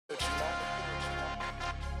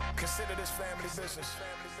Consider this family business.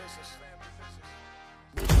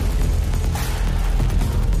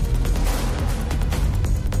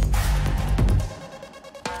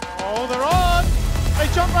 Oh, they're on!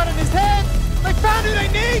 They jump right in his head! They found who they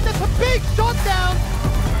need! That's a big shot down!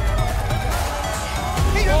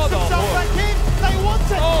 He hooks himself back in! They want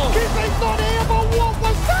it! Kuze's not here, but what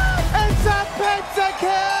was that? It's a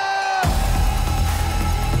pentakill!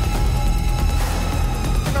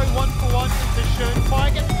 Go 1-for-1 into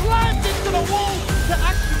Schoenfire, gets slammed into the wall to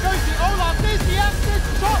actually go to Olaf. There's the access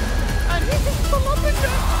shot, and he just pull up with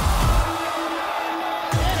it!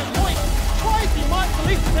 He might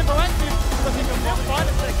release the temperactive, but I think on one side a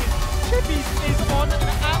second. Chippy is on an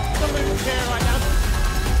absolute tear right now.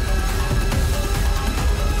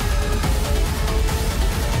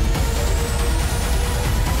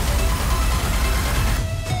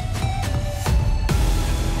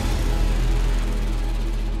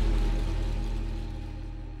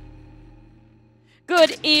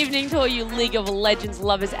 Good evening to all you League of Legends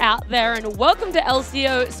lovers out there, and welcome to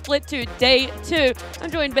LCO Split 2 Day 2. I'm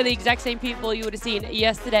joined by the exact same people you would have seen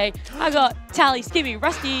yesterday. I got Tally, Skimmy,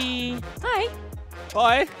 Rusty. Hi.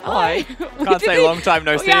 Hi. Hi. Can't say long time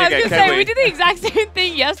no see I was again, gonna can say, we? we did the exact same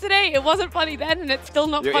thing yesterday. It wasn't funny then, and it's still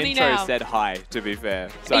not funny now. Your intro said hi, to be fair.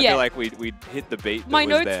 So I feel like we hit the beat that My was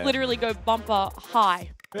notes there. literally go bumper hi.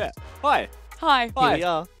 Yeah. Hi. Hi. Hi. Here we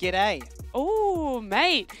are. G'day. Oh,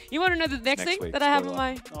 mate. You want to know the next thing week, that I have on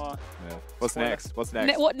spoiler. my... Oh, Yeah. What's next? What's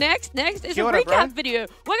next? What next? Next is a Kia ora, recap bro. video.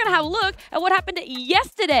 We're going to have a look at what happened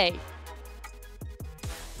yesterday.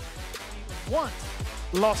 once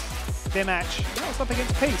lost their match. That was up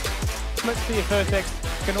against Peace. Let's see if Vertex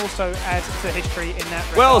can also add to history in that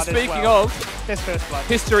regard Well, as speaking well. of There's first blood.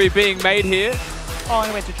 history being made here, Oh,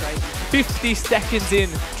 he went to Drake. 50 seconds in,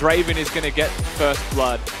 Draven is going to get first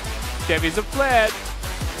blood. Chevy's a flared.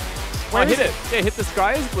 Where hit is it. Yeah, hit the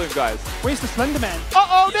sky is bloom, guys. Where's the Slender Man?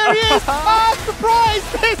 Uh-oh, there he is! Ah, surprise!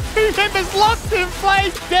 There's two members locked in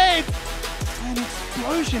place, dead! And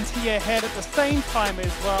explosions here ahead at the same time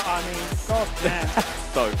as well. I mean, god damn.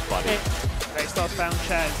 So funny. Greystar's found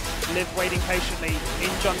Chaz. Liv waiting patiently.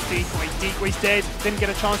 In jumps Decoy. Decoy's dead. Didn't get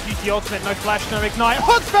a chance to use the ultimate. No flash, no ignite.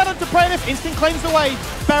 Hod's found onto Braniff. Instant claims away.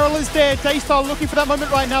 Barrel is there. Daystar looking for that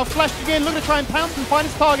moment right now. Flash again. Looking to try and pounce and find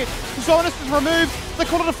his target. Zonus is removed. The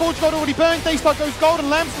Call of the Forge Gold already burned. Daystar goes gold and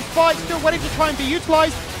Lambs is fight. Still waiting to try and be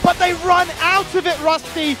utilized. But they run out of it,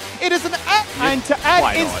 Rusty. It is an and to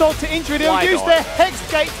add insult to injury, they'll use their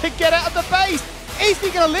Hex Gate to get out of the base. Is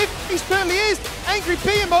he going to live? He certainly is. Angry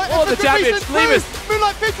PMO. Oh, the damage. Lemus.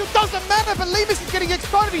 Moonlight Vigil doesn't matter, but Lemus is getting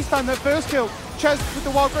excited. He's done that first kill. Chaz with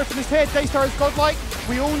the wild growth in his head. Daystar is godlike.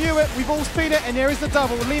 We all knew it. We've all seen it. And there is the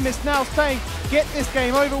double. Lemus now saying, get this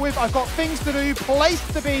game over with. I've got things to do, place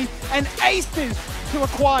to be, and aces to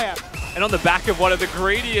acquire. And on the back of one of the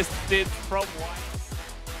greediest bids from White.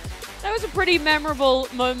 That was a pretty memorable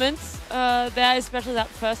moment there, especially that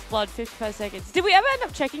first blood, 55 seconds. Did we ever end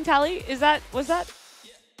up checking Tally? Was that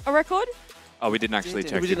a record? Oh, we didn't actually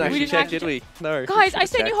check. We didn't actually check, did we? No. Guys, I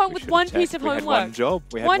sent you home with one piece of We had homework. one job.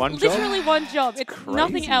 We had one job. Literally one job. It's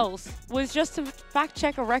nothing crazy. else. Was just to fact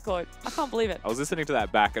check a record. I can't believe it. I was listening to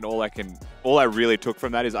that back, and all I really took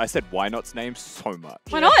from that is I said Why Not's name so much.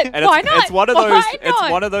 Why not? And Why not? It's one of those. Why It's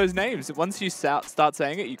not? one of those names. Once you start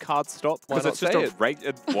saying it, you can't stop because Why it's not just say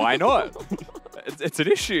a why not? It's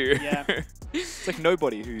an issue. Yeah. It's like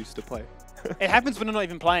nobody who used to play. It happens when they're not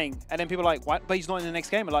even playing, and then people are like, "What? But he's not in the next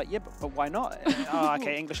game." I'm like, "Yeah, but why not?" Oh,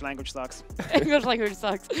 okay, English language sucks. English language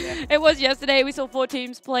sucks. Yeah. It was yesterday. We saw 4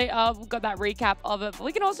 teams play. We got that recap of it. But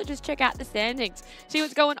we can also just check out the standings, see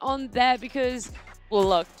what's going on there because, well,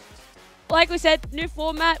 look. Like we said, new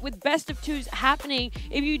format with best of 2s happening.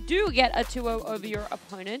 If you do get a 2-0 over your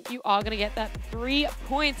opponent, you are going to get that 3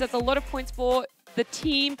 points. That's a lot of points for the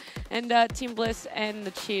team, and Team Bliss and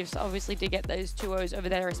the Chiefs obviously did get those 2-0s over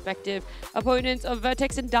their respective opponents of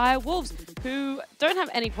Vertex and Dire Wolves, who don't have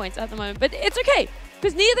any points at the moment. But it's okay,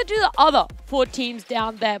 because neither do the other 4 teams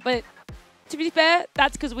down there. But to be fair,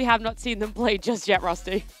 that's because we have not seen them play just yet,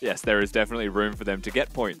 Rusty. Yes, there is definitely room for them to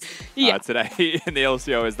get points Yeah. today in the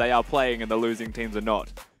LCO as they are playing and the losing teams are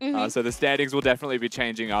not. So the standings will definitely be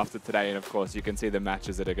changing after today, and of course you can see the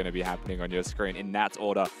matches that are going to be happening on your screen in that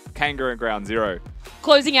order. Kangaroo and Ground Zero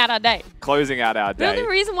Closing out our day. closing out our The day. only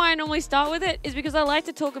reason why I normally start with it is because I like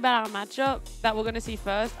to talk about our matchup that we're going to see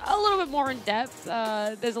first, a little bit more in depth.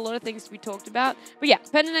 There's a lot of things to be talked about. But yeah,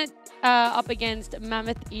 Penitent up against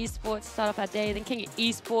Mammoth Esports to start off our day, then King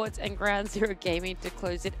Esports and Ground Zero Gaming to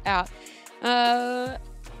close it out.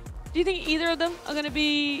 Do you think either of them are going to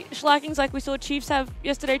be schlackings like we saw Chiefs have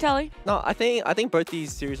yesterday, Tally? No, I think both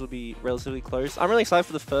these series will be relatively close. I'm really excited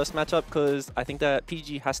for the first matchup because I think that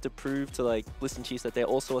PG has to prove to like Bliss and Chiefs that they're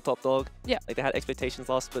also a top dog. Yeah. Like they had expectations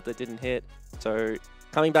last split that didn't hit. So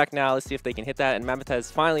coming back now, let's see if they can hit that. And Mammoth has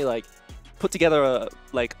finally like put together a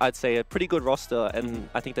I'd say a pretty good roster, and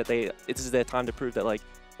I think that this is their time to prove that like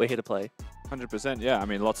we're here to play. 100%, yeah. I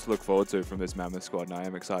mean, lots to look forward to from this Mammoth squad, and I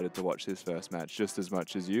am excited to watch this first match just as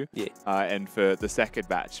much as you. Yeah. And for the second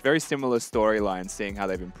match, very similar storyline, seeing how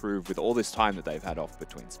they've improved with all this time that they've had off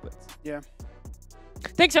between splits. Yeah.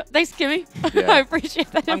 Thanks, Kimmy. Yeah. I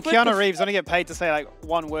appreciate that. I'm Keanu Reeves. I only get paid to say like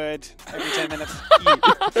one word every 10 minutes.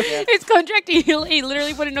 Yeah. His contract, he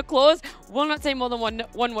literally put in a clause, will not say more than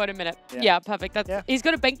one word a minute. Yeah, perfect. He's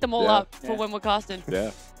going to bank them all up for when we're casting.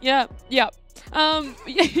 Yeah. Yeah.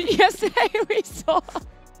 Yesterday we saw...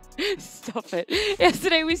 Stop it.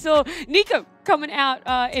 Yesterday we saw Nico coming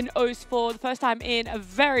out in O's for the first time in a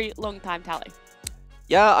very long time, Tally.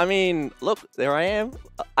 Yeah, I mean, look, there I am.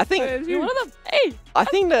 I think You're one of them. Hey. I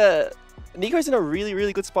think that Nico's in a really,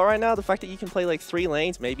 really good spot right now. The fact that you can play like 3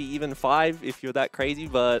 lanes, maybe even 5 if you're that crazy.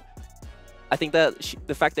 But I think that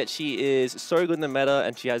the fact that she is so good in the meta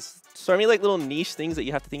and she has so many like little niche things that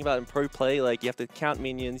you have to think about in pro play. Like you have to count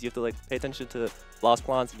minions, you have to like pay attention to blast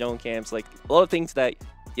plants and jungle camps. Like a lot of things that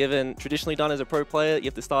you haven't traditionally done as a pro player, you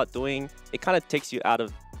have to start doing. It kind of takes you out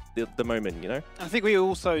of the moment, you know? I think we were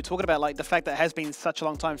also talking about like the fact that it has been such a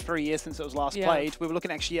long time, 3 years since it was last played. We were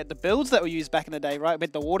looking actually at the builds that were used back in the day, right? We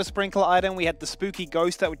had the water sprinkler item, we had the spooky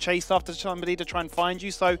ghost that would chase after somebody to try and find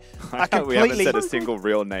you. So I completely... We haven't said a single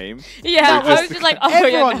real name. Yeah, I was just like, oh,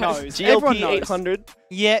 everyone yeah, no. knows. GLP Everyone knows. 800.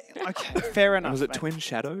 Yeah, okay, fair enough. Was it man. Twin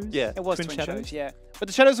Shadows? Yeah. It was Twin Shadows, yeah. But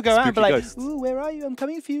the shadows would go out and be Spooky like, ghosts. ooh, where are you? I'm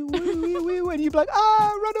coming for you. Woo, woo, woo. And you'd be like,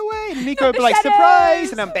 ah, run away. And Nico would be like, surprise.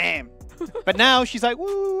 And then bam. But now she's like,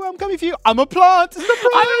 woo, I'm coming for you. I'm a plant. Surprise.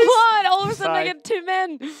 I'm a plant. All of a sudden I So- get 2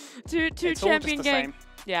 men, two It's all champion just the gang. same.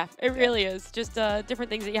 Yeah, it really is. Just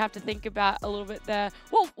different things that you have to think about a little bit there.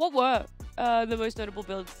 What were the most notable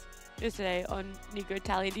builds yesterday on Nico,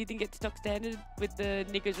 Tally? Do you think it's stock standard with the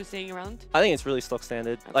Nikos we're seeing around? I think it's really stock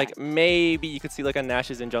standard. Okay. Like maybe you could see like a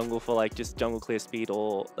Nash's in jungle for like just jungle clear speed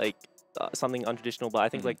or like something untraditional, but I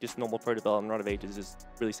think like just normal Proto Belt and Rod of Ages is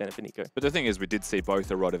really standard for Nico. But the thing is, we did see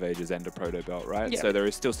both a Rod of Ages and a Proto Belt, right? Yeah. So there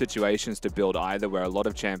is still situations to build either where a lot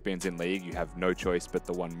of champions in League, you have no choice but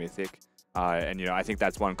the one Mythic. And, you know, I think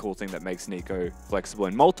that's one cool thing that makes Nico flexible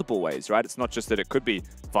in multiple ways, right? It's not just that it could be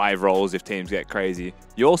 5 roles if teams get crazy.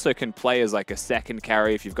 You also can play as like a second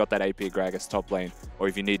carry if you've got that AP Gragas top lane, or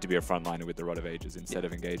if you need to be a frontliner with the Rod of Ages instead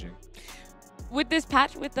of engaging. With this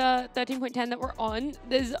patch, with the 13.10 that we're on,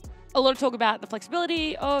 there's a lot of talk about the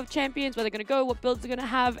flexibility of champions, where they're going to go, what builds they're going to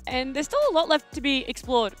have, and there's still a lot left to be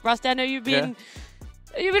explored. Rust, I know you've been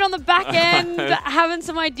on the back end having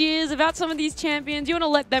some ideas about some of these champions. You want to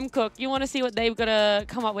let them cook. You want to see what they've got to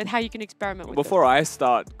come up with, how you can experiment with Before I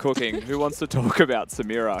start cooking, who wants to talk about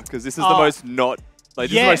Samira? Because this is the most not... Like,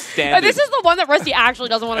 this is the most standard. This is the one that Rusty actually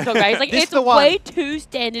doesn't want to talk about. He's like, it's way too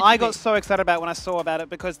standard. I got so excited about when I saw about it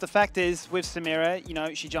because the fact is with Samira, you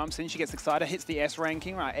know, she jumps in, she gets excited, hits the S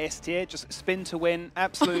ranking, right? S tier, just spin to win,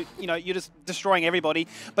 absolute, you know, you're just destroying everybody.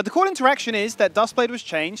 But the core interaction is that Dustblade was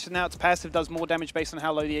changed, so now its passive does more damage based on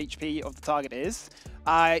how low the HP of the target is.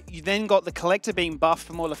 You then got the Collector being buffed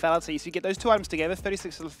for more lethality, so you get those 2 items together,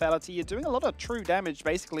 36 lethality, you're doing a lot of true damage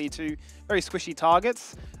basically to very squishy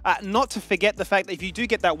targets. Not to forget the fact that if you do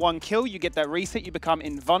get that 1 kill, you get that reset, you become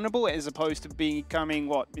invulnerable as opposed to becoming,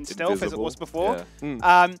 what, in stealth as it was before.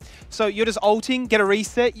 Yeah. So you're just ulting, get a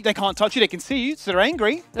reset, they can't touch you, they can see you, so they're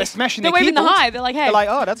angry, they're smashing their waving the keyboards. high, they're like, hey. They're like,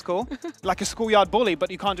 oh, that's cool. Like a schoolyard bully, but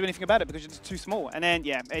you can't do anything about it because you're just too small. And then,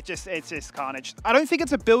 yeah, it's just carnage. I don't think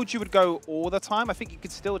it's a build you would go all the time. I think you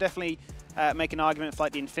could still definitely make an argument for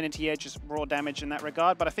like the Infinity Edge, just raw damage in that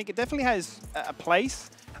regard, but I think it definitely has a place.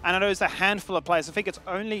 And I know there's a handful of players. I think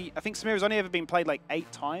Samira's only ever been played like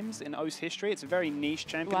 8 times in OS history. It's a very niche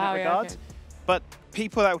champion in that regard. Okay. But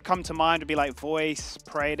people that would come to mind would be like Voice,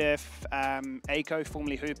 Pradef, Eiko,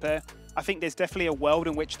 formerly Hooper. I think there's definitely a world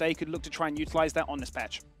in which they could look to try and utilize that on this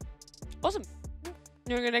patch. Awesome.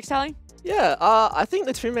 You want to go next, Tally? Yeah, I think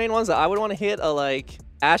the 2 main ones that I would want to hit are like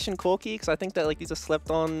Ashe and Corki, because I think that like these are slept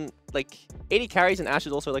on. Like 80 carries and Ashe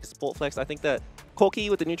is also like a support flex. I think that Corki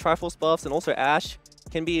with the new Triforce buffs and also Ashe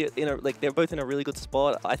can be in a they're both in a really good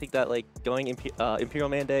spot. I think that like going Imperial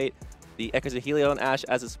Mandate, the Echoes of Helio on Ashe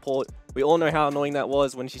as a support. We all know how annoying that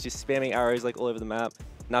was when she's just spamming arrows like all over the map.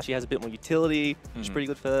 Now she has a bit more utility, which is pretty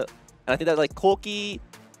good for her. And I think that like Corki,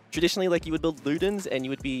 traditionally like you would build Ludens and you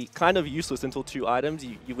would be kind of useless until 2 items.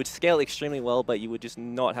 You would scale extremely well, but you would just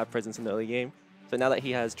not have presence in the early game. but now that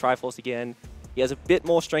he has Triforce again, he has a bit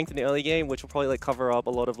more strength in the early game, which will probably like cover up a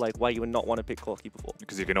lot of like why you would not want to pick Corki before.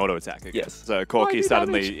 Because you can auto attack again. Yes. So Corki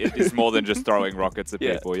suddenly is more than just throwing rockets at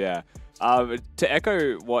people. Yeah. To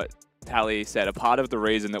echo what Tally said, a part of the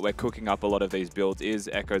reason that we're cooking up a lot of these builds is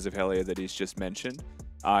Echoes of Helia that he's just mentioned.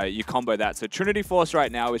 You combo that. So Trinity Force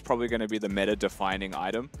right now is probably going to be the meta-defining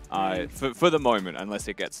item for the moment, unless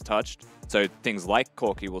it gets touched. So things like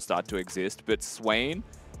Corki will start to exist. But Swain,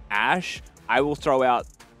 Ashe, I will throw out.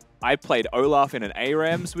 I played Olaf in an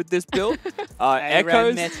ARAMs with this build.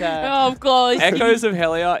 Echoes, of course. Echoes of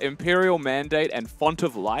Helia, Imperial Mandate, and Font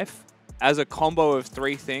of Life as a combo of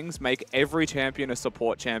 3 things make every champion a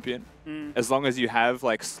support champion, as long as you have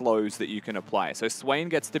like slows that you can apply. So Swain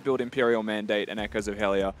gets to build Imperial Mandate and Echoes of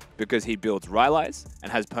Helia because he builds Rylai's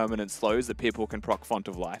and has permanent slows that people can proc Font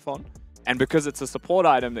of Life on. And because it's a support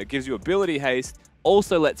item that gives you ability haste,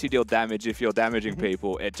 also lets you deal damage if you're damaging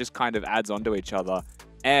people, it just kind of adds onto each other.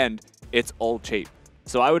 And it's all cheap.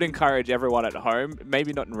 So I would encourage everyone at home,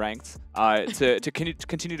 maybe not in ranked, to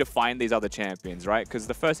continue to find these other champions, right? Because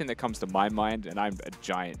the first thing that comes to my mind, and I'm a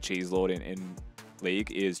giant cheese lord in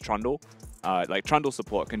League, is Trundle. Like Trundle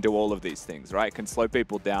support can do all of these things, right? Can slow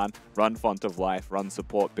people down, run Font of Life, run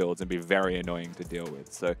support builds, and be very annoying to deal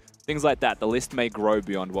with. So things like that, the list may grow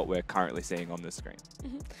beyond what we're currently seeing on the screen.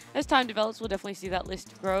 As time develops, we'll definitely see that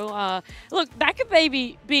list grow. Look, that could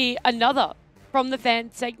maybe be another From the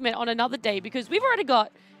Fans segment on another day, because we've already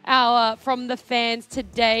got our From the Fans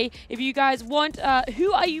today. If you guys want,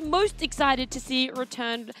 who are you most excited to see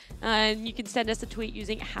return? And you can send us a tweet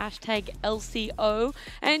using hashtag LCO,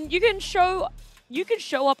 and you can show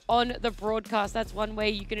up on the broadcast. That's one way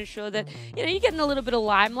you can ensure that you're getting a little bit of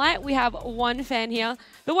limelight. We have one fan here.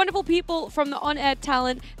 The wonderful people from the on-air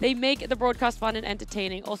talent, they make the broadcast fun and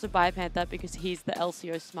entertaining. Also by Panther, because he's the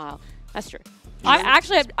LCO smile. That's true.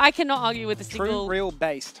 I cannot argue with the single... True, real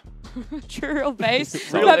based. True, real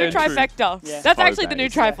based. Real Perfect and true. trifecta. Yeah. That's So actually the new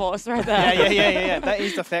based. Triforce right there. Yeah. That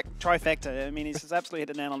is the trifecta. I mean, he's just absolutely hit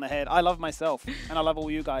the nail on the head. I love myself, and I love all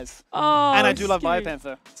you guys. Oh, And I do love Stu.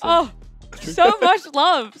 Biopanther. Oh, so much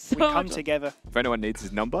love. So We come much together. If anyone needs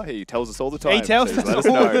his number, he tells us all the time. He tells so us let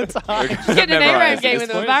all know. the time. Getting an Memorise ARAM at game this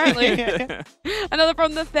with him, point. apparently. Another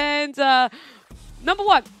From the Fans. Number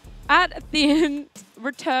 1, at the end,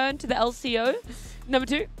 return to the LCO. Number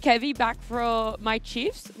 2, Kevy back for my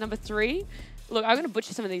Chiefs. Number 3, look, I'm going to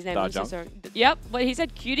butcher some of these names. I'm so sorry. Yep, but he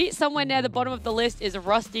said Cutie. Somewhere near the bottom of the list is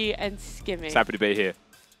Rusty and Skimmy. Just happy to be here.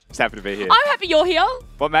 Just happy to be here. I'm happy you're here.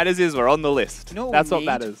 What matters is we're on the list. You know what That's we what need?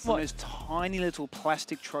 matters. One of those tiny little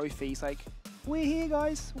plastic trophies, like, we're here,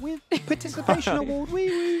 guys, with participation award.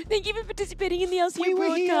 We Thank you for participating in the LCO We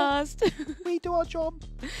were here. broadcast. we do our job.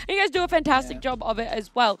 And you guys do a fantastic job of it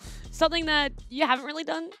as well. Something that you haven't really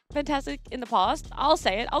done fantastic in the past, I'll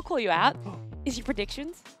say it, I'll call you out, is your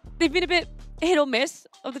predictions. They've been a bit hit or miss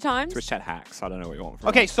of the times. Twitch chat hacks. I don't know what you want from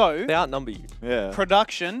Okay, us. so They outnumber you. Yeah.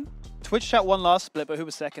 production. Twitch chat won last split, but who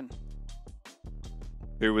was second?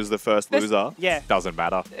 Who was the first loser? Yeah. Doesn't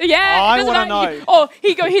matter. Yeah, I doesn't wanna matter. know. Oh,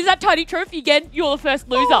 here you go. Here's that tiny trophy again. You're the first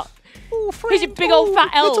loser. Oh, Here's your big old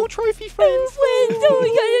fat L. Little trophy friends. Oh,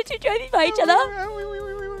 we got 2 trophies by each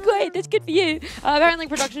other. Great, that's good for you. Apparently,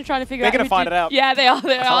 production's trying to figure out. They're gonna find it out. Yeah, they are.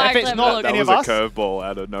 They are. If it's actually, not look. That any was of a us? curveball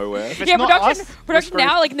out of nowhere. If it's Yeah, not production. us, we're Production screwed.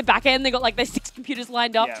 now, like in the back end, they got like their 6 computers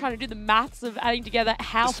lined up, Yeah. trying to do the maths of adding together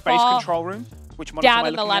how The space far control room. Which monitor am down I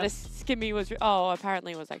in the looking ladder at? Skimmy was. Oh,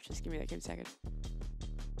 apparently it was actually Skimmy that came second.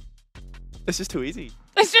 It's just too easy.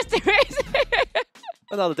 It's just too easy.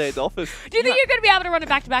 Another day at the office. Do you think you're going to be able to run it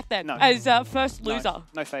back to back then? No. As first loser.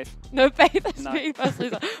 No faith. No faith as No. being first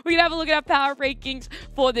loser. We can have a look at our power rankings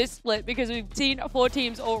for this split, because we've seen 4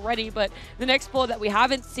 teams already, but the next 4 that we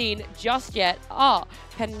haven't seen just yet are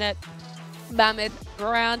Pennet, Mammoth,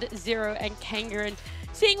 Ground Zero, and Kanga. And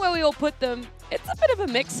seeing where we all put them, it's a bit of a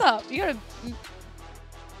mix-up. You got a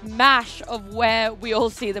mash of where we all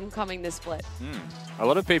see them coming this split. A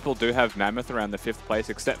lot of people do have Mammoth around the 5th place,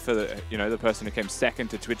 except for the person who came second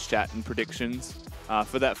to Twitch chat and predictions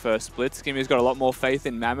for that first split. Skimmy's got a lot more faith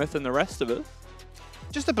in Mammoth than the rest of us.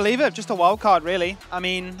 Just a believer, just a wild card, really. I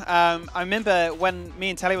mean, I remember when me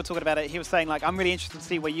and Tally were talking about it, he was saying, like, I'm really interested to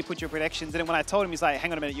see where you put your predictions. And then when I told him, he's like,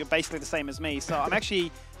 hang on a minute, you're basically the same as me. So I'm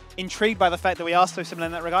actually intrigued by the fact that we are so similar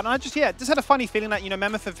in that regard. And I just had a funny feeling that,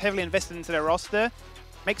 Mammoth have heavily invested into their roster.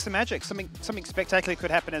 Make some magic. Something spectacular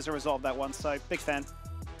could happen as a result of that one. So, big fan.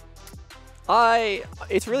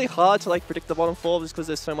 It's really hard to like predict the bottom 4 just because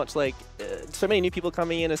there's so much like so many new people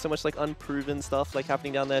coming in and so much like unproven stuff like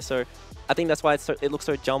happening down there. So I think that's why it looks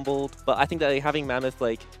so jumbled. But I think that having Mammoth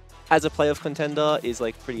like as a playoff contender is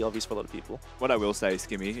like pretty obvious for a lot of people. What I will say,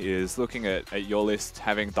 Skimmy, is looking at your list,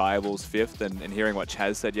 having Diabol's 5th, and hearing what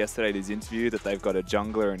Chaz said yesterday in his interview, that they've got a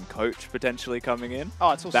jungler and coach potentially coming in.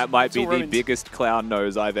 Oh, it's all, that might be the ruined. biggest clown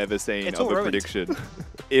nose I've ever seen It's of all a ruined. prediction.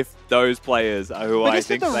 If those players are who But I this is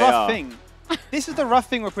think the they rough are. thing. This is the rough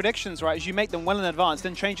thing with predictions, right? Is you make them well in advance,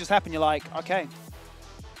 then changes happen. You're like, okay.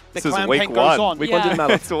 The This is clan week paint one. goes on. Week Yeah. 1 didn't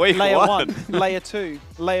matter. It's week Layer one. 1, layer 2,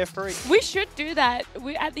 layer 3. We should do that.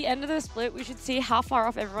 At the end of the split, we should see how far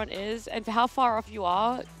off everyone is, and for how far off you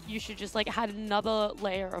are, you should just like add another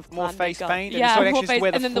layer of More clan face makeup. paint, and yeah, so it more actually face,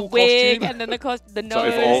 wear the and then the full wig, costume. and then the nose. So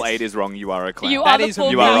if all 8 is wrong, you are a clown. You That are the is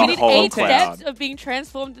full You are clown. a We need whole 8 clown. steps of being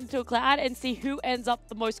transformed into a clown and see who ends up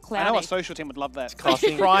the most I know our clowny. social team would love that.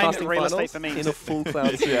 Casting, Prime casting real finals estate for me. in a full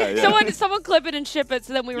cloud suit. Yeah. Someone clip it and ship it,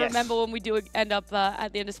 so then we Yes. remember when we do end up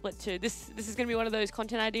at the end of split 2. This is going to be one of those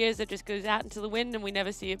content ideas that just goes out into the wind and we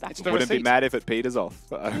never see it back It's again. the Wouldn't be receipts. mad if it peters off.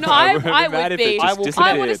 No, I would be. I will-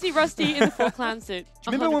 I want to see Rusty in the full clown suit.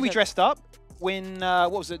 Remember when we 100%. dressed up? When,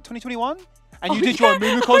 what was it, 2021? And Oh, you did your yeah.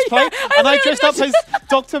 Mumu Oh, cosplay, yeah. and I I dressed up as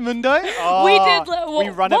Dr. Mundo. We Oh, did. Like, we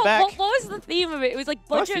run it back. What was the theme of it? It was like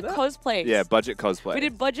I've seen budget that. cosplays. Yeah, budget cosplay. We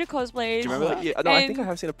did budget cosplays. Do you remember that? Yeah, no, I think I And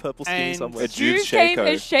have seen a purple skin and somewhere. Jude's Jude came Shaco.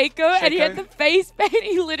 as Shaco, and he had Shaco. the face paint.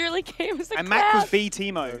 He literally came as a And clown. Mac was B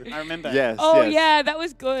Timo, I remember. Yes, Oh yes. yeah, that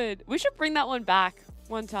was good. We should bring that one back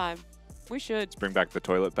one time. We should. Bring back the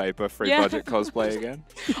toilet paper, free Yeah. budget cosplay again.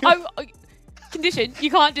 Condition, you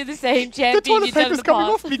can't do the same The champion toilet you've done in paper's the coming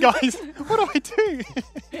past. off me, guys. What do I do?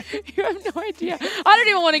 You have no idea. I don't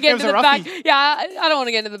even want to get It was into a the back. roughie. Yeah, I don't want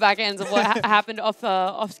to get into the back ends of what happened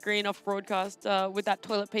off screen, off broadcast with that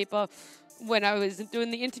toilet paper when I was doing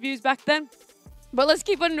the interviews back then. But let's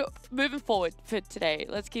keep on moving forward for today.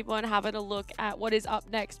 Let's keep on having a look at what is up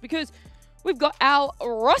next because we've got our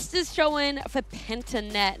rosters showing for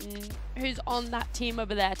Pentanet. And who's on that team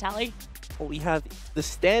over there, Tally? Well, we have the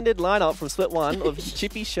standard lineup from Split 1 of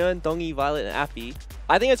Chippy, Shern, Dongi, Violet, and Appy.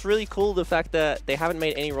 I think it's really cool the fact that they haven't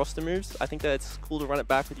made any roster moves. I think that it's cool to run it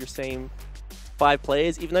back with your same 5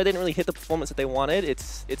 players. Even though they didn't really hit the performance that they wanted,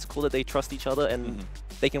 it's cool that they trust each other and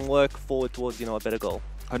they can work forward towards, you know, a better goal.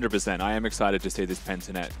 100%. I am excited to see this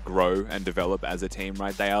Pentanet grow and develop as a team,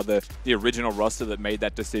 right? They are the original roster that made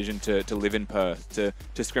that decision to live in Perth,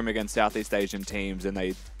 to scrim against Southeast Asian teams, and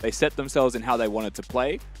they set themselves in how they wanted to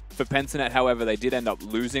play. For Pentanet, however, they did end up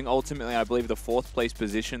losing ultimately, I believe, the 4th place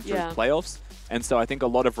position through Yeah. playoffs. And so I think a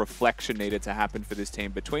lot of reflection needed to happen for this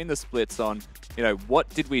team between the splits on, you know, what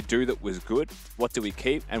did we do that was good? What do we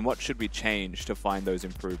keep? And what should we change to find those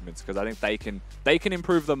improvements? Because I think they can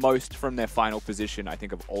improve the most from their final position, I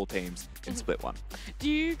think, of all teams in Split 1. Do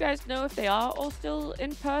you guys know if they are all still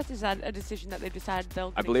in Perth? Is that a decision that they've decided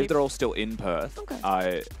they'll I believe they're all still in Perth.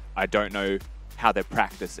 Okay. I don't know how they're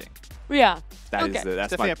practicing. Yeah. That is Okay. that's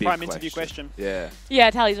Definitely my a big prime interview question. Yeah. Yeah,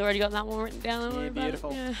 Tally's already got that one written down. Don't worry about it.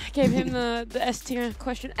 beautiful. Yeah, gave him the S tier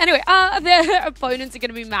question. Anyway, their opponents are going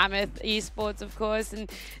to be Mammoth Esports, of course,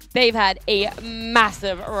 and they've had a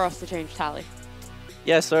massive roster change, Tally.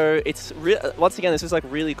 Yeah, so it's once again, this is like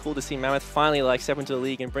really cool to see Mammoth finally like step into the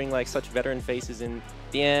league and bring like such veteran faces in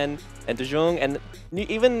Bien and De Jong and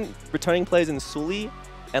even returning players in Sully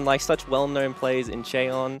and like such well-known players in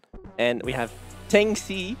Cheon. And we have Teng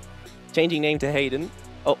Si changing name to Hayden.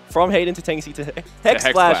 Oh, from Hayden to Teng Si to Hex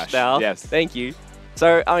Splash now. Yes. Thank you.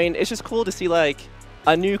 So, I mean, it's just cool to see like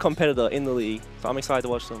a new competitor in the league. So I'm excited to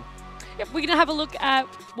watch them. Yep, we're going to have a look at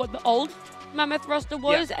what the old Mammoth roster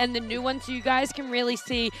was and the new one, so you guys can really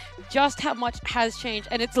see just how much has changed.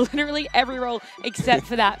 And it's literally every role except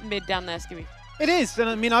for that mid down there, Skimmy. It is, and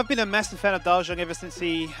I mean, I've been a massive fan of Daljong ever since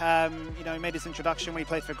he, made his introduction when he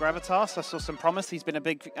played for Gravitas. I saw some promise. He's been a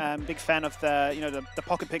big fan of the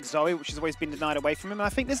pocket pick Zoe, which has always been denied away from him. And I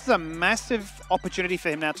think this is a massive opportunity for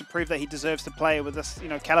him now to prove that he deserves to play with this,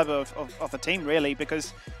 caliber of a team, really,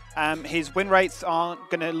 because his win rates aren't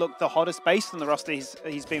going to look the hottest based on the roster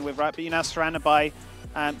he's been with, right? But you're now surrounded by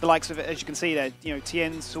the likes of, as you can see there,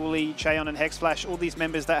 Tien, Sully, Cheon, and Hexflash, all these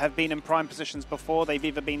members that have been in prime positions before. They've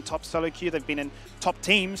either been top solo queue, they've been in top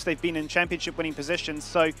teams, they've been in championship winning positions.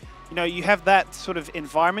 So, you have that sort of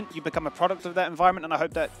environment, you become a product of that environment, and I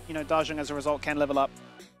hope that, Daljong as a result can level up.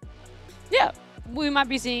 Yeah, we might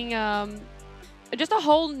be seeing just a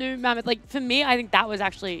whole new Mammoth. Like, for me, I think that was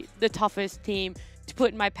actually the toughest team to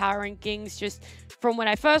put in my power rankings, just from when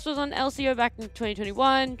I first was on LCO back in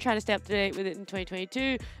 2021, trying to stay up to date with it in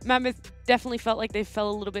 2022. Mammoth definitely felt like they fell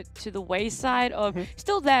a little bit to the wayside of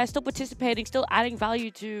still there, still participating, still adding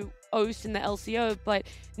value to OST in the LCO, but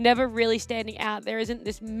never really standing out. There isn't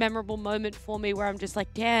this memorable moment for me where I'm just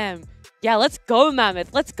like, damn, yeah, let's go,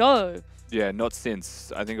 Mammoth, let's go. Yeah, not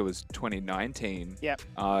since, I think it was 2019. Yep.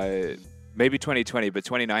 Maybe 2020, but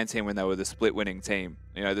 2019 when they were the split-winning team.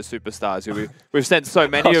 You know, the superstars who we've sent so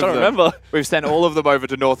many of them. Remember. We've sent all of them over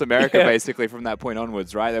to North America basically from that point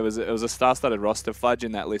onwards, right? It was a star-studded roster. Fudge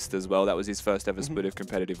in that list as well. That was his first ever split of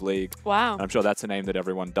competitive league. Wow. And I'm sure that's a name that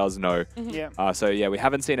everyone does know. Yeah. So yeah, we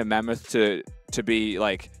haven't seen a Mammoth to be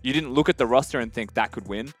like, you didn't look at the roster and think that could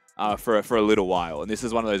win for a little while. And this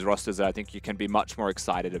is one of those rosters that I think you can be much more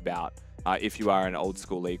excited about if you are an old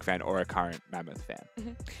school league fan or a current Mammoth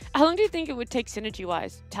fan. How long do you think it would take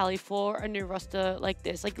synergy-wise, Tally, for a new roster like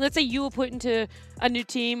this? Like, let's say you were put into a new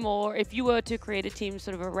team, or if you were to create a team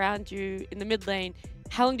sort of around you in the mid lane,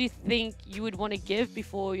 how long do you think you would want to give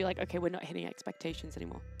before you're like, okay, we're not hitting expectations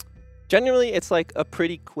anymore? Generally, it's like a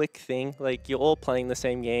pretty quick thing. Like, you're all playing the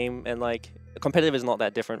same game, and like competitive is not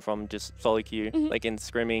that different from just solo queue. Like in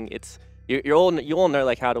scrimming, it's you all know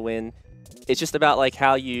like how to win. It's just about like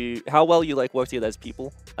how well you like work together as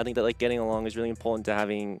people. I think that like getting along is really important to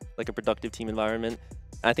having like a productive team environment.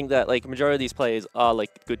 And I think that like majority of these players are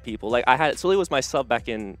like good people. Like Sully was my sub back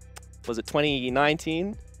in, was it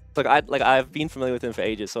 2019? I've been familiar with him for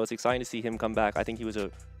ages, so it's exciting to see him come back. I think he was a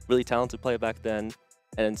really talented player back then,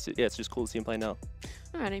 and yeah, it's just cool to see him play now.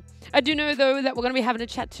 Alrighty. I do know, though, that we're going to be having a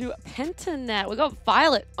chat to Pentanet. We've got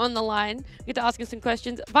Violet on the line. We get to ask him some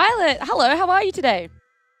questions. Violet, hello, how are you today?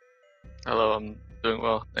 Hello, I'm doing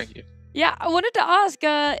well, thank you. Yeah, I wanted to ask,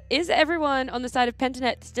 is everyone on the side of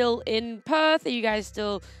Pentanet still in Perth? Are you guys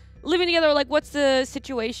still living together? Like, what's the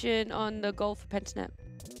situation on the goal for Pentanet?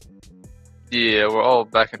 Yeah, we're all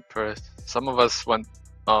back in Perth. Some of us went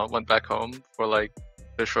back home for like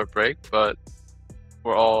a short break, but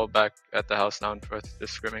we're all back at the house now in Perth,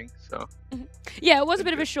 just scrimming. So. Yeah, it was a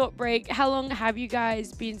bit of a short break. How long have you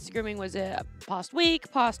guys been scrimming? Was it past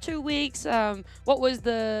week, past 2 weeks? What was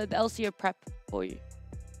the LCO prep for you?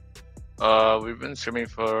 We've been scrimming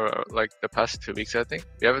for like the past 2 weeks, I think.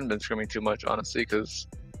 We haven't been scrimming too much, honestly, because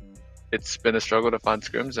it's been a struggle to find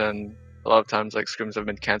scrims, and a lot of times like scrims have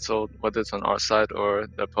been cancelled, whether it's on our side or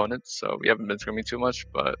the opponents. So we haven't been scrimming too much,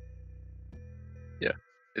 but yeah,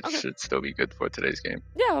 it should still be good for today's game.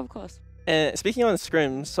 Yeah, of course. And speaking on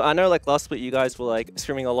scrims, so I know like last split you guys were like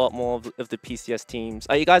scrimming a lot more of the PCS teams.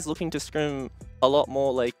 Are you guys looking to scrim a lot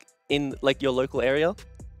more like in like your local area?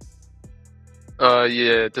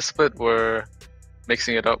 Yeah, this split we're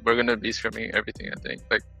mixing it up. We're gonna be scrimming everything, I think,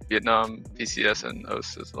 like Vietnam, PCS, and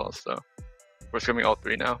OS as well. So we're scrimming all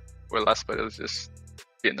three now. Where last split it was just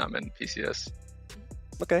Vietnam and PCS.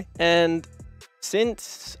 Okay, and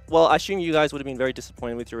since, well, I assume you guys would have been very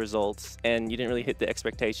disappointed with your results and you didn't really hit the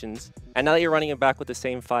expectations. And now that you're running it back with the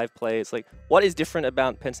same 5 players, like, what is different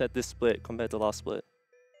about Pentanet this split compared to last split?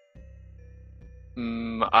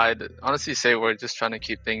 I'd honestly say we're just trying to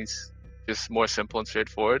keep things just more simple and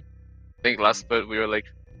straightforward. I think last split we were like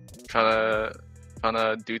trying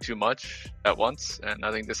to do too much at once, and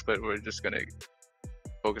I think this split we're just gonna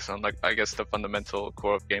focus on like I guess the fundamental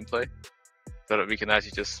core of gameplay, so that we can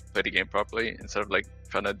actually just play the game properly instead of like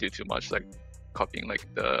trying to do too much, like copying like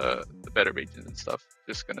the better regions and stuff.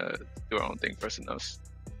 Just gonna do our own thing first and most.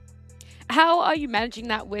 How are you managing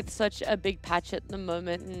that with such a big patch at the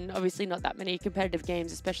moment, and obviously not that many competitive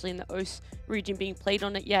games, especially in the OS region, being played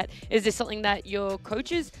on it yet? Is this something that your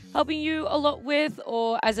coach is helping you a lot with,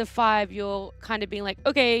 or as a 5 you're kind of being like,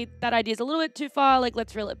 okay, that idea is a little bit too far, like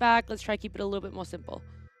let's reel it back, let's try to keep it a little bit more simple?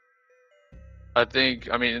 I think,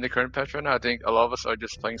 I mean, in the current patch right now, I think a lot of us are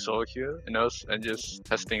just playing solo queue in OS and just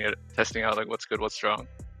testing out like what's good, what's strong.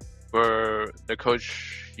 Where the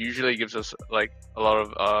coach usually gives us like a lot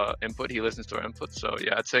of input. He listens to our input. So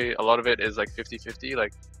yeah, I'd say a lot of it is like 50-50.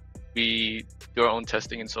 Like we do our own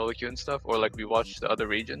testing in solo queue and stuff, or like we watch the other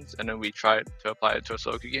regions and then we try to apply it to our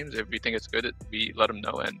solo queue games. If we think it's good, we let them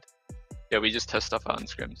know, and yeah, we just test stuff out in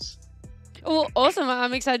scrims. Well, awesome.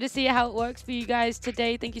 I'm excited to see how it works for you guys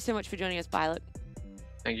today. Thank you so much for joining us, Violet.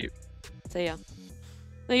 Thank you. See ya.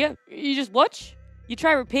 There you go. You just watch, you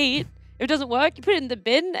try repeat. If it doesn't work, you put it in the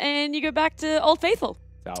bin and you go back to Old Faithful.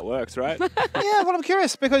 That's how it works, right? Yeah, well, I'm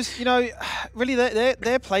curious because, you know, really their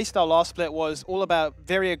playstyle last split was all about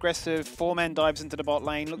very aggressive 4-man dives into the bot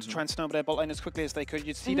lane, look to try and snowball their bot lane as quickly as they could.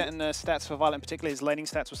 You'd see that in the stats for Violet in particular. His laning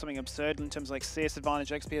stats were something absurd in terms of like CS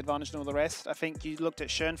advantage, XP advantage, and all the rest. I think you looked at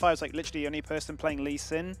Schönfire as like literally the only person playing Lee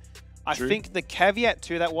Sin. I think the caveat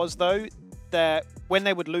to that was, though, that when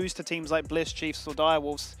they would lose to teams like Bliss, Chiefs, or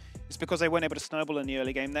Direwolves, it's because they weren't able to snowball in the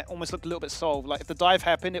early game. That almost looked a little bit solved. Like if the dive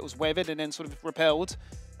happened, it was weathered and then sort of repelled,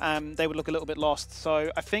 they would look a little bit lost. So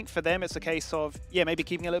I think for them, it's a case of, yeah, maybe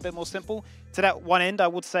keeping it a little bit more simple. To that one end, I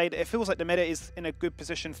would say that it feels like the meta is in a good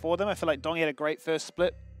position for them. I feel like Dongy had a great first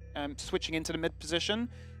split, switching into the mid position.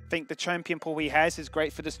 think the champion pool he has is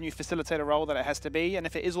great for this new facilitator role that it has to be. And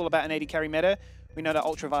if it is all about an AD carry meta, we know that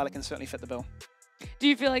Ultraviolet can certainly fit the bill. Do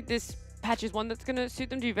you feel like this patch is one that's going to suit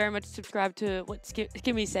them? Do you very much subscribe to what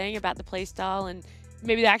Skimmy's saying about the playstyle, and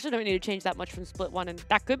maybe they actually don't need to change that much from Split 1, and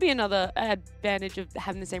that could be another advantage of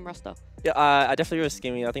having the same roster? Yeah, I definitely agree with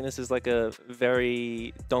Skimmy. I think this is like a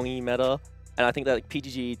very dongy meta, and I think that like,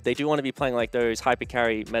 PGG, they do want to be playing like those hyper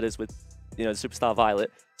carry metas with, you know, Superstar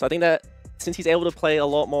Violet. So I think that since he's able to play a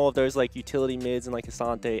lot more of those like utility mids and like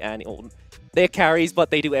Asante and they're carries, but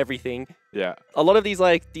they do everything. Yeah. A lot of these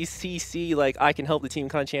like these CC like I can help the team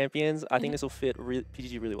kind of champions. I think this will fit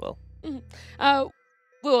PGG really well.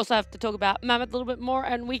 We also have to talk about Mammoth a little bit more,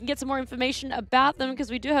 and we can get some more information about them because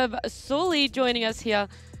we do have Sully joining us here.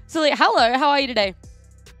 Sully, hello, how are you today?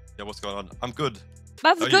 Yeah, what's going on? I'm good.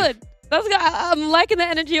 That's How are good. That's good. I'm liking the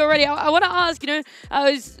energy already. I want to ask, you know,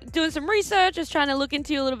 I was doing some research, just trying to look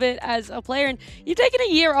into you a little bit as a player, and you've taken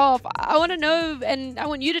a year off. I want to know, and I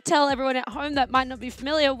want you to tell everyone at home that might not be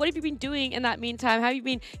familiar, what have you been doing in that meantime? How have you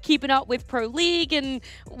been keeping up with Pro League, and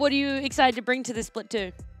what are you excited to bring to this Split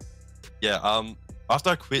 2? Yeah, after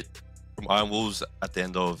I quit from Iron Wolves at the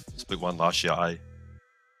end of Split 1 last year, I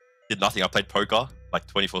did nothing. I played poker, like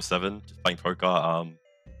 24/7, just playing poker.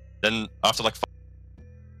 Then after like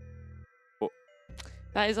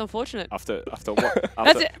That is unfortunate. After what?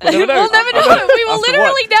 That's it. We'll never know. We'll never know. We will After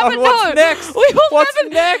literally what? never After know. what's next? We will What's never.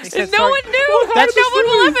 next? He said, No sorry. one knew. That's no one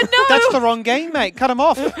will ever know. That's the wrong game, mate. Cut him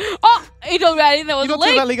off. You Oh, you talking about anything that was got a to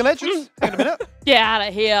talk about leak? League of Legends? Hang on a minute. Get out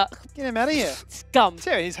of here. Get him out of here. Scum.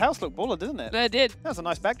 Terry, his house looked baller, didn't it? No, it did. That was a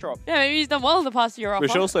nice backdrop. Yeah, maybe he's done well in the past year off. We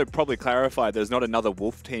should huh? also probably clarify there's not another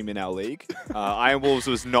Wolf team in our league. Iron Wolves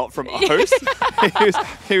was not from OS.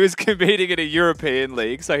 he was competing in a European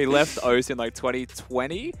league, so he left OS in like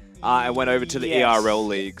 2020 and went over to the ERL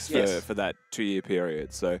leagues for that 2-year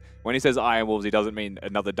period. So when he says Iron Wolves, he doesn't mean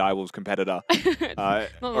another Direwolves competitor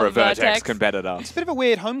or a Vertex competitor. It's a bit of a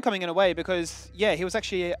weird homecoming in a way because, yeah, he was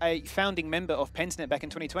actually a founding member of Pensnet back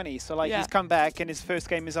in 2020. So, like, he's come back and his first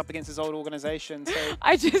game is up against his old organization. So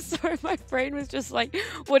I just saw my brain was just like,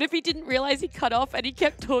 what if he didn't realize he cut off and he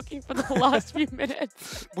kept talking for the last few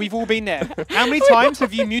minutes? we've all been there. How many times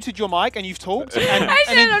have you muted your mic and you've talked? And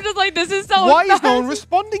I'm just like, this is so why is no one embarrassing.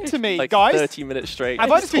 responding to me, Like guys? 30 minutes straight.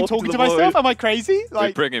 Have I just been talking to myself? Am I crazy? We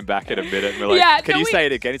Like, bring him back in a minute and we're like, Yeah, can no, you we- say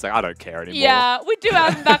it again? He's like, I don't care anymore. Yeah, we do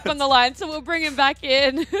have him back on the line, so we'll bring him back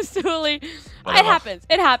in. Sully, it happens.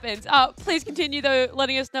 It happens. Please continue though,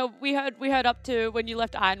 letting us know. We heard up to when you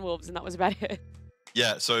left Iron Wolves, and that was about it.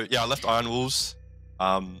 yeah, so yeah, I left Iron Wolves,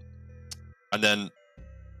 and then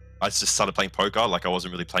I just started playing poker. Like I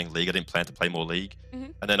wasn't really playing League. I didn't plan to play more League.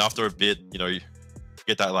 And then after a bit, you know, you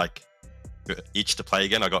get that like itch to play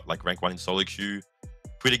again. I got like rank 1 in solo queue,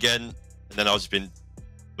 quit again, and then I was just been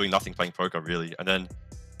doing nothing playing poker really. And then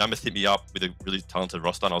Mammoth hit me up with a really talented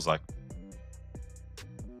roster, and I was like,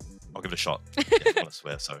 I'll give it a shot. Yeah, I want to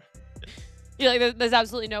swear. So You're like, there's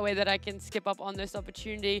absolutely no way that I can skip up on this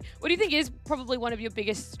opportunity. What do you think is probably one of your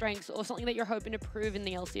biggest strengths, or something that you're hoping to prove in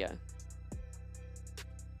the LCO?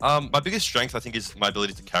 my biggest strength, I think, is my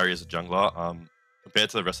ability to carry as a jungler. Compared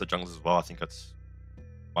to the rest of the junglers as well, I think that's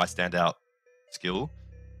my standout skill.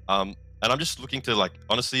 And I'm just looking to, like,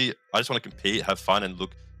 honestly, I just want to compete, have fun, and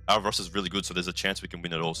look, our roster is really good, so there's a chance we can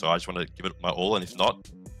win it all. So I just want to give it my all, and if not,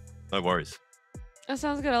 no worries. That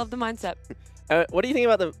sounds good. I love the mindset. What do you think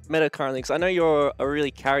about the meta currently? Because I know you're a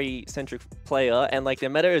really carry-centric player, and like the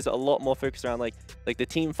meta is a lot more focused around like the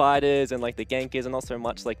team fighters and like the gankers, and not so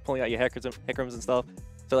much like pulling out your Hecarim's and stuff.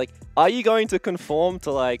 So like, are you going to conform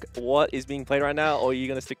to like what is being played right now, or are you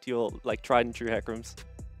going to stick to your like tried and true Hecarim's?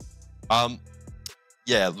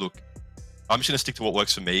 Yeah, look, I'm just gonna stick to what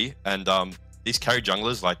works for me, and these carry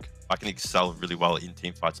junglers, like, I can excel really well in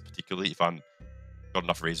team fights, particularly if I'm got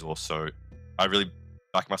enough resource. So I really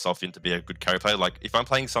back myself in to be a good carry player. Like, if I'm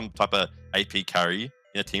playing some type of AP carry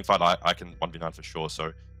in a team fight, I can 1v9 for sure.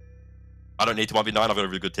 So I don't need to 1v9. I've got a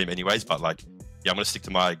really good team anyways. But like, yeah, I'm gonna stick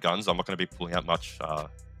to my guns. I'm not gonna be pulling out much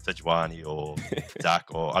Sejuani or Zach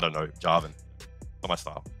or I don't know, Jarvan. Not my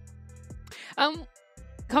style.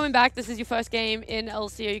 Coming back, this is your first game in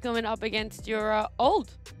LCO. You're coming up against your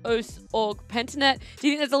old OS org, Pentanet. Do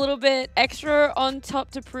you think there's a little bit extra on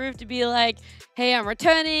top to prove, to be like, hey, I'm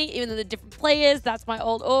returning, even though they're different players, that's my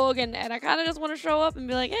old org, and I kind of just want to show up and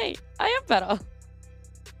be like, hey, I am better.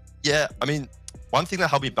 Yeah, I mean, one thing that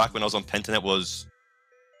held me back when I was on Pentanet was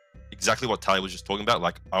exactly what Tally was just talking about.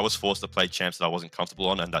 Like, I was forced to play champs that I wasn't comfortable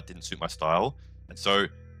on, and that didn't suit my style. And so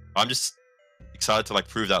I'm just excited to like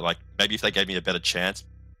prove that, like, maybe if they gave me a better chance,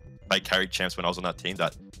 play carried champs when I was on that team,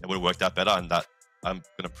 that it would have worked out better, and that I'm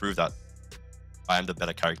going to prove that I am the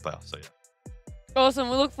better carry player. So yeah. Awesome.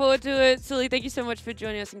 We look forward to it. Sully, thank you so much for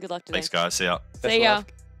joining us and good luck today. Thanks, guys. See ya. See ya.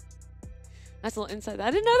 Nice little insight there.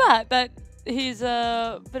 I didn't know that he's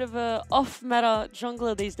a bit of a off-meta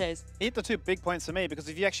jungler these days. He hit the 2 big points for me, because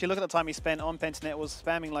if you actually look at the time he spent on Pentanet, it was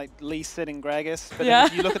spamming like Lee Sid and Gragas. But then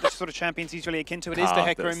if you look at the sort of champions he's really akin to, it is the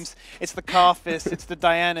Heckrooms, it's the Karthus, it's the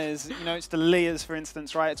Dianas, you know, it's the Leas, for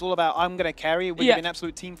instance, right? It's all about, I'm going to carry, we're going to be an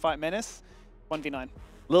absolute team fight menace. 1v9.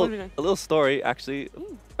 A little story, actually.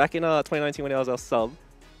 Back in 2019 when I was our sub,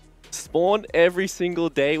 Spawn every single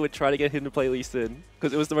day would try to get him to play Lee Sin,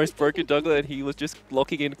 because it was the most broken jungler and he was just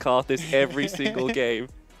locking in Karthus every single game.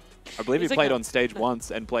 I believe he played on stage once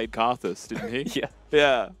and played Karthus, didn't he? Yeah.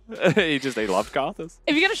 Yeah. he loved Karthus.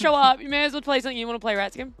 If you're going to show up, you may as well play something you want to play,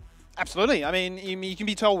 right, Skim? Absolutely. I mean, you can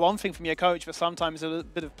be told one thing from your coach, but sometimes a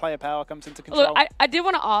bit of player power comes into control. Look, I did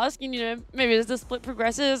want to ask, and, you know, maybe as the split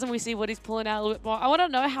progresses and we see what he's pulling out a little bit more, I want to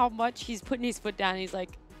know how much he's putting his foot down. He's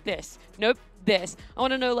like, this. Nope. This. I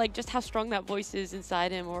want to know, like, just how strong that voice is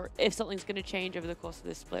inside him, or if something's going to change over the course of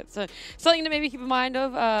this split. So something to maybe keep in mind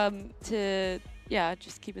of, yeah,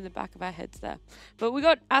 just keep in the back of our heads there. But we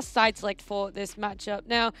got our side select for this matchup.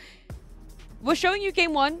 Now, we're showing you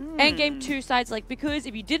game 1 and game 2 side select, because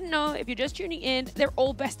if you didn't know, if you're just tuning in, they're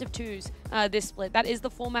all best of 2s this split. That is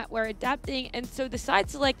the format we're adapting, and so the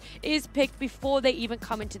side select is picked before they even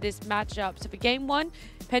come into this matchup. So for game 1,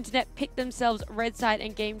 Pentanet picked themselves red side,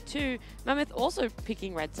 and game 2, Mammoth also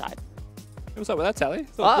picking red side. What's up with that, Sally? I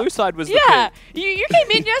thought blue side was the pick. pick. You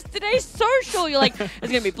came in yesterday so sure. You're like, it's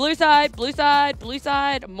going to be blue side, blue side, blue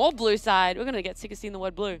side, more blue side. We're going to get sick of seeing the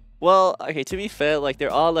word blue. Well, okay, to be fair, like,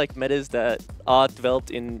 there are, like, metas that are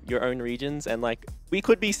developed in your own regions, and, like, we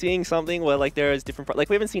could be seeing something where, like, there is different... Like,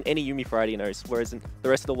 we haven't seen any Yumi variety in OS, whereas in the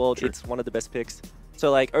rest of the world, it's one of the best picks.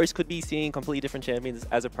 So, like, OS could be seeing completely different champions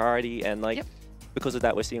as a priority, and, like, because of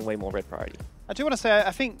that, we're seeing way more red priority. I do want to say,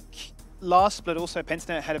 I think last split also,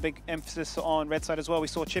 Pentanet had a big emphasis on red side as well. We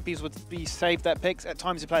saw Chippies would be saved that picks. At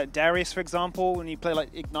times you play at Darius, for example, when you play like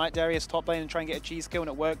Ignite Darius top lane and try and get a cheese kill, and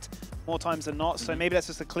it worked more times than not. So maybe that's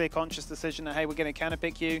just a clear, conscious decision that, hey, we're going to counter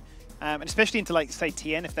pick you. And especially into, like, say,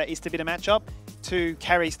 TN, if that is to be the matchup, to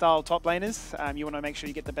carry style top laners, you want to make sure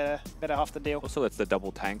you get the better half of the deal. Also, it's the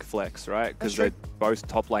double tank flex, right? Because they're both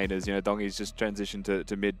top laners. You know, Dongi's just transitioned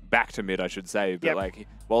to mid, back to mid, I should say. But like,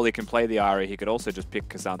 while he can play the Ahri, he could also just pick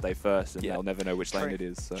Cassante first, and they'll never know which lane it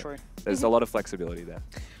is. So there's a lot of flexibility there.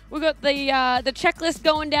 We've got the checklist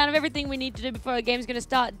going down of everything we need to do before the game's going to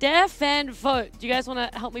start. Def and vote. Do you guys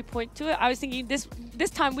want to help me point to it? I was thinking this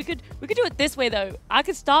time we could do it this way though. I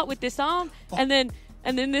could start with this arm and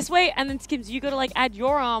then this way, and then Skims, you got to like add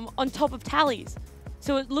your arm on top of Tally's,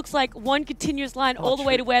 so it looks like one continuous line all the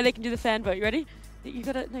way to where they can do the fan vote. You ready? You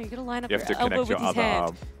gotta line up your elbow with his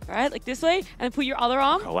hand. All right, like this way, and then put your other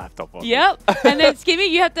arm. A laptop on. Yep. And then Skimmy,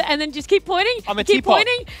 you have to, and then just keep pointing. Keep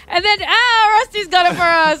pointing, and then Rusty's got it for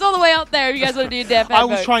us all the way out there. If you guys want to do your def. I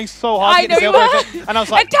was trying so hard to get you were. And I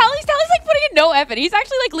was like, and Tally's like putting in no effort. He's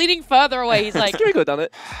actually like leaning further away. He's like, Skimmy could have done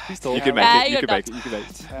it. He's tall. You can make it. You can make it. You can make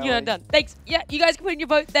it. You're not done. Thanks. Yeah, you guys can put in your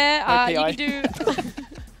vote there. You can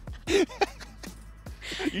do.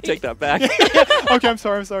 You take that back. Okay, I'm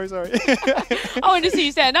sorry. I wanted to see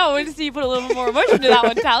you stand up. I wanted to see you put a little bit more emotion to that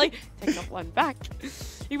one, Tally. Take that one back.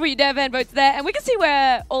 You put your dev and votes there, and we can see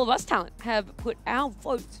where all of us talent have put our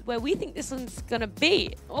votes, where we think this one's going to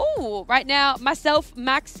be. Oh, right now, myself,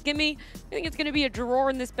 Max, Skimmy, I think it's going to be a draw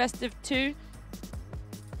in this best of 2. Did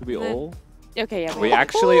we all? Okay, yeah. We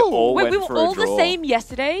actually all went we were for all a draw. the same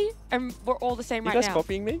yesterday, and we're all the same right now. You guys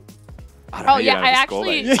copying me? Oh yeah, I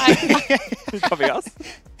actually. Copy us?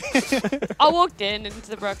 I walked into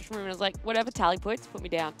the breakfast room and I was like, whatever Tally puts, put me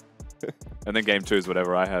down. And then game 2 is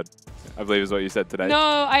whatever I had. I believe is what you said today. No,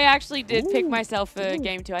 I actually did pick myself for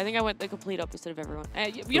game 2. I think I went the complete opposite of everyone.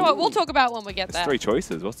 You know what? We'll talk about when we get there. 3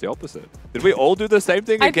 choices. What's the opposite? Did we all do the same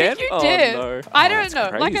thing again? I think you did. No. I don't know.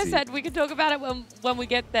 Crazy. Like I said, we can talk about it when we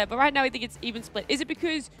get there. But right now, I think it's even split. Is it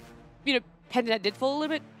because, you know, Pentanet did fall a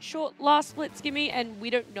little bit short last split, Skimmy, and we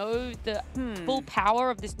don't know the full power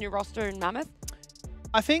of this new roster in Mammoth?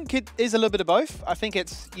 I think it is a little bit of both. I think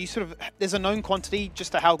it's, there's a known quantity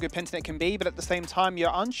just to how good Pentanet can be, but at the same time,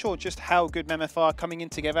 you're unsure just how good Mammoth are coming in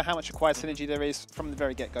together, how much acquired synergy there is from the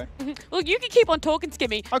very get-go. Well, you can keep on talking,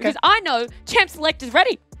 Skimmy, because I know Champ Select is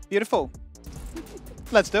ready. Beautiful.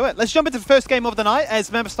 Let's do it. Let's jump into the first game of the night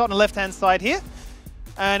as Mammoth start on the left-hand side here.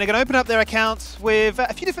 And they're going to open up their accounts with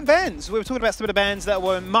a few different bans. We were talking about some of the bans that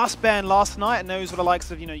were must-ban last night, and those were the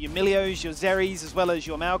likes of, you know, your Milios, your Zeris, as well as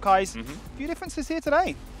your Maokais. A few differences here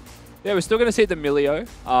today. Yeah, we're still going to see the Milio,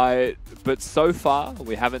 but so far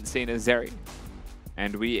we haven't seen a Zeri.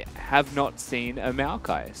 And we have not seen a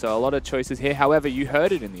Maokai. So a lot of choices here. However, you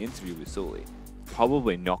heard it in the interview with Sully.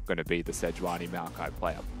 probably not going to be the Sejuani Maokai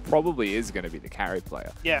player. Probably is going to be the carry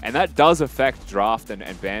player. Yeah. And that does affect draft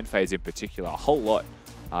and ban phase in particular a whole lot.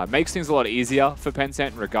 Makes things a lot easier for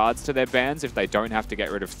Tencent in regards to their bans if they don't have to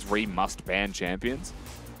get rid of 3 must-ban champions.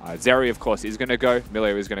 Zeri, of course, is going to go.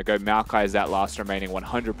 Milio is going to go. Maokai is that last remaining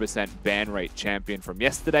 100% ban rate champion from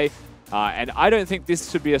yesterday. And I don't think this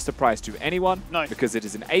should be a surprise to anyone. No. Because it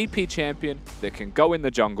is an AP champion that can go in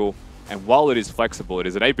the jungle. And while it is flexible, it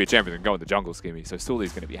is an AP champion that can go in the jungle, Skimmy. So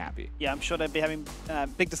Suli's going to be happy. Yeah, I'm sure they'll be having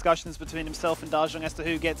big discussions between himself and Dajong as to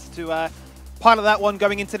who gets to pilot that one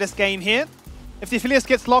going into this game here. If the Aphelios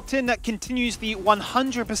gets locked in, that continues the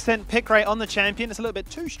 100% pick rate on the champion. It's a little bit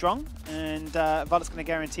too strong, and Violet's going to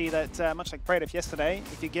guarantee that, much like Praetor yesterday,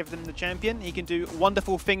 if you give them the champion, he can do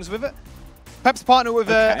wonderful things with it. Perhaps partner with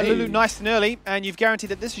a Lulu nice and early, and you've guaranteed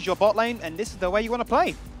that this is your bot lane, and this is the way you want to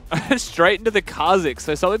play. Straight into the Kha'Zix.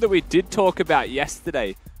 So something that we did talk about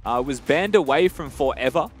yesterday was banned away from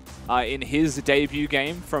Forever. In his debut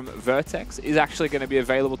game from Vertex is actually going to be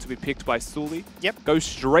available to be picked by Suli. Yep. Go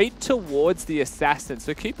straight towards the Assassin.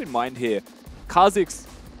 So keep in mind here, Kha'Zix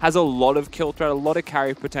has a lot of kill threat, a lot of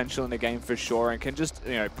carry potential in the game for sure, and can just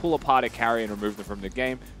pull apart a carry and remove them from the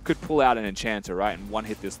game. Could pull out an Enchanter, right, and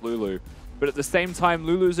one-hit this Lulu. But at the same time,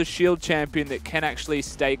 Lulu's a shield champion that can actually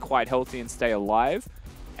stay quite healthy and stay alive.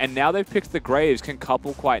 And now they've picked the Graves, can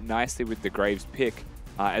couple quite nicely with the Graves pick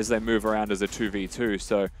as they move around as a 2v2.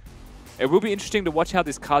 So it will be interesting to watch how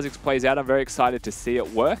this Kha'Zix plays out. I'm very excited to see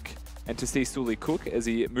it work and to see Suli cook as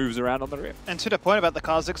he moves around on the rear. And to the point about the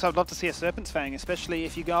Kha'Zix, I'd love to see a Serpent's Fang, especially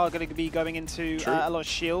if you are going to be going into a lot of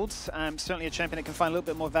shields. Certainly a champion that can find a little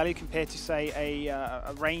bit more value compared to, say,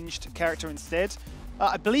 a ranged character instead.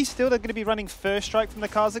 I believe still they're going to be running First Strike from the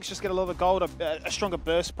Kha'Zix, just get a lot of gold, a stronger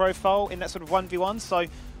burst profile in that sort of 1v1. So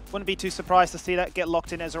wouldn't be too surprised to see that get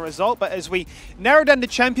locked in as a result. But as we narrow down the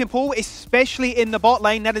champion pool, especially in the bot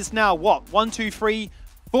lane, that is now, what, 1, 2, 3,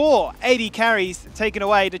 4 80 carries taken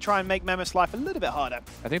away to try and make Mammoth's life a little bit harder.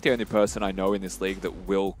 I think the only person I know in this league that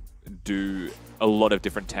will do a lot of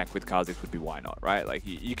different tech with Kha'Zix would be Why Not, right? Like,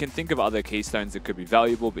 you can think of other keystones that could be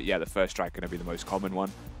valuable, but yeah, the First Strike going to be the most common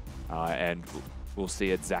one. And we'll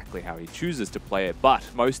see exactly how he chooses to play it. But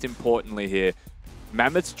most importantly here,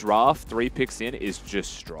 Mammoth's draft 3 picks in is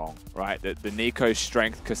just strong, right? The Nico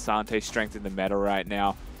strength, Cassante strength in the meta right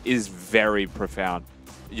now is very profound.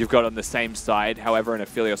 You've got on the same side, however, an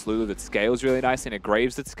Aphelios Lulu that scales really nicely and a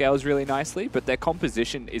Graves that scales really nicely, but their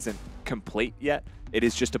composition isn't complete yet. It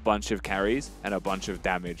is just a bunch of carries and a bunch of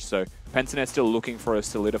damage. So Pentanet's still looking for a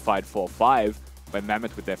solidified 4-5, where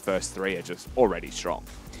Mammoth with their first 3 are just already strong.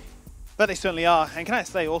 But they certainly are. And can I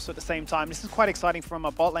say also at the same time, this is quite exciting from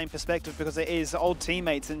a bot lane perspective because it is old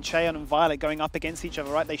teammates in Cheon and Violet going up against each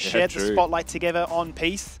other, right? They shared the spotlight together on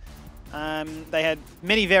Peace. They had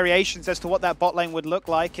many variations as to what that bot lane would look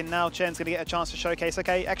like, and now Cheon's going to get a chance to showcase,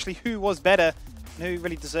 okay, actually who was better and who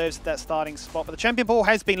really deserves that starting spot. But the champion pool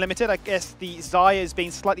has been limited. I guess the Xayah is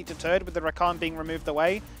being slightly deterred with the Rakan being removed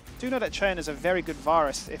away. Do know that Cheon is a very good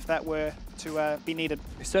Varus if that were to be needed.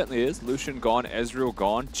 It certainly is. Lucian gone, Ezreal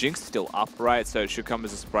gone, Jinx still upright, so it should come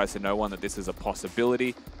as a surprise to no one that this is a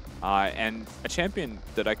possibility. And a champion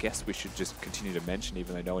that I guess we should just continue to mention,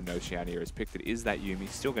 even though no one knows Xiania has picked it, is that Yuumi.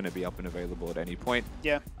 Still going to be up and available at any point.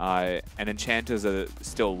 Yeah. And Enchanters are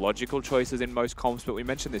still logical choices in most comps, but we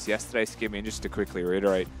mentioned this yesterday, Skimmy, and just to quickly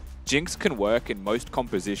reiterate, Jinx can work in most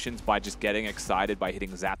compositions by just getting excited by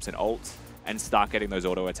hitting zaps and ults, and start getting those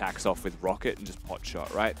auto attacks off with Rocket and just pot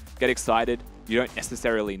shot, right? Get excited. You don't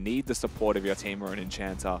necessarily need the support of your team or an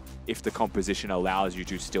Enchanter if the composition allows you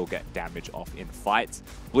to still get damage off in fights.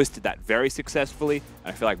 Bliss did that very successfully,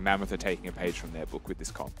 and I feel like Mammoth are taking a page from their book with this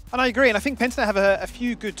comp. And I agree, and I think Pentanet have a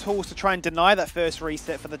few good tools to try and deny that first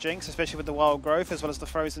reset for the Jinx, especially with the Wild Growth, as well as the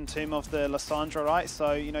Frozen Tomb of the Lissandra, right?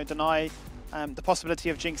 So, deny the possibility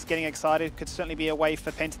of Jinx getting excited could certainly be a way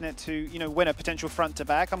for Pentanet to, win a potential front to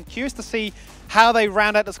back. I'm curious to see how they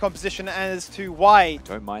round out this composition as to why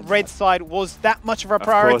Red side was that much of a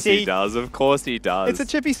priority. Of course he does. Of course he does. It's a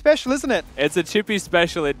chippy special, isn't it? It's a chippy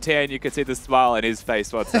special in 10. You can see the smile on his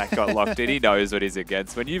face once that got locked in. He knows what he's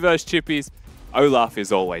against. When you verse chippies, Olaf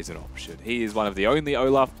is always an option. He is one of the only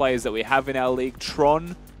Olaf players that we have in our league.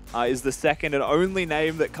 Tron is the second and only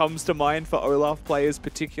name that comes to mind for Olaf players,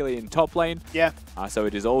 particularly in top lane. Yeah. So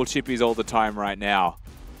it is all chippies all the time right now.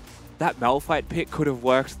 That Malphite pick could have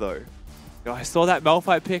worked though. I saw that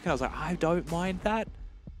Malphite pick and I was like, I don't mind that.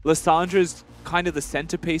 Lissandra's kind of the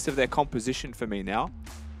centerpiece of their composition for me now.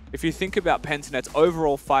 If you think about Pentanet's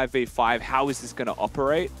overall 5v5, how is this going to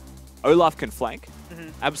operate? Olaf can flank.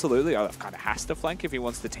 Absolutely, Olaf kind of has to flank if he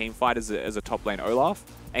wants to team fight as a top lane Olaf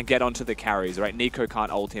and get onto the carries, right? Nico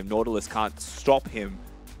can't ult him, Nautilus can't stop him,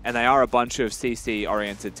 and they are a bunch of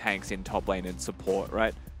CC-oriented tanks in top lane and support,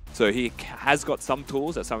 right? So he has got some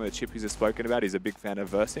tools that some of the chippies have spoken about. He's a big fan of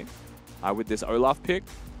versing with this Olaf pick.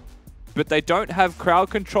 But they don't have crowd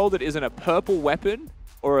control that isn't a purple weapon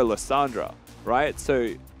or a Lissandra, right?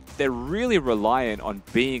 So they're really reliant on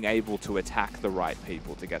being able to attack the right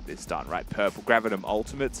people to get this done, right? Purple Gravitum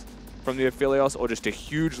ultimates from the Aphelios or just a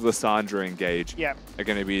huge Lissandra engage are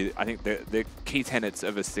going to be, I think, the key tenets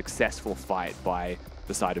of a successful fight by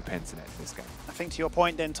the side of Pensinet in this game. I think to your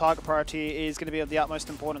point then, target priority is going to be of the utmost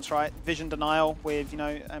importance, right? Vision denial with,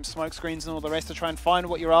 smoke screens and all the rest to try and find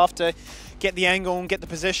what you're after, get the angle and get the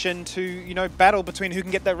position to, battle between who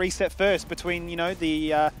can get that reset first, between,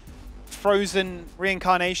 the frozen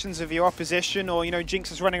reincarnations of your opposition or,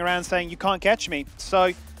 Jinx is running around saying you can't catch me.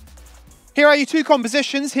 So here are your two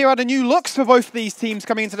compositions. Here are the new looks for both of these teams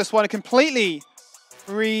coming into this one. A completely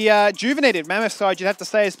rejuvenated Mammoth side, you'd have to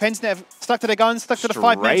say, as Pensinet have stuck to their guns, stuck to the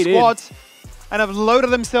 5-man squads, and have loaded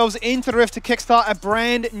themselves into the Rift to kickstart a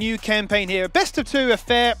brand new campaign here. Best of 2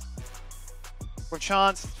 affair with a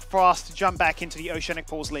chance for us to jump back into the Oceanic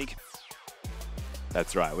Pools League.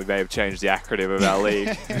 That's right. We may have changed the acronym of our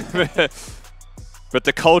league. But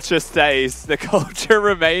the culture stays. The culture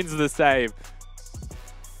remains the same.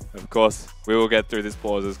 Of course, we will get through this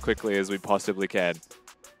pause as quickly as we possibly can.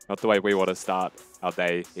 Not the way we want to start our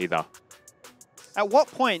day either. At what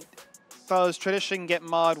point does tradition get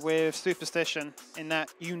marred with superstition in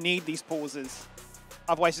that you need these pauses?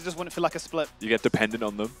 Otherwise, it just wouldn't feel like a split. You get dependent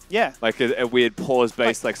on them. Yeah. Like a weird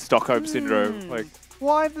pause-based, like Stockholm Syndrome. Like,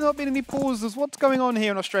 why have there not been any pauses? What's going on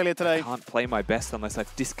here in Australia today? I can't play my best unless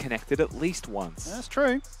I've disconnected at least once. That's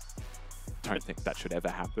true. Don't think that should ever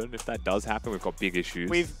happen. If that does happen, we've got big issues.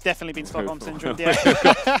 We've definitely been Stockholm Syndrome.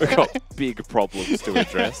 We've got big problems to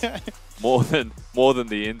address. More than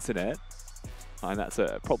the internet. And that's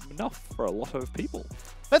a problem enough for a lot of people.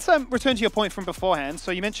 Let's return to your point from beforehand. So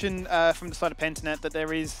you mentioned from the side of Pensinet that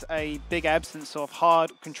there is a big absence of hard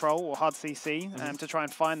control or hard CC to try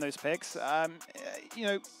and find those picks.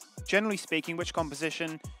 Generally speaking, which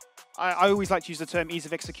composition, I always like to use the term ease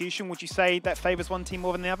of execution. Would you say that favors one team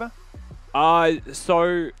more than the other?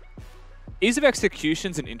 So ease of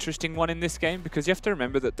execution's an interesting one in this game because you have to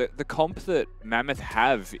remember that the comp that Mammoth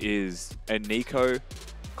have is a Nico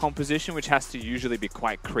composition, which has to usually be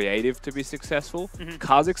quite creative to be successful.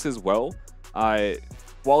 Kha'Zix as well.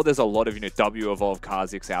 While there's a lot of W evolved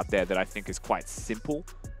Kha'Zix out there that I think is quite simple,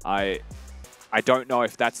 I don't know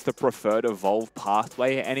if that's the preferred evolve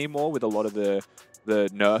pathway anymore with a lot of the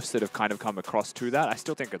nerfs that have kind of come across to that. I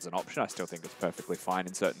still think it's an option. I still think it's perfectly fine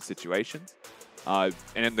in certain situations. And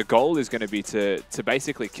then the goal is going to be to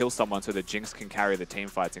basically kill someone so that Jinx can carry the team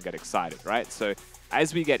fights and get excited, right? So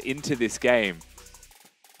as we get into this game,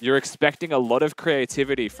 you're expecting a lot of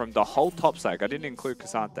creativity from the whole top side. I didn't include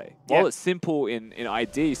Cassante. While it's simple in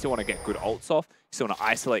ID, you still want to get good ults off. You still want to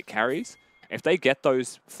isolate carries. If they get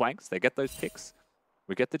those flanks, they get those picks,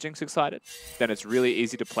 we get the Jinx excited, then it's really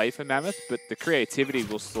easy to play for Mammoth, but the creativity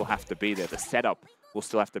will still have to be there. The setup will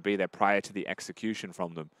still have to be there prior to the execution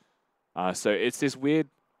from them. So it's this weird,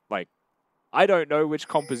 like, I don't know which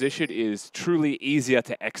composition is truly easier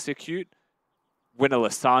to execute when a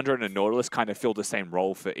Lissandra and a Nautilus kind of fill the same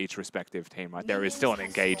role for each respective team, right? There is still an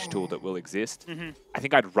engage tool that will exist. I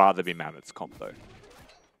think I'd rather be Mammoth's comp, though.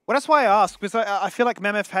 Well, that's why I ask, because I feel like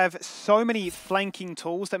Mammoth have so many flanking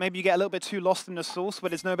tools that maybe you get a little bit too lost in the source where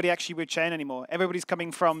there's nobody actually with chain anymore. Everybody's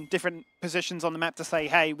coming from different positions on the map to say,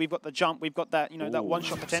 hey, we've got the jump, we've got that, that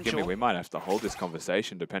one-shot potential. We might have to hold this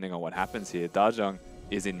conversation depending on what happens here. Dajong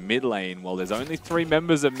is in mid lane while there's only 3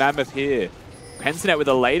 members of Mammoth here. Pensinet with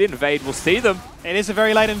a late invade, we'll see them. It is a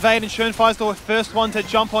very late invade, and Schoenfire's the first one to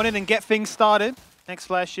jump on it and get things started. Next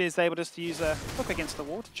Flash is able just to use a hook against the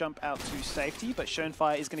wall to jump out to safety, but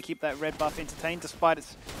Schoenfire is going to keep that red buff entertained despite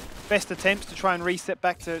its best attempts to try and reset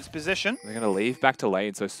back to its position. They're going to leave back to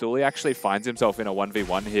lane, so Sully actually finds himself in a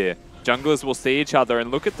 1v1 here. Junglers will see each other,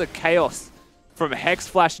 and look at the chaos from Hex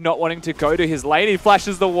Flash not wanting to go to his lane. He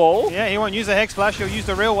flashes the wall. Yeah, he won't use a Hex Flash, he'll use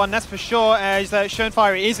the real one, that's for sure, as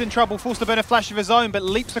Schoenfire is in trouble, forced to burn a flash of his own, but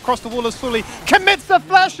leaps across the wall as Sully commits the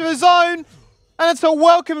flash of his own! And it's a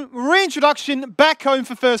welcome reintroduction back home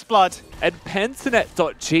for First Blood. And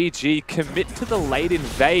Pensinet.gg commit to the late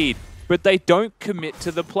invade, but they don't commit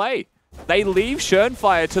to the play. They leave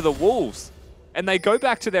Schoenfire to the wolves, and they go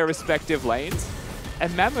back to their respective lanes.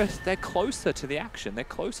 And Mammoth, they're closer to the action, they're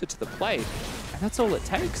closer to the play, and that's all it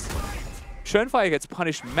takes. Schoenfire gets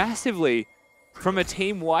punished massively from a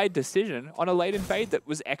team-wide decision on a late invade that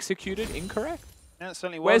was executed incorrect. Yeah, it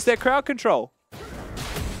certainly was. Where's their crowd control?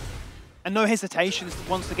 And no hesitations,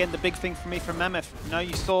 once again, the big thing for me from Mammoth. You know,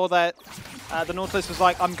 you saw that the Nautilus was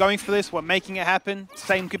like, I'm going for this, we're making it happen.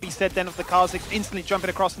 Same could be said then of the Kha'Zix, instantly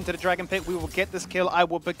jumping across into the Dragon Pit. We will get this kill, I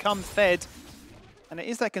will become fed. And it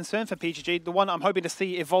is that concern for PGG, the one I'm hoping to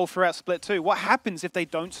see evolve throughout Split 2. What happens if they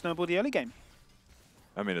don't snowball the early game?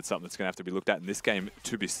 I mean, it's something that's going to have to be looked at in this game,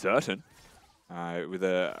 to be certain. With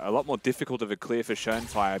a lot more difficult of a clear for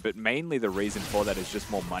Schönfire, but mainly the reason for that is just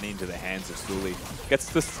more money into the hands of Sully.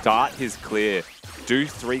 Gets to start his clear, do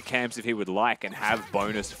 3 camps if he would like, and have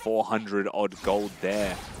bonus 400 odd gold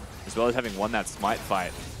there, as well as having won that smite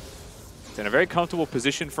fight. He's in a very comfortable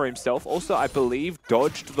position for himself. Also, I believe,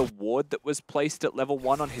 dodged the ward that was placed at level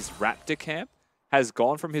 1 on his Raptor camp, has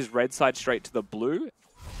gone from his red side straight to the blue,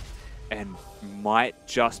 and might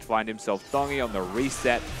just find himself thongy on the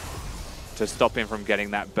reset to stop him from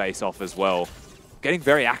getting that base off as well. Getting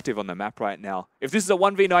very active on the map right now. If this is a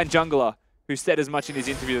 1v9 jungler who said as much in his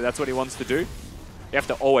interview that that's what he wants to do, you have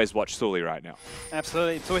to always watch Sully right now.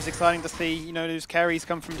 Absolutely. It's always exciting to see, you know, those carries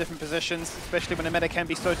come from different positions, especially when the meta can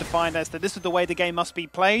be so defined as that this is the way the game must be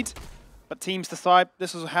played. But teams decide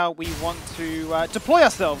this is how we want to deploy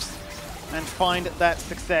ourselves and find that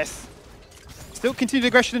success. Still continued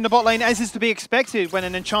aggression in the bot lane, as is to be expected when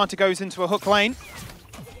an Enchanter goes into a hook lane.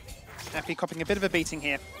 Happy copping a bit of a beating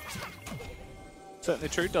here. Certainly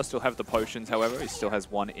true. Does still have the potions, however. He still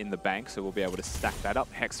has 1 in the bank, so we'll be able to stack that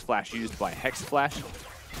up. Hex Flash used by Hex Flash.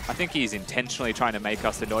 I think he's intentionally trying to make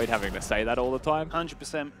us annoyed having to say that all the time.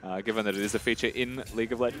 100%. Given that it is a feature in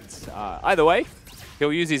League of Legends. Either way,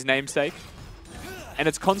 he'll use his namesake. And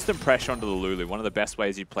it's constant pressure onto the Lulu. One of the best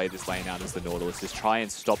ways you play this lane out as the Nautilus is try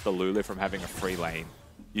and stop the Lulu from having a free lane.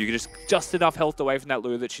 You get just enough health away from that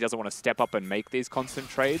Lulu that she doesn't want to step up and make these constant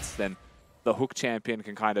trades, then the hook champion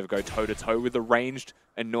can kind of go toe-to-toe with the ranged,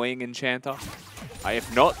 annoying enchanter.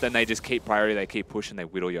 If not, then they just keep priority, they keep pushing, they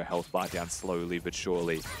whittle your health bar down slowly but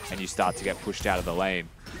surely, and you start to get pushed out of the lane.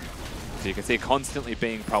 So you can see constantly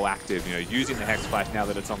being proactive, you know, using the Hex Flash now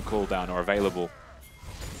that it's on cooldown or available.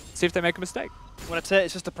 See if they make a mistake. Well, that's it.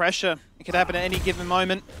 It's just the pressure. It could happen at any given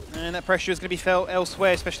moment, and that pressure is going to be felt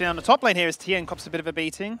elsewhere, especially on the top lane here as TN cops a bit of a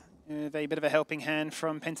beating. A bit of a helping hand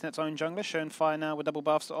from Pentinet's own jungler. Schönfire now with double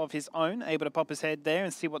buffs of his own, able to pop his head there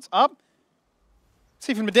and see what's up.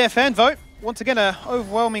 See from the Dare fan vote, once again, an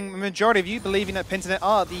overwhelming majority of you believing that Pentinet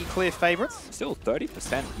are the clear favourites. Still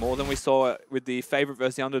 30% more than we saw with the favourite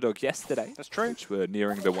versus the underdog yesterday. That's true. Which were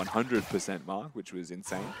nearing the 100% mark, which was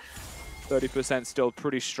insane. 30% still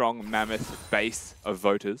pretty strong Mammoth base of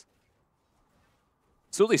voters.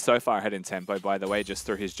 Sully so far ahead in tempo, by the way, just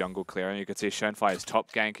through his jungle clearing. You can see Schönfire's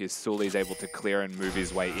top gank is Sully's able to clear and move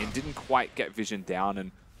his way in. Didn't quite get vision down,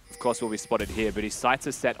 and of course will be spotted here, but his sights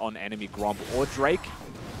are set on enemy Gromp or Drake,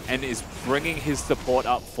 and is bringing his support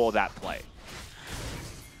up for that play.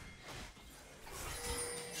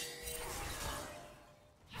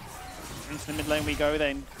 Into the mid lane we go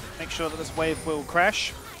then. Make sure that this wave will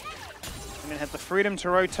crash. And then have the freedom to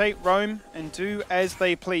rotate, roam, and do as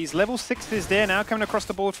they please. Level 6 is there now, coming across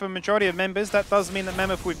the board for a majority of members. That does mean that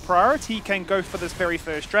Mammoth with priority can go for this very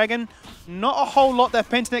first dragon. Not a whole lot that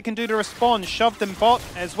Pentinet can do to respond. Shoved them bot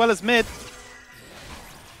as well as mid.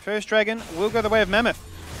 First dragon will go the way of Mammoth.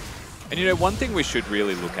 And you know, one thing we should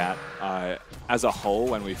really look at as a whole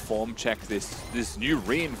when we form check this new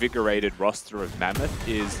reinvigorated roster of Mammoth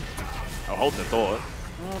is, I'll hold the thought.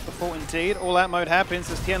 Oh, the thought indeed. All-out mode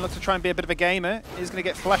happens as Tien looks to try and be a bit of a gamer. He's going to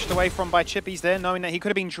get flashed away from by Chippies there, knowing that he could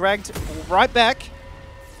have been dragged right back.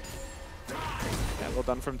 Yeah, well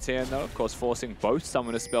done from Tien though, of course forcing both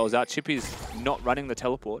summoner spells out. Chippy's not running the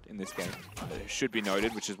teleport in this game, should be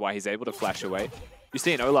noted, which is why he's able to flash away. You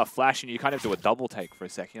see an Olaf flash and you kind of do a double take for a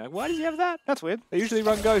second. You're like, why does he have that? That's weird. They usually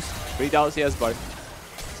run Ghost, but he does, he has both.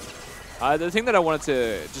 The thing that I wanted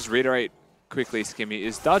to just reiterate quickly, Skimmy,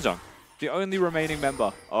 is Dajong, the only remaining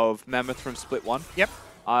member of Mammoth from Split 1. Yep.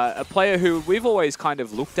 A player who we've always kind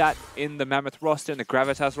of looked at in the Mammoth roster and the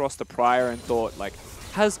Gravitas roster prior and thought, like,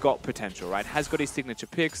 has got potential, right? Has got his signature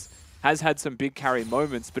picks, has had some big carry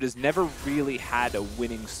moments, but has never really had a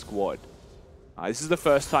winning squad. This is the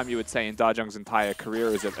first time you would say in Dajong's entire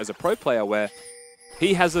career as a pro player where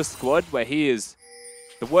he has a squad where he is,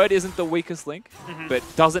 the word isn't the weakest link, but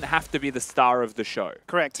doesn't have to be the star of the show.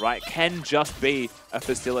 Correct. Right? Can just be a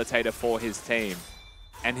facilitator for his team.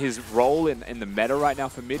 And his role in the meta right now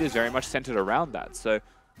for mid is very much centered around that. So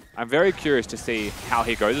I'm very curious to see how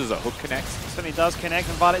he goes as a hook connects. Certainly does connect,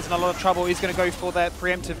 and Violet's in a lot of trouble. He's going to go for that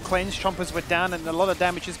preemptive cleanse. Chompers were down, and a lot of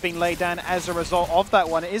damage has been laid down as a result of that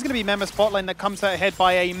one. It is going to be Mammoth's bot lane that comes out ahead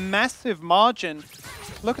by a massive margin.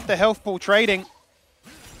 Look at the health pool trading.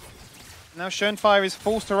 Now Schönfire is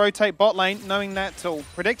forced to rotate bot lane, knowing that, or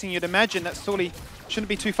predicting, you'd imagine that Sully shouldn't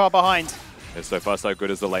be too far behind. Yeah, so far so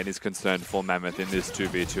good as the lane is concerned for Mammoth in this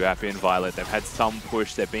 2v2. Happy and Violet, they've had some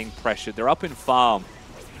push, they're being pressured, they're up in farm.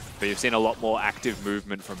 But you've seen a lot more active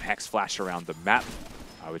movement from Hex Flash around the map,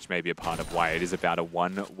 which may be a part of why it is about a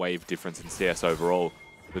 1 wave difference in CS overall.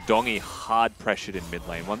 The Dongy hard pressured in mid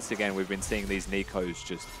lane. Once again, we've been seeing these Nikos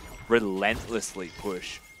just relentlessly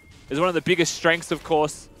push. It's one of the biggest strengths, of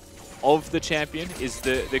course, of the champion, is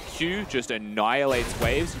the Q just annihilates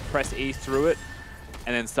waves. You press E through it,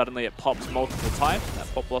 and then suddenly it pops multiple times.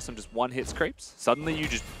 That Pop Blossom just one-hits creeps. Suddenly you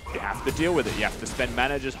have to deal with it. You have to spend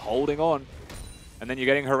mana just holding on. And then you're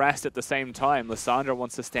getting harassed at the same time. Lissandra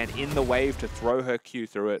wants to stand in the wave to throw her Q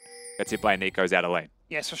through it. Gets hit by Nico's out of lane.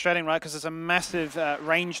 Yeah, it's frustrating, right? Because there's a massive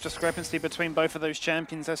range discrepancy between both of those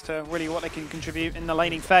champions as to really what they can contribute in the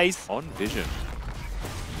laning phase. On vision.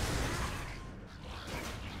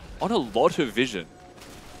 On a lot of vision.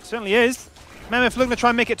 Certainly is. Mammoth looking to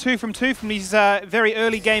try and make it 2 from 2 from these very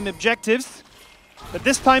early game objectives. But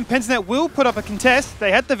this time, Pentanet will put up a contest.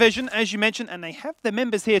 They had the vision, as you mentioned, and they have the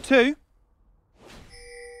members here too.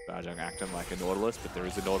 Barjung acting like a Nautilus, but there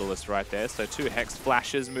is a Nautilus right there. So 2 Hex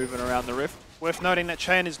Flashes moving around the rift. Worth noting that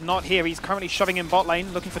Cheyenne is not here. He's currently shoving in bot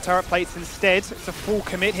lane, looking for turret plates instead. It's a full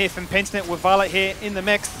commit here from Pentanet with Violet here in the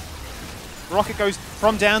mix. Rocket goes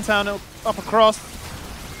from downtown up across.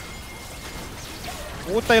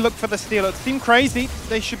 Would they look for the steal? It seemed crazy.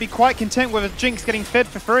 They should be quite content with a Jinx getting fed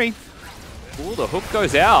for free. Ooh, the hook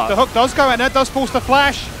goes out. The hook does go out, and that does force the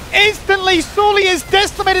flash. Instantly, Sully is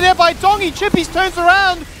decimated there by Dongy. Chippies turns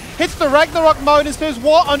around, hits the Ragnarok mode and says,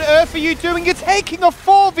 what on earth are you doing? You're taking a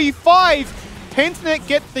 4v5. Pentanet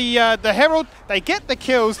get the Herald, they get the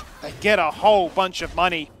kills, they get a whole bunch of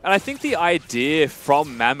money. And I think the idea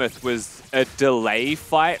from Mammoth was a delay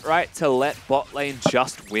fight, right? To let bot lane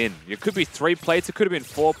just win. It could be 3 plates, it could have been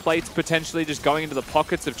 4 plates, potentially just going into the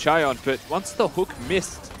pockets of Chaeyon, but once the hook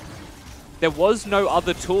missed, there was no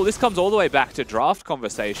other tool. This comes all the way back to draft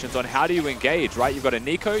conversations on how do you engage, right? You've got a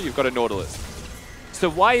Nico, you've got a Nautilus. So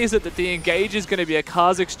why is it that the engage is going to be a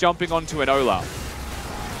Kha'Zix jumping onto an Olaf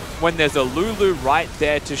when there's a Lulu right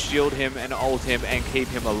there to shield him and ult him and keep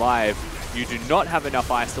him alive? You do not have enough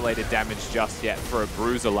isolated damage just yet for a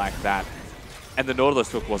bruiser like that. And the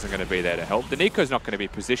Nautilus hook wasn't going to be there to help. The Nico's not going to be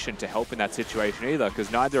positioned to help in that situation either,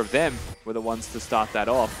 because neither of them were the ones to start that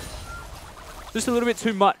off. Just a little bit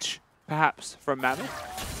too much, perhaps, from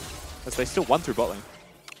Mammoth, as they still won through bot lane.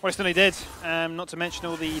 Well, it certainly did. Not to mention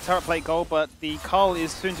all the turret plate gold, but the Carl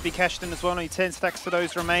is soon to be cashed in as well. Only 10 stacks to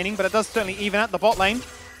those remaining, but it does certainly even out the bot lane,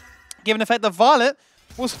 given the fact that Violet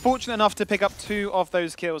was fortunate enough to pick up 2 of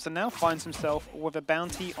those kills and now finds himself with a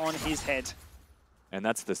bounty on his head. And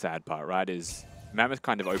that's the sad part, right, is Mammoth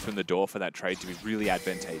kind of opened the door for that trade to be really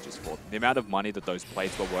advantageous for them. The amount of money that those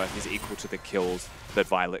plates were worth is equal to the kills that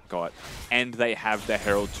Violet got, and they have the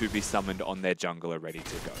Herald to be summoned on their jungler ready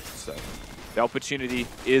to go. So the opportunity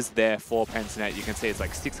is there for Pentanet. You can see it's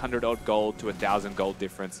like 600 odd gold to 1,000 gold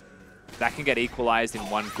difference. That can get equalized in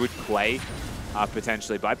one good play,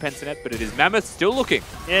 potentially by Pentanet, but it is Mammoth still looking.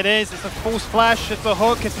 It is. It's a false flash. It's a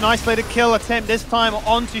hook. It's an isolated kill attempt this time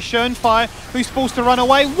onto Schönfire, who's forced to run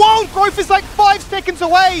away. Whoa! Growth is like 5 seconds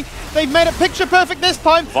away. They've made it picture perfect this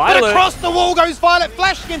time. Violet. But across the wall goes Violet,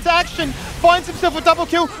 flashing into action. Finds himself a double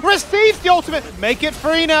kill. Receives the ultimate. Make it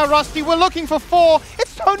 3 now, Rusty. We're looking for 4.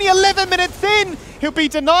 It's only 11 minutes in. He'll be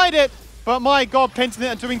denied it. But my god,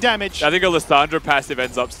 Pentanet are doing damage. I think a Lissandra passive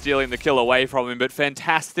ends up stealing the kill away from him, but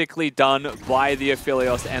fantastically done by the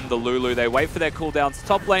Aphelios and the Lulu. They wait for their cooldowns.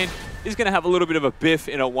 Top lane is going to have a little bit of a biff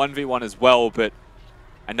in a 1v1 as well, but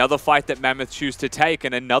another fight that Mammoth choose to take,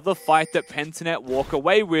 and another fight that Pentanet walk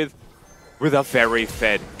away with a very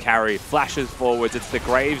fed carry. Flashes forwards. It's the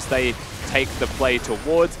Graves they take the play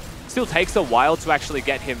towards. Still takes a while to actually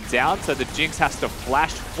get him down, so the Jinx has to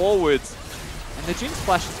flash forwards. And the Jinx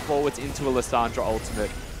flashes forwards into a Lissandra ultimate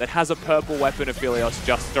that has a purple weapon Aphelios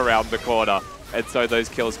just around the corner. And so those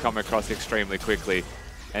kills come across extremely quickly.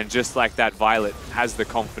 And just like that, Violet has the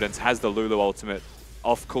confidence, has the Lulu ultimate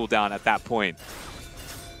off cooldown at that point.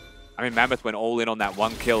 I mean, Mammoth went all in on that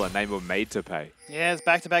 1 kill and they were made to pay. Yeah, it's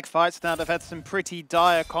back-to-back fights now. They've had some pretty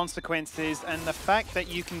dire consequences. And the fact that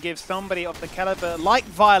you can give somebody of the caliber like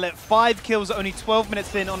Violet 5 kills only 12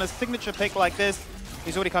 minutes in on a signature pick like this,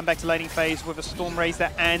 He's already come back to laning phase with a Storm Razor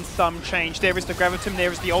and some change. There is the Gravitum,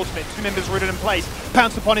 there is the ultimate. 2 members rooted in place.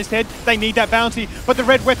 Pounce upon his head. They need that bounty, but the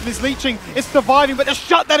red weapon is leeching. It's surviving, but the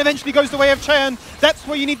shutdown eventually goes the way of Chen. That's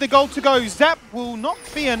where you need the gold to go. Zap will not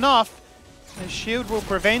be enough. The shield will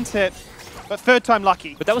prevent it, but third time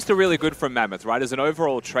lucky. But that was still really good from Mammoth, right? As an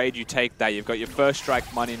overall trade, you take that. You've got your first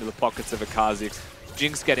strike money into the pockets of a Kha'Zix.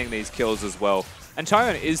 Jinx getting these kills as well. And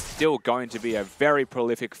Tyron is still going to be a very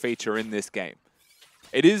prolific feature in this game.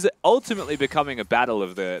 It is ultimately becoming a battle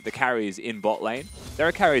of the carries in bot lane. There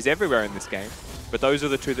are carries everywhere in this game, but those are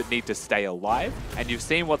the two that need to stay alive. And you've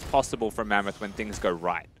seen what's possible from Mammoth when things go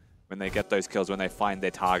right, when they get those kills, when they find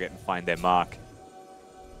their target and find their mark.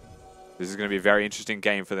 This is going to be a very interesting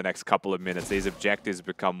game for the next couple of minutes. These objectives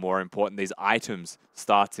become more important. These items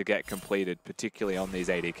start to get completed, particularly on these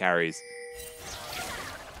AD carries.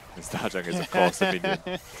 And Starjung is, of course, a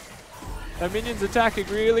minion. The minion's attacking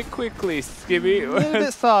really quickly, Skibby. A little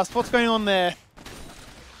bit fast. What's going on there?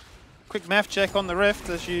 Quick math check on the Rift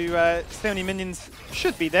as you see how many minions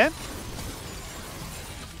should be there.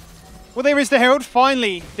 Well, there is the Herald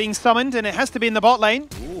finally being summoned, and it has to be in the bot lane.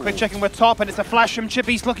 Ooh. Quick checking with top, and it's a flash from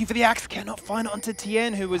Chippy's looking for the axe. Cannot find it onto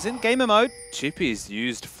Tien, who was in gamer mode. Chippy's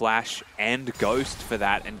used flash and ghost for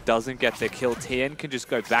that and doesn't get the kill. Tien can just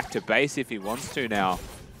go back to base if he wants to now.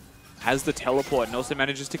 Has the teleport and also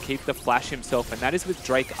manages to keep the flash himself, and that is with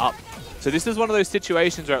Drake up. So this is one of those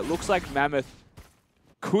situations where it looks like Mammoth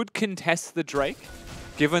could contest the Drake,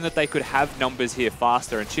 given that they could have numbers here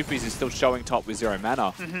faster, and Chippy's is still showing top with 0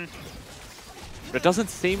 mana. But it doesn't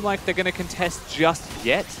seem like they're going to contest just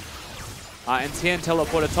yet. And Tien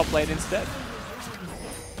teleported top lane instead.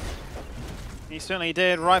 He certainly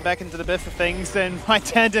did, right back into the bit of things, and right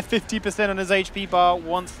down to 50% on his HP bar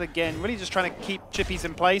once again. Really just trying to keep Chippies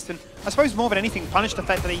in place, and I suppose more than anything, punish the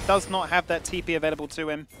fact that he does not have that TP available to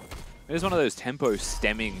him. It is one of those tempo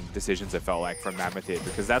stemming decisions, it felt like, from Mammoth here,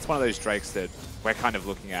 because that's one of those Drakes that we're kind of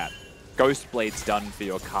looking at. Ghost Blade's done for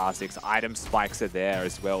your Kha'Zix, item spikes are there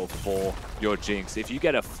as well for your Jinx. If you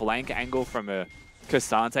get a flank angle from a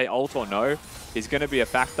Cassante, ult or no, is going to be a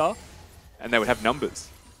factor, and they would have numbers.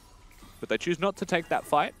 But they choose not to take that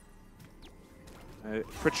fight.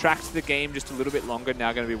 Protracts the game just a little bit longer,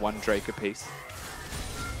 now going to be 1 Drake apiece.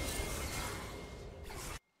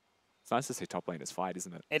 It's nice to see top laners fight,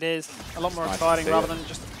 isn't it? It is. A lot more exciting rather than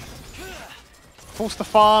just force the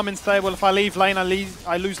farm and say, well, if I leave lane, I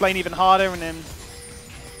lose lane even harder, and then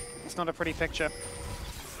it's not a pretty picture.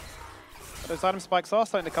 But those item spikes are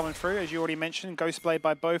starting to come in through, as you already mentioned. Ghost Blade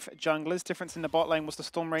by both junglers. Difference in the bot lane was the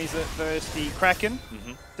Storm Razor versus the Kraken.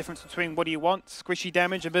 Difference between what do you want? Squishy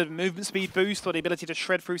damage, a bit of movement speed boost, or the ability to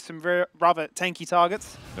shred through some rather tanky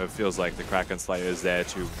targets. It feels like the Kraken Slayer is there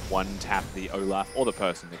to one-tap the Olaf, or the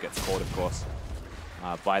person that gets caught, of course,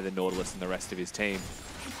 by the Nautilus and the rest of his team.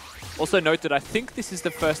 Also note that I think this is the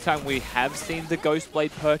first time we have seen the Ghost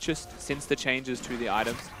Blade purchased since the changes to the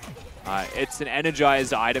items. It's an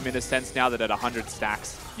energized item in a sense now that at 100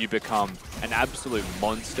 stacks you become an absolute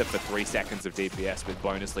monster for 3 seconds of DPS with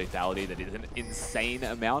bonus lethality that is an insane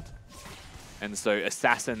amount. And so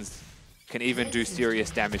assassins can even do serious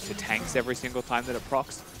damage to tanks every single time that it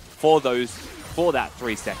procs for that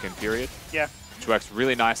 3-second period. Yeah. Which works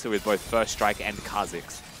really nicely with both First Strike and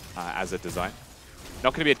Kha'Zix as a design.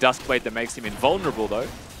 Not going to be a Duskblade that makes him invulnerable though,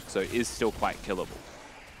 so is still quite killable.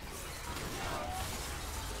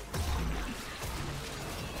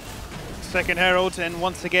 Second Herald, and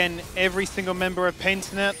once again, every single member of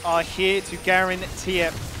Pentanet are here to guarantee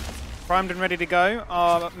it. Primed and ready to go.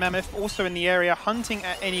 Mammoth also in the area hunting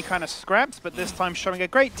at any kind of scraps, but this time showing a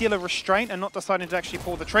great deal of restraint and not deciding to actually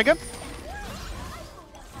pull the trigger.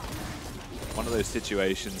 One of those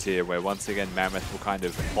situations here where once again Mammoth will kind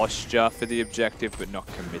of posture for the objective but not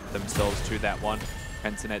commit themselves to that one.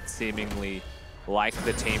 Pentanet seemingly like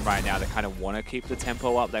the team right now that kind of want to keep the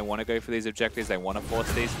tempo up. They want to go for these objectives. They want to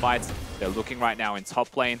force these fights. They're looking right now in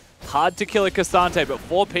top lane. Hard to kill a Cassante, but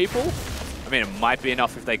 4 people? I mean, it might be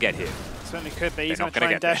enough if they get hit. Certainly could be. He's going to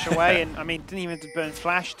try and dash away, and I mean, didn't even burn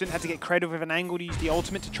flash, didn't have to get creative with an angle to use the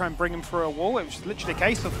ultimate to try and bring him through a wall. It was literally a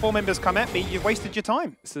case of 4 members come at me, you've wasted your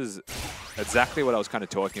time. This is exactly what I was kind of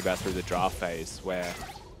talking about through the draft phase, where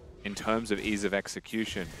in terms of ease of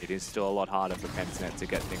execution, it is still a lot harder for Pentanet to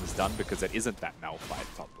get things done because it isn't that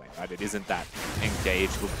Malphite top lane, right? It isn't that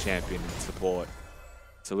engaged with champion and support.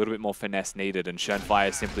 It's a little bit more finesse needed, and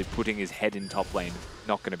Schönfire simply putting his head in top lane,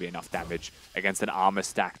 not going to be enough damage against an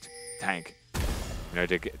armor-stacked tank, you know,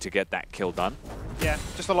 to get that kill done. Yeah,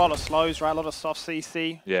 just a lot of slows, right? A lot of soft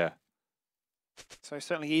CC. Yeah. So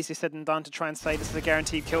certainly easier said than done to try and say this is a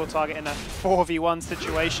guaranteed kill target in a 4v1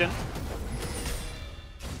 situation.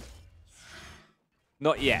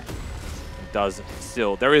 Not yet. Does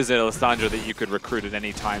still. There is an Alessandro that you could recruit at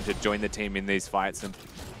any time to join the team in these fights. And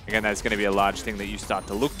again, that's going to be a large thing that you start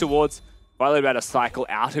to look towards. Violet about to cycle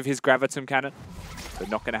out of his Gravitum Cannon. But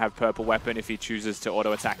not going to have purple weapon if he chooses to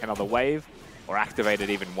auto-attack another wave or activate it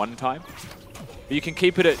even one time. But you can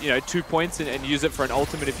keep it at 2 points and use it for an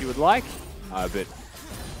ultimate if you would like. But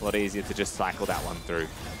a lot easier to just cycle that one through.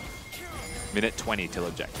 Minute 20 till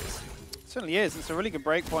objectives. Certainly is. It's a really good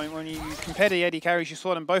break point. When you compare the AD carries, you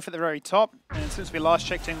saw them both at the very top. And since we last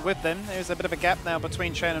checked in with them, there's a bit of a gap now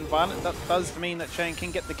between Chane and Violet. That does mean that Chane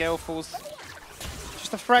can get the Gale Falls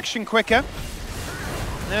just a fraction quicker.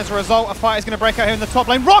 And as a result, a fight is going to break out here in the top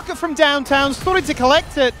lane. Rocket from downtown, starting to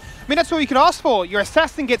collect it. I mean, that's all you could ask for. Your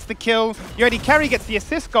assassin gets the kill, your AD carry gets the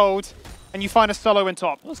assist gold, and you find a solo in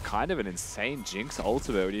top. That was kind of an insane Jinx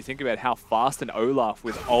ultimate when you think about how fast an Olaf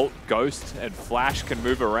with ult, Ghost, and Flash can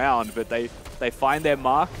move around, but they find their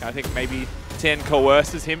mark. I think maybe Tien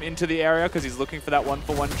coerces him into the area because he's looking for that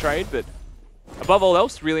one-for-one trade, but above all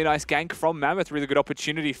else, really nice gank from Mammoth. Really good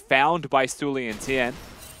opportunity found by Sully and Tien.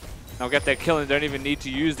 They'll get their kill and don't even need to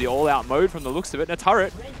use the all-out mode from the looks of it, and a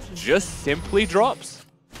turret just simply drops.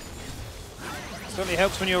 Certainly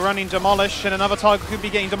helps when you're running Demolish, and another target could be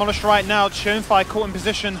getting demolished right now. Chonfai caught in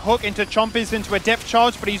position, hook into Chompers into a depth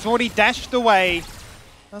charge, but he's already dashed away.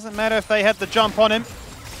 Doesn't matter if they had the jump on him.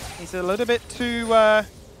 He's a little bit too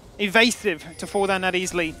evasive to fall down that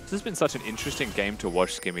easily. This has been such an interesting game to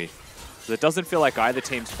watch, Skimmy. It doesn't feel like either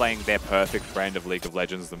team's playing their perfect brand of League of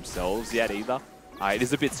Legends themselves yet either. It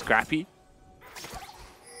is a bit scrappy.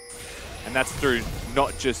 And that's through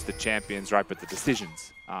not just the champions, right, but the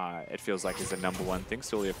decisions. It feels like is the #1 thing.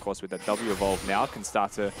 Sully, of course, with that W evolve now, can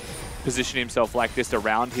start to position himself like this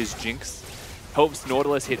around his Jinx. Helps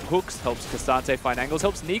Nautilus hit hooks, helps Cassante find angles,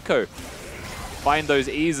 helps Nico find those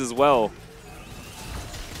E's as well.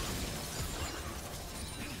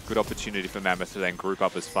 Good opportunity for Mammoth to then group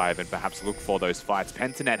up as 5 and perhaps look for those fights.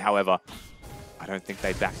 Pentanet, however, I don't think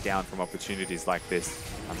they back down from opportunities like this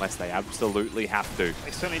unless they absolutely have to.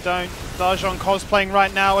 They certainly don't. Dajon cosplaying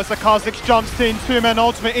right now as the Kha'Zix jumps in. 2-man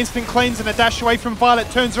ultimate, instant cleanse and a dash away from Violet.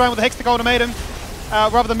 Turns around with a Hextech ultimatum.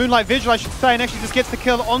 Rather the Moonlight Vigil, I should say, and actually just gets the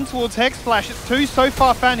kill on towards Hex Flash. It's 2 so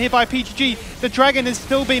far found here by PGG. The Dragon is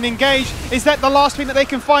still being engaged. Is that the last thing that they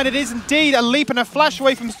can find? It is indeed a leap and a flash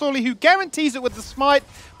away from Sully, who guarantees it with the smite,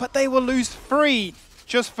 but they will lose 3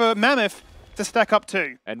 just for Mammoth to stack up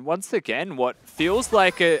 2. And once again, what feels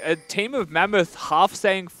like a team of Mammoth half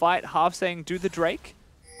saying fight, half saying do the Drake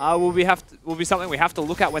will be something we have to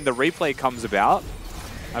look at when the replay comes about.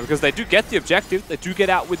 Because they do get the objective, they do get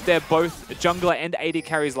out with their both jungler and AD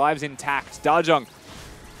carries lives intact. Dajong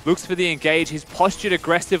looks for the engage, he's postured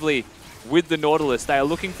aggressively with the Nautilus. They are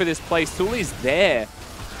looking for this play, Sully's there.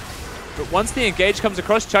 But once the engage comes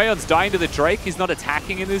across, Chaeyeon's dying to the Drake, he's not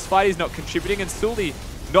attacking in this fight, he's not contributing, and Sully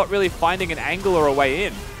not really finding an angle or a way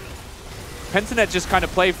in. Pentanet just kind of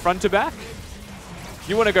play front to back.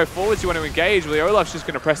 You want to go forwards, you want to engage, well, the Olaf's just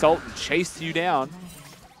going to press ult and chase you down.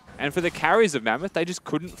 And for the carries of Mammoth, they just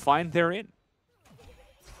couldn't find their in.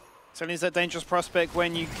 Certainly is that dangerous prospect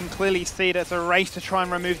when you can clearly see that it's a race to try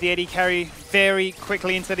and remove the AD carry very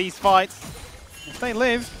quickly into these fights. If they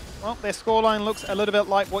live, well, their scoreline looks a little bit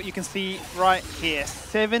like what you can see right here.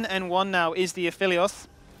 7-1 now is the Aphelios.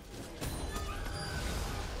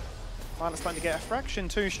 Violet's starting to get a fraction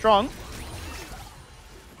too strong.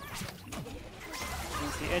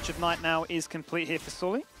 As the Edge of Night now is complete here for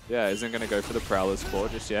Sully. Yeah, isn't going to go for the Prowler's Claw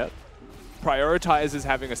just yet. Prioritizes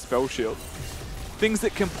having a spell shield. Things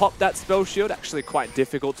that can pop that spell shield, actually quite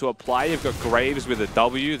difficult to apply. You've got Graves with a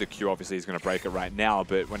W. The Q obviously is going to break it right now,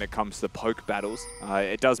 but when it comes to poke battles,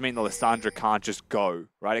 it does mean the Lissandra can't just go,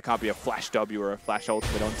 right? It can't be a flash W or a flash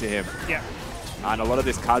ultimate onto him. Yeah. And a lot of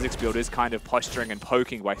this Kha'Zix build is kind of posturing and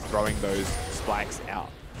poking by throwing those spikes out.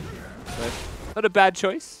 So, not a bad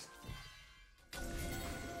choice.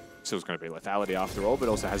 Still's going to be lethality after all, but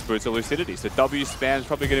also has Boots of Lucidity. So W spam is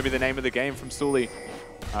probably going to be the name of the game from Sully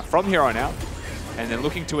from here on out. And then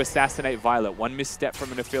looking to assassinate Violet. One misstep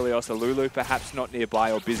from an Aphelios, a Lulu perhaps not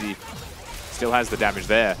nearby or busy. Still has the damage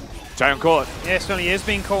there. Chaeyeon caught. Yeah, certainly is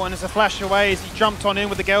being caught, and as a flash away as he jumped on in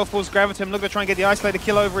with the Gale Force Gravitum, looking to try and get the Isolator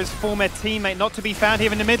kill over his former teammate, not to be found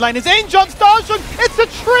here in the mid lane. As in jumps Darshan, it's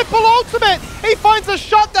a triple ultimate! He finds a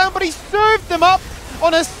shutdown, but he served them up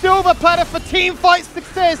on a silver platter for team fight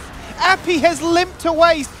success. Appy has limped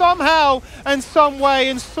away somehow and some way,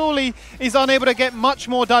 and Sully is unable to get much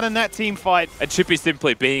more done in that team fight. And Chippy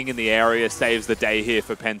simply being in the area saves the day here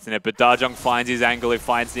for Pentanet, but Dajong finds his angle, he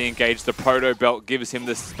finds the engage. The Proto Belt gives him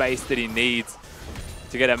the space that he needs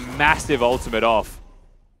to get a massive ultimate off.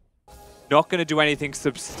 Not going to do anything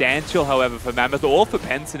substantial, however, for Mammoth or for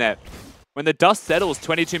Pentanet. When the dust settles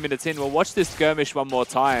 22 minutes in, we'll watch this skirmish one more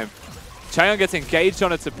time. Chaeyoung gets engaged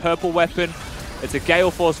on, it's a purple weapon. It's a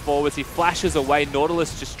Gale Force forwards, he flashes away.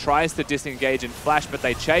 Nautilus just tries to disengage and flash, but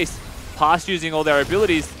they chase past using all their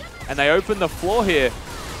abilities, and they open the floor here.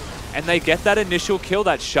 And they get that initial kill,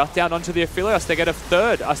 that shutdown onto the Aphelios. They get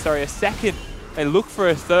a second. They look for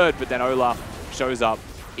a third, but then Olaf shows up,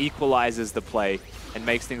 equalizes the play, and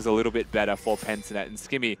makes things a little bit better for Pentanet. And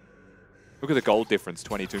Skimmy, look at the goal difference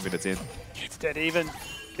 22 minutes in. It's dead even.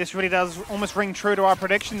 This really does almost ring true to our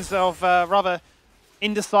predictions of rather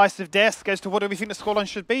indecisive deaths as to what do we think the scoreline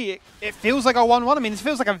should be. It feels like a 1-1. I mean, this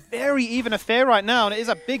feels like a very even affair right now, and it is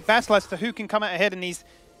a big battle as to who can come out ahead in these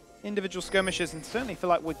individual skirmishes, and certainly feel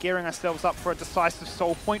like we're gearing ourselves up for a decisive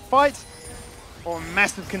soul point fight or a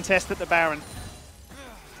massive contest at the Baron.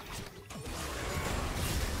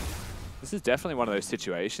 This is definitely one of those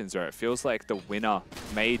situations where it feels like the winner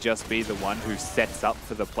may just be the one who sets up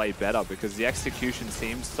for the play better, because the execution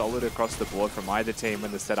seems solid across the board from either team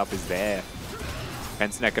when the setup is there.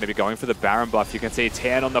 Pentanet going to be going for the Baron buff. You can see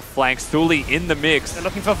Tien on the flank, Sully in the mix. They're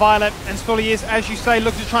looking for Violet, and Sully is, as you say,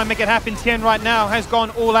 looking to try and make it happen. Tien right now has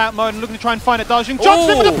gone all-out mode and looking to try and find it. Dajong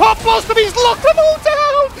jumps in with a pop blossom, he's locked them all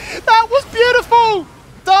down! That was beautiful!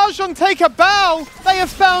 Dajong take a bow, they have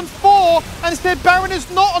found 4, and instead Baron is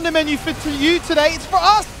not on the menu for you today, it's for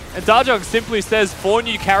us! And Dajong simply says, 4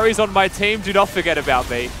 new carries on my team, do not forget about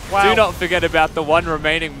me. Wow. Do not forget about the one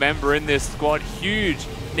remaining member in this squad. Huge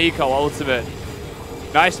Nico ultimate.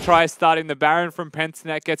 Nice try starting the Baron from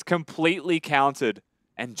Pentanet, gets completely countered.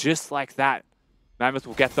 And just like that, Mammoth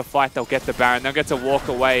will get the fight, they'll get the Baron, they'll get to walk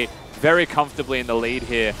away very comfortably in the lead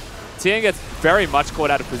here. Tien gets very much caught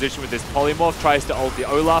out of position with this polymorph, tries to ult the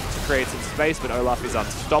Olaf to create some space, but Olaf is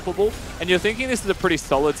unstoppable. And you're thinking this is a pretty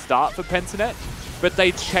solid start for Pentanet, but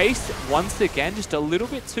they chase once again just a little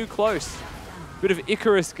bit too close. Bit of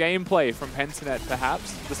Icarus gameplay from Pentanet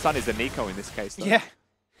perhaps. The Sun is a Nico in this case though. Yeah.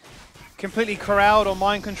 Completely corralled or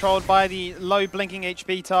mind-controlled by the low blinking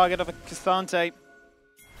HP target of a Kastante.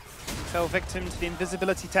 Fell victim to the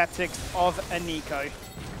invisibility tactics of a Nico.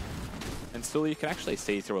 And still, you can actually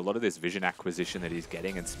see through a lot of this vision acquisition that he's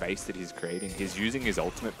getting and space that he's creating, he's using his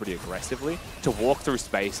ultimate pretty aggressively to walk through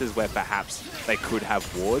spaces where perhaps they could have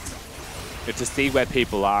wards, but to see where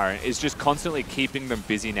people are, and is just constantly keeping them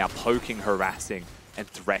busy now, poking, harassing, and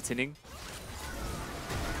threatening.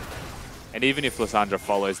 And even if Lysandra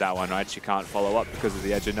follows that one, right, she can't follow up because of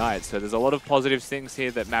the Edge of Night. So there's a lot of positive things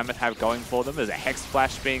here that Mammoth have going for them. There's a Hex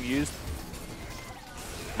Splash being used.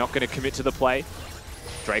 Not going to commit to the play.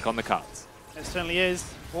 Drake on the cards. It certainly is.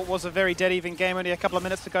 What was a very dead even game only a couple of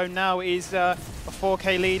minutes ago now is a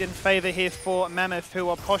 4K lead in favor here for Mammoth, who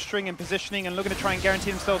are posturing and positioning and looking to try and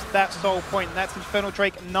guarantee themselves that soul point. And that's Infernal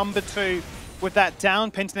Drake #2. With that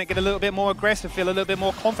down, Pentanet get a little bit more aggressive, feel a little bit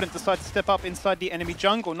more confident, decide to step up inside the enemy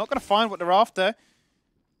jungle. Not going to find what they're after.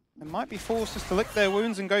 They might be forced just to lick their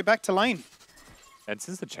wounds and go back to lane. And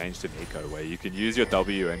since the change to Nico, where you can use your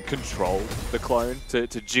W and control the clone to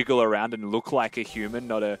jiggle around and look like a human,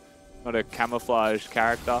 not a camouflage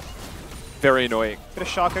character, very annoying. Bit of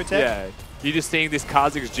Sharko tech. Yeah, you're just seeing this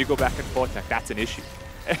Kha'Zix jiggle back and forth, like that's an issue.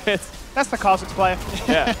 That's the Kha'Zix player.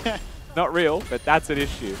 Yeah, not real, but that's an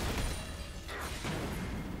issue.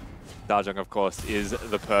 Dajong, of course, is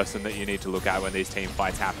the person that you need to look at when these team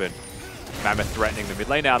fights happen. Mammoth threatening the mid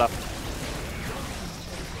lane outer.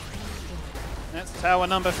 That's tower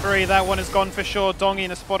 #3. That one is gone for sure. Dongi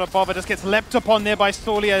in a spot above it just gets leapt upon there by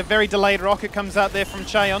Sully. A very delayed rocket comes out there from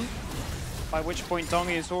Chaeyoung, by which point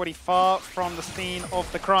Dongi is already far from the scene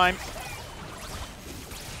of the crime.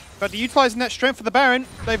 But utilising that strength for the Baron,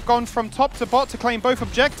 they've gone from top to bot to claim both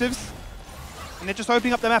objectives. And they're just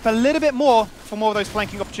opening up the map a little bit more for more of those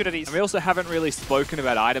flanking opportunities. And we also haven't really spoken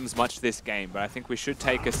about items much this game, but I think we should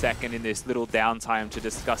take a second in this little downtime to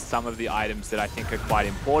discuss some of the items that I think are quite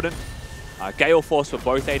important. Gale Force for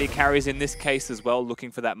both AD carries in this case as well, looking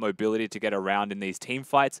for that mobility to get around in these team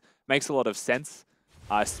fights. Makes a lot of sense,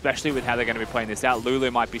 especially with how they're going to be playing this out. Lulu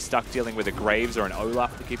might be stuck dealing with a Graves or an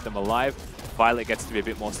Olaf to keep them alive. Violet gets to be a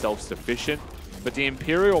bit more self-sufficient, but the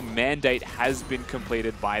Imperial mandate has been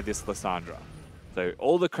completed by this Lysandra. So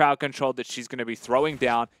all the crowd control that she's going to be throwing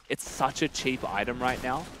down, it's such a cheap item right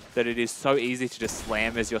now that it is so easy to just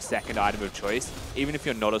slam as your second item of choice, even if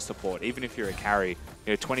you're not a support, even if you're a carry.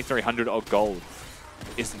 You know, 2,300 odd gold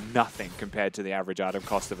is nothing compared to the average item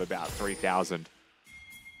cost of about 3,000.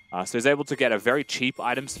 So he's able to get a very cheap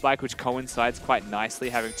item spike, which coincides quite nicely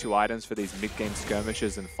having 2 items for these mid-game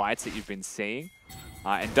skirmishes and fights that you've been seeing.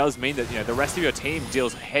 And does mean that, you know, the rest of your team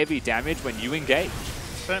deals heavy damage when you engage.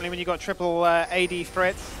 Certainly when you've got triple AD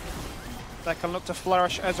threats. that can look to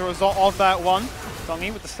flourish as a result of that one.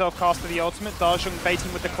 Dongi with the self-cast of the ultimate. Dajong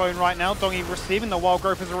baiting with the clone right now. Dongi receiving the wild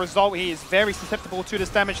growth as a result. He is very susceptible to this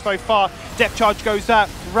damage so far. Depth charge goes out.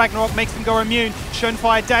 Ragnarok makes him go immune.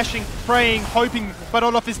 Shunfire dashing, praying, hoping, but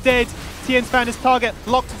Olaf is dead. Tien's found his target,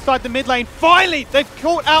 locked inside the mid lane. Finally, they've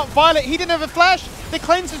caught out Violet. He didn't have a flash. The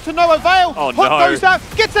cleanse is to no avail. Oh, Hot no. goes out,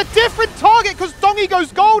 gets a different target because Dongi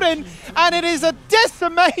goes golden, and it is a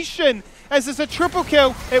decimation as it's a triple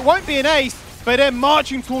kill. It won't be an ace, but they're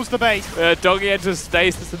marching towards the base. Dongi enters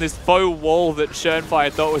stasis, and this faux wall that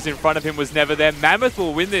Shernfire thought was in front of him was never there. Mammoth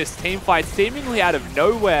will win this team fight seemingly out of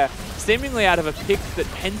nowhere, seemingly out of a pick that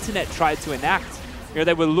Pentanet tried to enact. You know,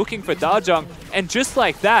 they were looking for Dajong, and just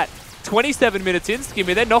like that, 27 minutes in,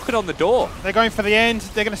 Skimmy, they're knocking on the door. They're going for the end.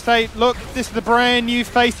 They're going to say, look, this is the brand new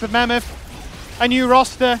face of Mammoth, a new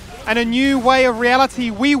roster, and a new way of reality.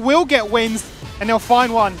 We will get wins, and they'll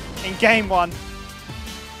find one in game one.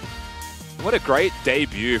 What a great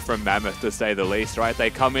debut from Mammoth, to say the least, right? They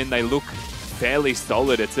come in, they look fairly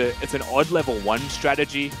solid. It's an odd level 1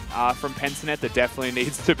 strategy from Pentanet that definitely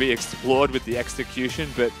needs to be explored with the execution,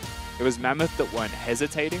 but it was Mammoth that weren't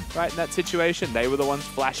hesitating, right, in that situation. They were the ones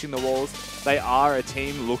flashing the walls. They are a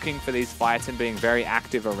team looking for these fights and being very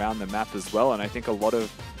active around the map as well, and I think a lot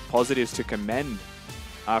of positives to commend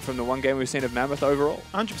from the one game we've seen of Mammoth overall.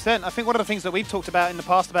 100%. I think one of the things that we've talked about in the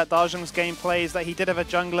past about Dajong's gameplay is that he did have a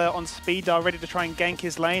jungler on speed dial ready to try and gank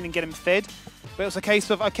his lane and get him fed. But it was a case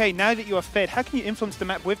of, okay, now that you are fed, how can you influence the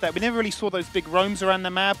map with that? We never really saw those big roams around the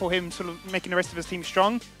map or him sort of making the rest of his team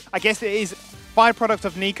strong. I guess it is byproduct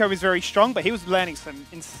of Nico is very strong, but he was landing some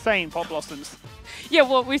insane pop blossoms. Yeah,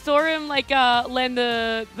 well, we saw him like land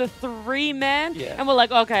the 3-man, Yeah. and we're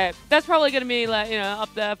like, okay, that's probably gonna be like, you know,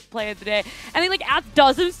 up there player of the day. And he like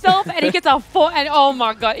outdoes himself, and he gets a 4. And oh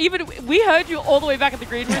my god, even we heard you all the way back at the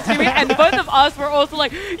green room, Jimmy, and both of us were also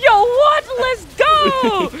like, yo, what? Let's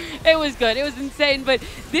go! It was good. It was insane. But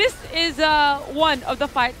this is one of the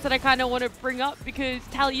fights that I kind of want to bring up because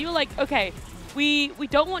Tally, you were like, okay, we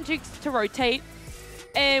don't want Jigs to rotate.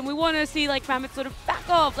 And we want to see like Mammoth sort of back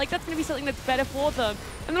off. Like that's going to be something that's better for them.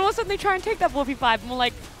 And then all of a sudden they try and take that 4v5 and we're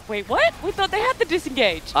like, wait, what? We thought they had to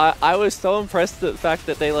disengage. I was so impressed at the fact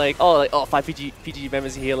that they like 5 PG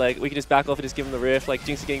members here, like we can just back off and just give them the rift. Like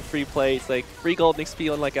Jinx is getting free plates, like free gold and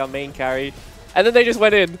XP on like our main carry. And then they just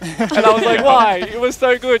went in. And I was like, why? It was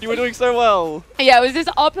so good. You were doing so well. Yeah, it was this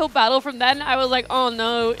uphill battle from then. I was like, oh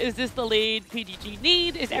no, is this the lead PDG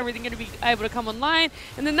need? Is everything going to be able to come online?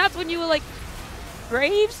 And then that's when you were like,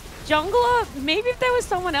 Graves, jungler, maybe if there was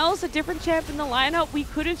someone else, a different champ in the lineup, we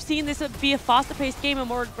could have seen this be a faster paced game, a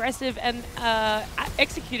more aggressive and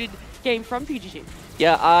executed game from PGG.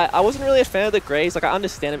 Yeah, I wasn't really a fan of the Graves. Like I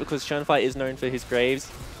understand it because Shunfire is known for his Graves.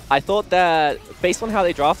 I thought that based on how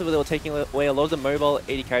they drafted, where they were taking away a lot of the mobile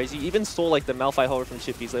 80 carries, you even saw like the Malphite holder from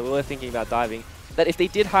Chippies, they were thinking about diving. That if they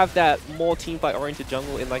did have that more teamfight oriented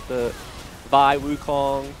jungle in like the Vi,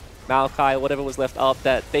 Wukong, Maokai, whatever was left up,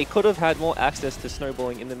 that they could have had more access to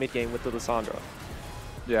snowballing in the mid game with the Lissandra.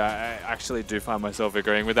 Yeah, I actually do find myself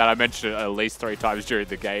agreeing with that. I mentioned it at least 3 times during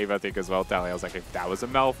the game, I think, as well, Tally. I was like, if that was a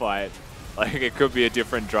Malphite, like it could be a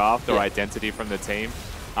different draft or identity from the team.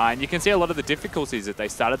 And you can see a lot of the difficulties that they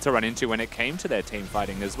started to run into when it came to their team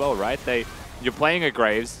fighting as well, right? You're playing a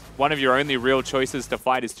Graves. One of your only real choices to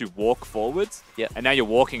fight is to walk forwards. Yeah. And now you're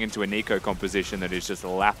walking into a Nico composition that is just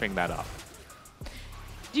lapping that up.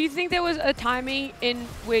 Do you think there was a timing in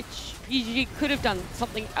which PGG could have done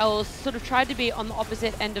something else, sort of tried to be on the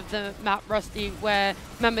opposite end of the map, Rusty, where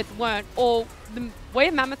Mammoth weren't? Or the way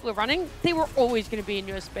Mammoth were running, they were always going to be in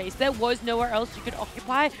your space. There was nowhere else you could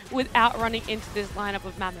occupy without running into this lineup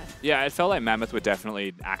of Mammoth. Yeah, it felt like Mammoth were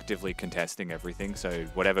definitely actively contesting everything. So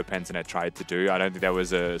whatever Pentanet tried to do, I don't think there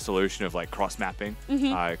was a solution of like cross-mapping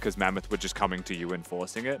because Mammoth were just coming to you and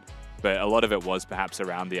forcing it. But a lot of it was perhaps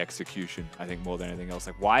around the execution, I think, more than anything else.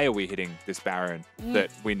 Like, why are we hitting this Baron that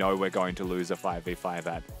we know we're going to lose a 5v5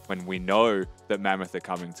 at when we know that Mammoth are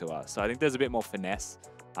coming to us? So I think there's a bit more finesse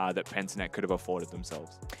that Pentanet could have afforded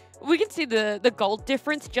themselves. We can see the gold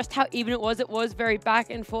difference, just how even it was. It was very back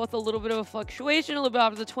and forth, a little bit of a fluctuation, a little bit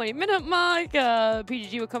after the 20-minute mark.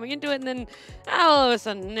 PGG were coming into it, and then all of a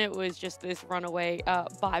sudden it was just this runaway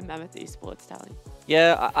by Mammoth Esports, Tally.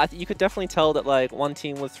 Yeah, you could definitely tell that like one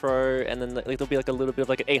team would throw and then like, there'll be like a little bit of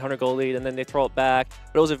like an 800 goal lead and then they throw it back.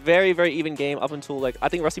 But it was a very, very even game up until like, I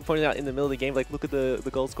think Rusty pointed out in the middle of the game, like look at the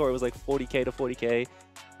gold score, it was like 40k to 40k.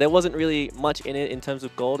 There wasn't really much in it in terms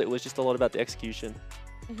of gold, it was just a lot about the execution.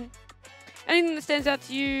 Anything that stands out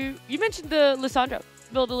to you? You mentioned the Lissandra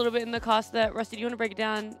build a little bit in the cast there. Rusty, do you want to break it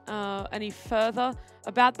down any further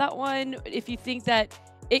about that one? If you think that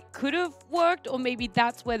it could have worked, or maybe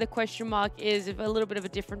that's where the question mark is, if a little bit of a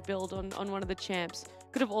different build on one of the champs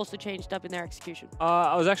could have also changed up in their execution.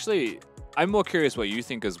 I'm more curious what you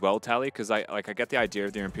think as well, Tally, because I get the idea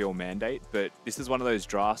of the Imperial Mandate, but this is one of those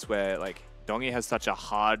drafts where like Dongi has such a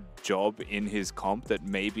hard job in his comp that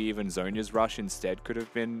maybe even Zonya's Rush instead could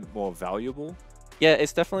have been more valuable. Yeah,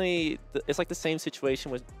 it's definitely, it's like the same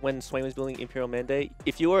situation with when Swain was building Imperial Mandate.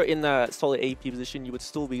 If you were in that solid AP position, you would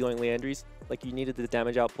still be going Leandries. Like, you needed the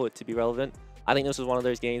damage output to be relevant. I think this was one of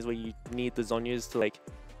those games where you need the Zonyas to, like,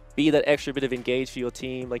 be that extra bit of engage for your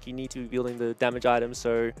team. Like, you need to be building the damage items,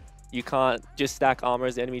 so you can't just stack armor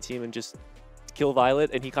as the enemy team and just kill Violet,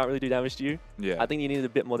 and he can't really do damage to you. Yeah. I think you needed a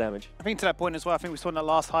bit more damage. I think to that point as well, I think we saw in the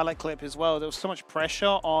last highlight clip as well, there was so much pressure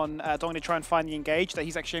on Dongi to try and find the engage that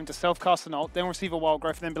he's actually aiming to self-cast an ult, then receive a wild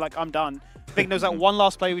growth, and then be like, I'm done. I think there was that one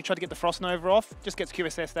last play we tried to get the Frost Nova off, just gets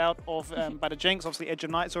QSS'd out of by the Jinx. Obviously, Edge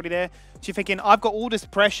of Night's already there. So you're thinking, I've got all this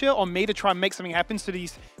pressure on me to try and make something happen so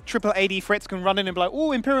these triple AD threats can run in and be like,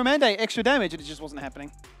 oh, Imperial Mandate, extra damage, and it just wasn't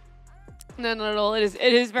happening. No, not at all. It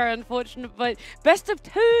is very unfortunate, but best of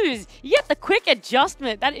twos. You get the quick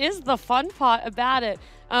adjustment. That is the fun part about it.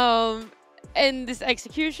 And this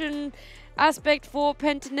execution aspect for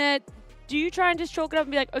Pentanet, do you try and just chalk it up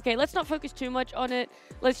and be like, okay, let's not focus too much on it.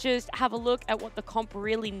 Let's just have a look at what the comp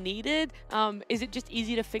really needed. Is it just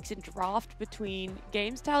easy to fix and draft between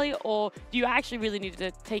games, Tally, or do you actually really need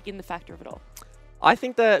to take in the factor of it all? I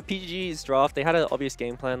think that PGG's draft, they had an obvious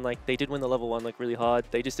game plan. Like, they did win the level 1 like really hard.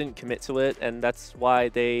 They just didn't commit to it, and that's why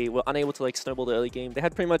they were unable to like snowball the early game. They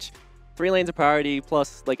had pretty much 3 lanes of priority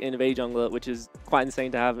plus like an invade jungler, which is quite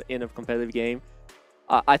insane to have in a competitive game.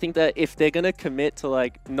 I think that if they're gonna commit to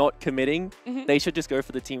like not committing, they should just go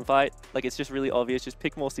for the team fight. Like, it's just really obvious. Just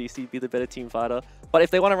pick more CC, be the better team fighter. But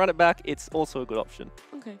if they want to run it back, it's also a good option.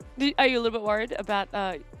 Okay. Are you a little bit worried about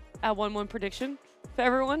our 1-1 prediction for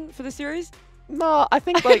everyone for the series? No, I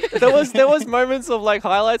think like there was moments of like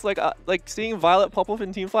highlights, like seeing Violet pop off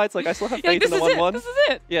in team fights. Like, I still have faith in the 1-1. This is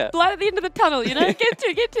it. Yeah. Light at the end of the tunnel, you know? Get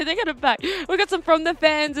to. They got it back. We got some from the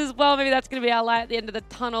fans as well. Maybe that's going to be our light at the end of the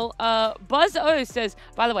tunnel. Buzz O says,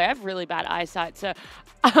 by the way, I have really bad eyesight, so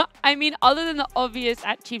I mean, other than the obvious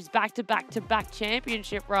at Chiefs back-to-back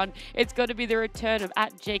championship run, it's got to be the return of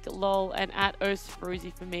at Jake Lol and at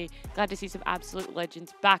Osfruzy for me. Glad to see some absolute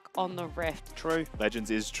legends back on the Rift. True.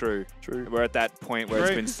 Legends is true. We're at that point where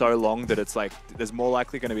it's been so long that it's like there's more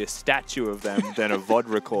likely going to be a statue of them than a VOD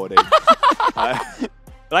recording.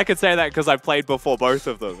 And I could say that because I played before both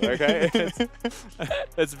of them, okay?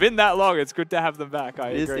 It's been that long. It's good to have them back. I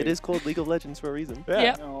agree. It is called League of Legends for a reason. Yeah.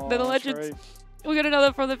 Yep, they're the legends. We got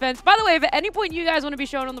another from the fans. By the way, if at any point you guys want to be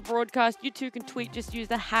shown on the broadcast, you too can tweet. Just use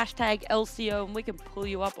the hashtag LCO and we can pull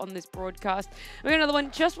you up on this broadcast. We got another one.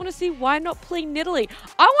 Just want to see why not play Nidalee.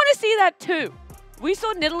 I want to see that too. We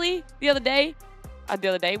saw Nidalee the other day. But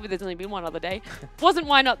there's only been one other day. Wasn't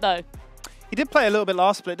why not though. He did play a little bit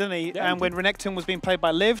last split, didn't he? Yeah, and when Renekton was being played by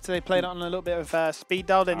Liv, they played it on a little bit of speed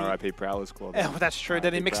dial. RIP Prowler's Claw. Yeah, well, that's true.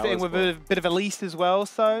 Then he mixed it in with a bit of Elise as well.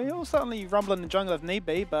 So he'll certainly rumble in the jungle if need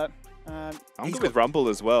be, but... I'm good with Rumble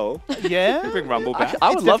as well. Yeah? We bring Rumble back.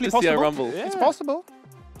 I would love to see a possible. Rumble. Yeah. It's possible.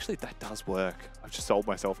 Actually, that does work. I've just sold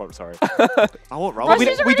myself. I'm sorry. I want Rumble.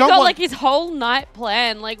 Rusty's already got like his whole night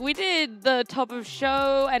plan. Like, we did the top of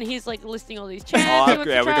show, and he's like listing all these champs.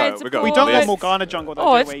 We don't want Morgana jungle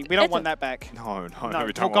though, do we? We don't want that back. No, No,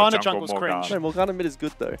 we don't Morgana want jungle's cringe. No, Morgana mid is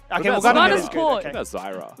good though. Okay, Morgana mid is good. support. Okay. What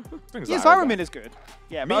about Zyra? Bring Yeah, Zyra Zyra mid back. is good.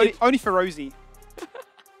 Yeah, but only for Rosie.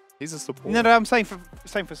 He's a support. No, I'm saying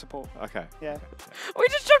same for support. Okay. Yeah. We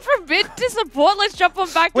just jumped from mid to support. Let's jump on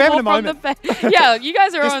back to We're more having a from the fans. Yeah, you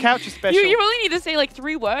guys are This on. couch is special. You only need to say like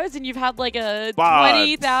 3 words, and you've had like a Bard.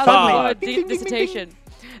 20,000 word Bing, bing, bing, bing, dissertation.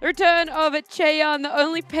 The return of Cheon, the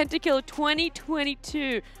only pentakill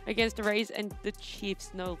 2022 against the Rays and the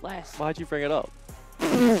Chiefs, no less. Why'd you bring it up?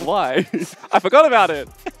 Why? I forgot about it.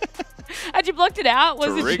 Had you blocked it out?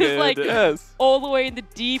 Was it just like Yes. all the way in the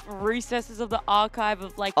deep recesses of the archive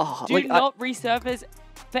of like, do like, not resurface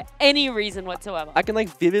for any reason whatsoever? I can like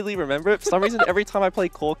vividly remember it. For some reason, every time I play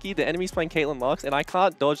Corki, the enemy's playing Caitlyn Lux, and I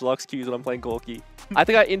can't dodge Lux Qs when I'm playing Corki. I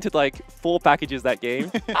think I entered like 4 packages that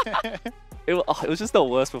game. It was just the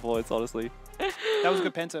worst performance, honestly. That was a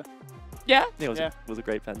good penta. Yeah? It was a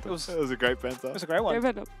great penta. It was a great penta. a great one. Fair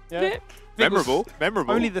enough. Yeah. Memorable.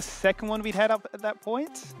 Only the second one we'd had up at that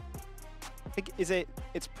point. I think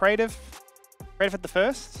it's Praetor at the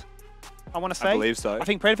first, I want to say. I believe so. I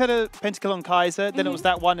think Praetor had a pentakill on Kaiser, then it was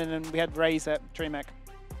that one, and then we had Raze at DreamHack.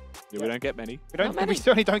 Yeah, we don't get many. We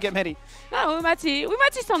certainly don't get many. No, we might see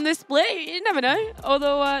some this split. You never know.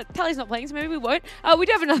 Although Tally's not playing, so maybe we won't. We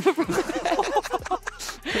do have another from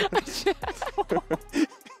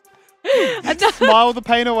smile the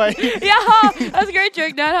pain away. Yeah, that's a great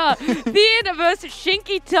joke, Nat. Thean versus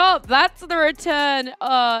Shinky Top. That's the return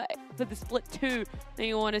for the split 2 that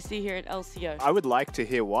you want to see here at LCO. I would like to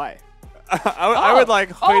hear why. I would like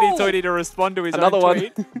Hoity-Toity to respond to his Another own one.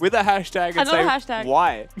 tweet with a hashtag and Another say hashtag.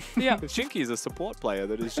 why. Yeah. Shinky is a support player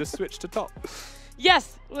that has just switched to top.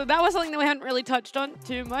 Yes, well, that was something that we hadn't really touched on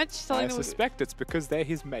too much. I Something that suspect it's because they're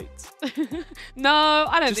his mates. No,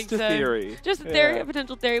 I don't think Just so. a theory. Just a theory, Yeah. a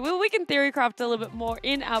potential theory. Well, we can theory craft a little bit more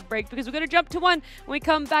in our break because we're going to jump to 1. When we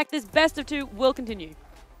come back, this best of 2 will continue.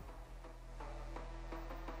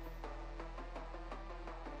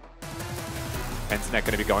 Pensnet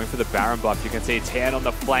going to be going for the Baron buff. You can see Tian on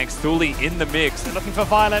the flank, Thuli in the mix. They're looking for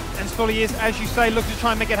Violet, and Stolly is, as you say, looking to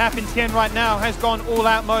try and make it happen. Tien right now has gone all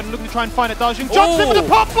out mode and looking to try and find a Dajon. Jumps in with the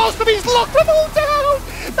pop blossom, he's locked them all down!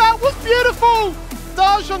 That was beautiful!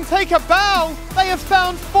 Dajon take a bow, they have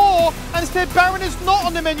found 4, and instead Baron is not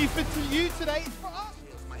on the menu for you today, it's for us.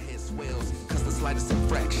 My head swells, cause the slightest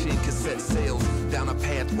infraction can set sails down a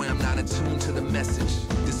path where I'm not attuned to the message.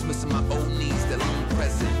 Dismissing my old needs that I'm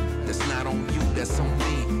present. That's not on you, that's on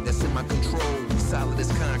me. That's in my control, solid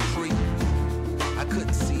as concrete. I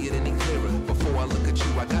couldn't see it any clearer. Before I look at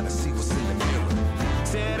you, I gotta see what's in the mirror.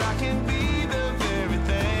 Said I can be the very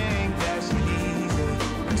thing that she needs.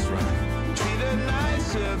 That's right. Treat her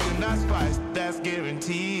nice, sugar, not spice, that's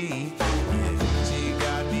guaranteed. Yeah. She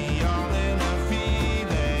got me all in her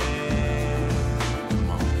feelings. Come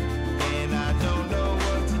on. And I don't know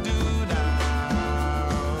what to do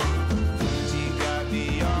now. She got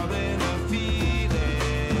me all in her feelings.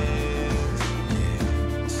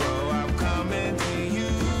 Yeah. So I'm coming to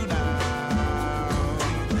you now.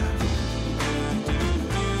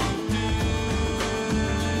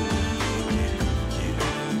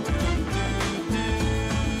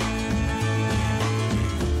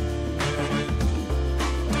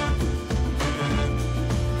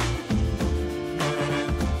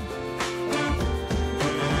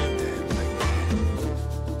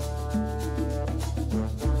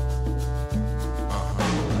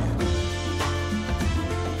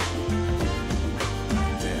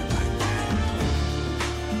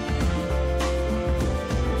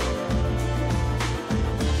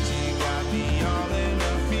 She got me all in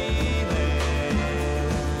her feelings.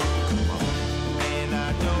 Come on. And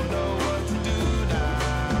I don't know what to do now.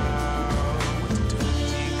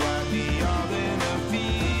 She got me all in her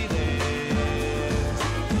feelings.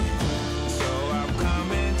 So I'm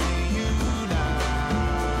coming to you now.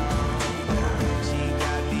 She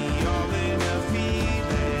got me all in her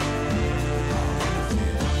feelings.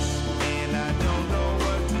 And I don't know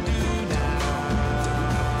what to do now.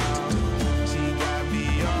 She got me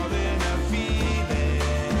all in her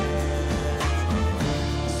feelings.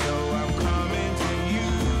 So I'm coming to you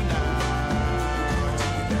now.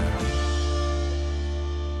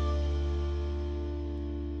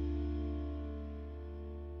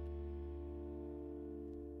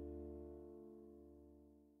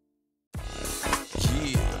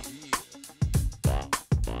 Yeah.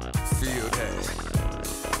 Feel that.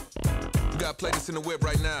 You gotta play this in the whip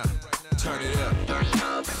right now. Turn it up.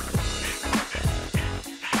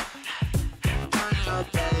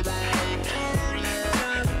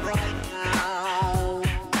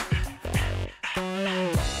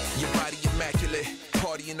 Your body immaculate,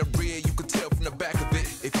 party in the rear, you could tell from the back of it.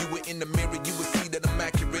 If you were in the mirror, you would see that I'm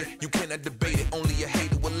accurate. You cannot debate it, only a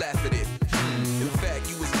hater will laugh at it. In fact,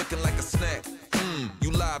 you was looking like a snack.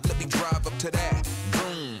 You live, let me drive up to that.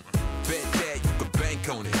 Boom, bet that you could bank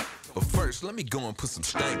on it. But first, let me go and put some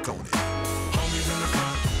stank on it. Homies in the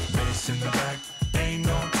front, bass in the back. Ain't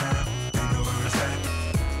no time, you know where it's at.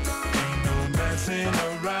 Ain't no messing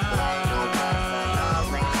around.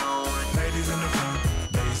 Ladies in the front,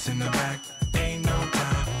 bass in the back. Ain't no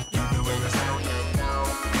time, you know where it's at.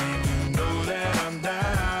 And you know that I'm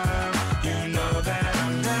down. You know that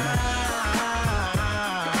I'm down.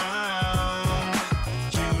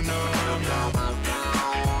 You know I'm down.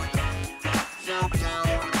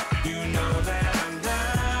 You know that I'm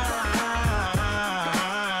down.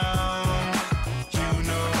 You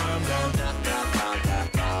know I'm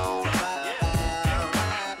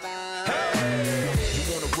down. Hey, you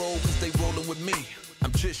wanna roll 'cause they rolling with me.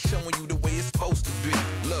 I'm just showing you the way it's supposed to be.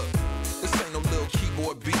 Look, this ain't no little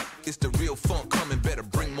keyboard beat. It's the real funk coming, better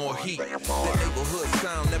bring more heat. That neighborhood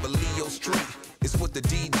sound never leave your street. It's what the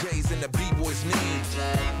DJs and the B-boys need.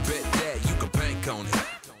 Bet that you can bank on it.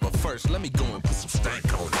 But first, let me go and put some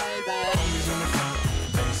stank on it. Homies in the front,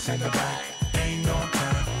 bass in the back. Ain't no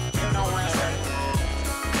time, you know where it's at.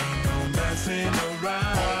 Ain't no messing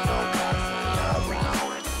around.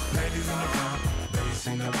 Ladies in the front, bass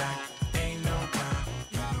in the back. Ain't no time,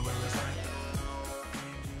 you know where it's at.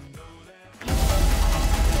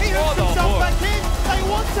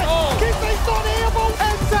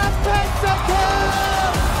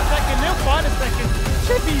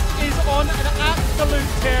 Chippy is on an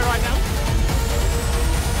absolute tear right now.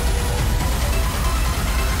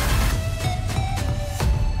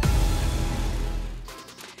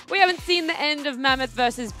 We haven't seen the end of Mammoth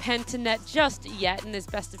versus Pentanet just yet in this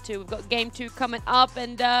best of 2. We've got game 2 coming up,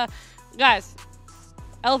 and guys,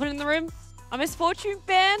 elephant in the room, a misfortune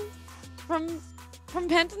ban from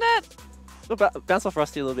Pentanet. We'll bounce off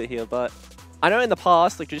Rusty a little bit here, but I know in the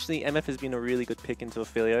past, like traditionally, MF has been a really good pick into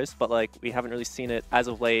Aphelios, but like we haven't really seen it as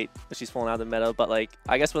of late. She's fallen out of the meta, but like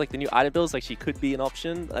I guess with like the new item builds, like she could be an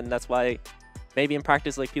option, and that's why maybe in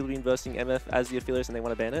practice, like people have been versing MF as the Aphelios and they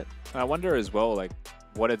want to ban it. I wonder as well, like,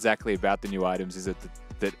 what exactly about the new items is it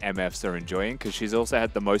that MFs are enjoying? Because she's also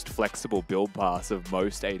had the most flexible build pass of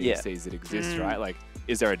most ADCs that exist, right? Like,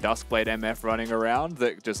 is there a Duskblade MF running around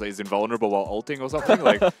that just is invulnerable while ulting or something?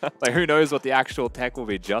 like who knows what the actual tech will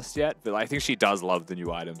be just yet? But I think she does love the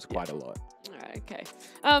new items quite a lot. Okay.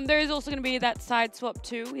 There is also going to be that side swap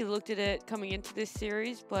too. We looked at it coming into this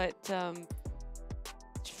series, but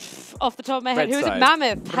off the top of my head, Red who's side. it?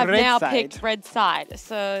 Mammoth have Red now side. picked red side.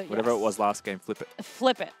 So Whatever yes. it was last game, flip it.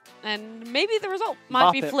 Flip it. And maybe the result might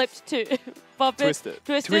Bop be it. flipped too. Bop Twist it. it.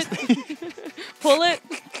 Twist Twist it. Pull it.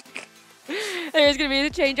 There's going to be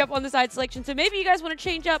the change up on the side selection. So maybe you guys want to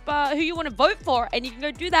change up who you want to vote for, and you can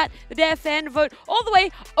go do that. The Dare fan vote all the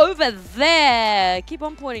way over there. Keep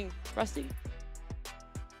on pointing, Rusty.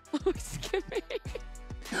 Excuse me.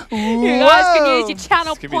 You guys can use your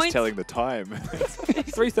channel Skimmy's points. telling the time.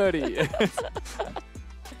 3:30.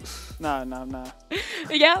 No.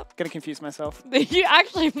 Yeah, Gonna confuse myself. you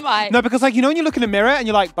actually might. No, because like you know when you look in the mirror and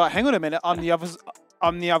you're like, but hang on a minute, I'm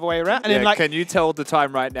the other way around, and then like can you tell the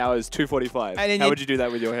time right now is 2:45? And then How you- would you do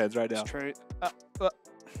that with your hands right now? it's true.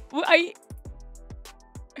 Are you...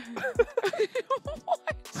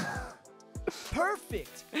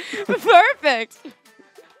 Perfect. Perfect.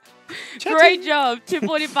 Great job.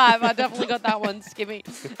 2:45. I definitely got that one, Skimmy.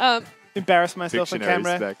 Embarrass myself on Dictionary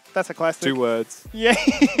camera. spec. That's a classic. 2 words. Yeah.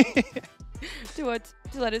 2 words,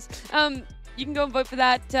 2 letters. You can go and vote for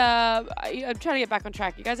that. I'm trying to get back on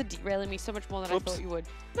track. You guys are derailing me so much more than Oops. I thought you would.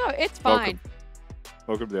 No, it's fine.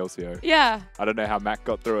 Welcome to the LCO. Yeah, I don't know how Mac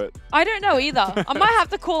got through it. I don't know either. I might have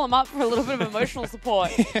to call him up for a little bit of emotional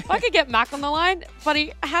support. If I could get Mac on the line.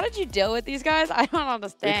 Buddy, how did you deal with these guys? I don't Be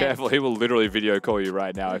understand. careful, he will literally video call you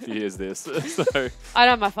right now if he hears this. So I don't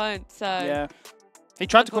have my phone, so... Yeah. He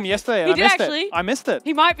tried to call me yesterday, and He I did missed actually. it. I missed it.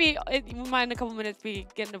 He might be... We might in a couple minutes be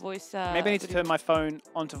getting a voice... Maybe I need to turn my phone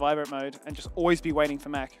onto vibrate mode and just always be waiting for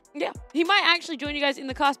Mac. Yeah, he might actually join you guys in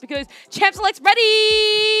the cast because Champ Select's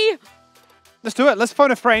ready! Let's do it. Let's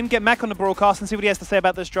phone a friend, get Mac on the broadcast, and see what he has to say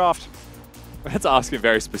about this draft. let's ask him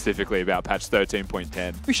very specifically about patch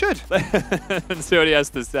 13.10 We should. and see what he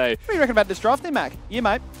has to say. What do you reckon about this draft, then, Mac? Yeah,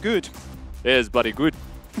 mate. Good. Yes, buddy, good.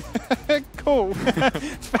 Cool.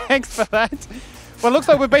 Thanks for that. Well, it looks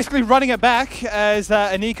like we're basically running it back as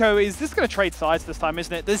Aniko is just going to trade sides this time,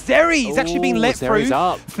 isn't it? The Zeri is actually being let Zeri's through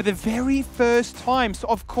up. for the very first time. So,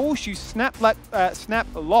 of course, you snap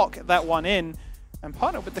lock that one in and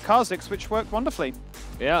partner with the Kha'Zix, which worked wonderfully.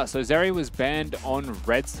 Yeah, so Zeri was banned on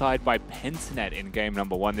red side by Pentanet in game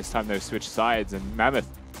number 1. This time they've switched sides, and Mammoth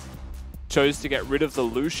chose to get rid of the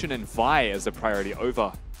Lucian and Vi as a priority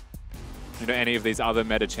over any of these other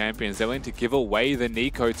meta champions. They're willing to give away the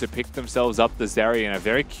Nico to pick themselves up the Zeri, and a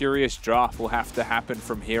very curious draft will have to happen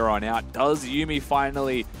from here on out. Does Yuumi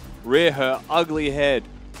finally rear her ugly head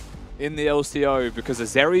in the LCO because the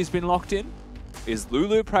Zeri's been locked in? Is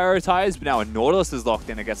Lulu prioritized? But now a Nautilus is locked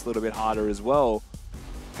in, it gets a little bit harder as well.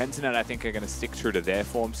 Pentanet, I think, are going to stick true to their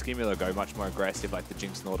form scheme. They'll go much more aggressive, like the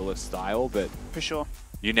Jinx Nautilus style, but For sure.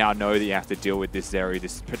 you now know that you have to deal with this Zeri,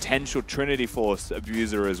 this potential Trinity Force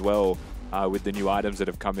abuser as well, with the new items that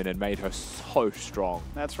have come in and made her so strong.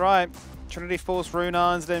 That's right. Trinity Force,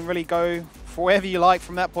 Runans, then really go for wherever you like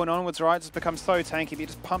from that point onwards, right? Just become so tanky, but you're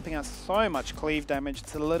just pumping out so much cleave damage.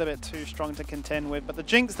 It's a little bit too strong to contend with. But the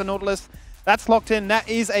Jinx, the Nautilus, that's locked in. That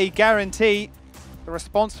is a guarantee. The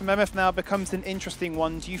response from Mammoth now becomes an interesting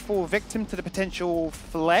one. Do you fall victim to the potential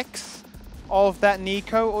flex of that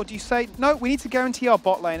Nico, or do you say, no, we need to guarantee our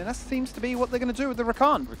bot lane? And that seems to be what they're going to do with the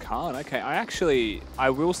Rakan. Rakan, okay. I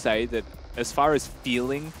will say that as far as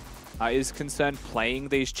feeling is concerned, playing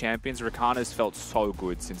these champions, Rakan has felt so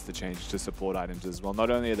good since the change to support items as well. Not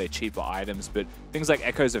only are they cheaper items, but things like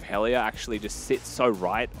Echoes of Helia actually just sit so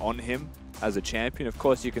right on him. as a champion. Of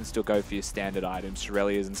course, you can still go for your standard items.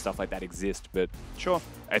 Shurelias and stuff like that exist, but Sure.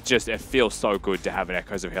 it feels so good to have an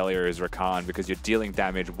Echoes of Hellier as Rakan because you're dealing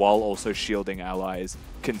damage while also shielding allies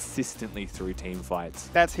consistently through team fights.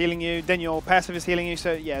 That's healing you, then your passive is healing you,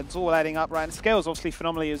 so yeah, it's all adding up, right? And scales obviously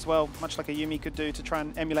phenomenally as well, much like a Yuumi could do to try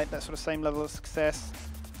and emulate that sort of same level of success.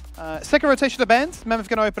 Second rotation of the bans. Mammoth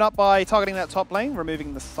going to open up by targeting that top lane,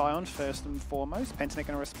 removing the Scion first and foremost. Pentanet going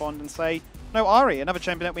to respond and say, no, Ari, another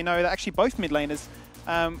champion that we know that actually both mid laners,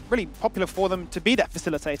 really popular for them to be that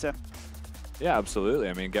facilitator. Yeah, absolutely.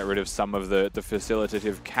 I mean, get rid of some of the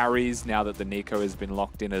facilitative carries now that the Nico has been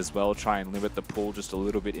locked in as well. Try and limit the pool just a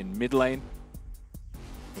little bit in mid lane.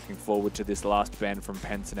 Looking forward to this last ban from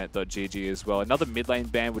Pentanet.gg as well. Another mid lane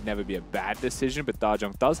ban would never be a bad decision, but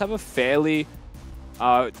Dajong does have a fairly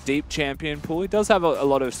deep champion pool. He does have a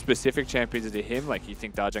lot of specific champions to him. Like, you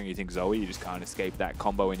think Dajong, you think Zoe, you just can't escape that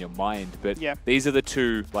combo in your mind. But yeah, these are the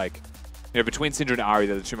two, like, you know, between Syndra and Ari,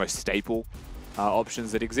 they're the two most staple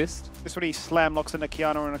options that exist. This would he slam locks into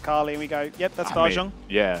Kiana and Akali, and we go, yep, that's Dajong.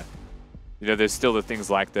 Yeah. You know, there's still the things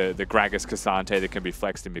like the Gragas Cassante that can be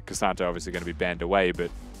flexed, and Cassante obviously going to be banned away, but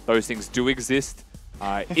those things do exist.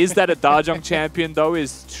 Is that a Dajong champion, though,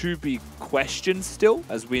 is to be questioned still,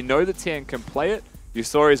 as we know that Tian can play it. You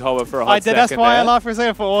saw his hover for a hot second. That's why there. I laughed for a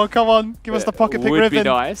second. Oh, come on, give us the pocket pick ribbon. Would be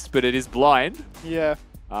nice, but it is blind. Yeah.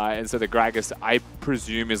 And so the Gragas, I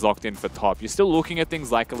presume, is locked in for top. You're still looking at things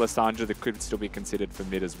like a Lissandra that could still be considered for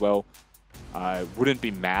mid as well. Wouldn't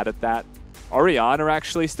be mad at that. Orianna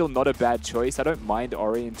actually still not a bad choice. I don't mind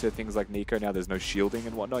Ori into things like Nico now. There's no shielding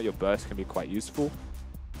and whatnot. Your burst can be quite useful.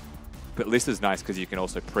 But Liss is nice because you can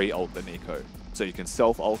also pre-ult the Nico. So you can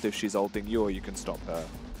self-ult if she's ulting you, or you can stop her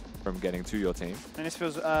from getting to your team. And this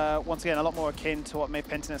feels, once again, a lot more akin to what made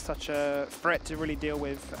Pentanet such a threat to really deal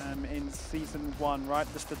with in Season 1, right?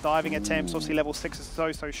 Just the diving attempts, obviously level 6 is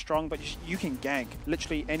so strong, but you can gank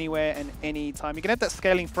literally anywhere and any time. You can have that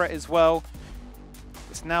scaling threat as well.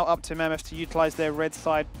 It's now up to Mammoth to utilize their red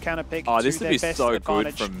side counter pick. Oh, this would be so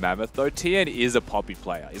advantage. good from Mammoth, though. Tien is a Poppy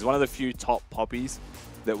player. He's one of the few top Poppies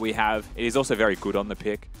that we have. He's also very good on the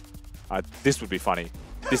pick. This would be funny.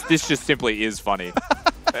 This just simply is funny.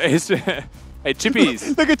 Hey,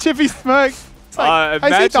 Chippies. Look at Chippy's smirk. Like,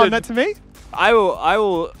 has he done that to me? I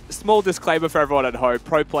will, small disclaimer for everyone at home,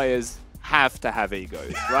 pro players have to have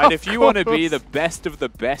egos, right? If you want to be the best of the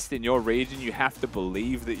best in your region, you have to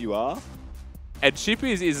believe that you are. And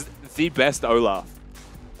Chippies is the best Olaf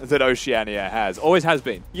that Oceania has. Always has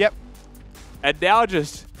been. Yep. And now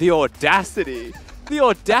just the audacity. The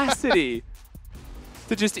audacity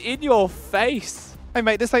to just in your face. Hey,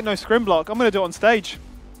 mate, this ain't no scrim block. I'm going to do it on stage.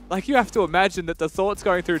 Like, you have to imagine that the thoughts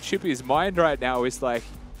going through Chippy's mind right now is like,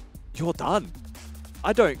 you're done.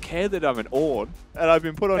 I don't care that I'm an Ornn and I've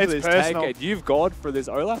been put onto this tank and you've gone for this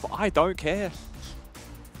Olaf. I don't care.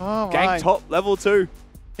 Oh, my. Gank top level 2.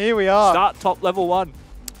 Here we are. Start top level 1.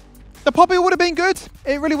 The Poppy would have been good.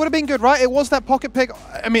 It really would have been good, right? It was that pocket pick.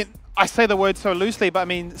 I mean, I say the word so loosely, but I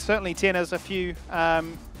mean, certainly Tien has a few, you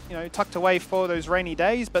know, tucked away for those rainy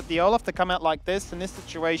days, but the Olaf to come out like this in this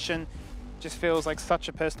situation just feels like such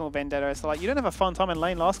a personal vendetta. It's like, you didn't have a fun time in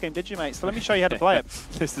lane last game, did you, mate? So let me show you how to play it.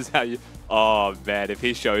 This is how you... Oh, man, if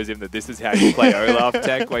he shows him that this is how you play Olaf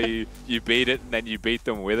tech, where you beat it and then you beat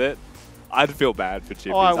them with it, I'd feel bad for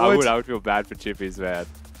Chippies. Oh, I would feel bad for Chippies, man.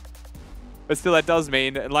 But still, that does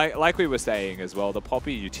mean, and like we were saying as well, the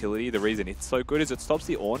Poppy utility, the reason it's so good is it stops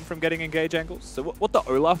the Ornn from getting engage angles. So what the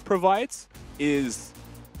Olaf provides is...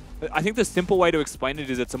 I think the simple way to explain it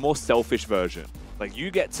is it's a more selfish version. Like,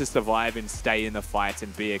 you get to survive and stay in the fight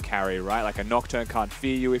and be a carry, right? Like, a Nocturne can't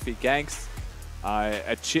fear you if he ganks.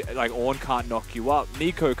 Like, Ornn can't knock you up.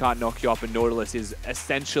 Nico can't knock you up, and Nautilus is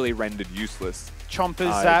essentially rendered useless.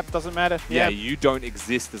 Chompers, zap, doesn't matter. Yeah, you don't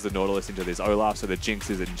exist as a Nautilus into this Olaf, so the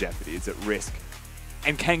Jinx is in jeopardy. It's at risk.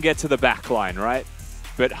 And can get to the back line, right?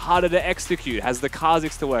 But harder to execute. Has the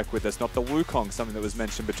Kha'Zix to work with us, not the Wukong, something that was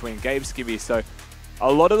mentioned between Gabe Skibby. So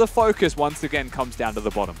a lot of the focus, once again, comes down to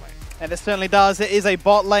the bottom lane. And it certainly does. It is a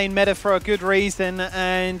bot lane meta for a good reason,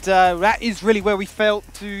 and that is really where we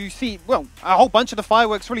felt to see, well, a whole bunch of the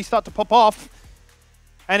fireworks really start to pop off.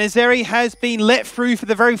 And Azeri has been let through for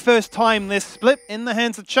the very first time this split in the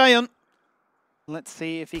hands of Cheon. Let's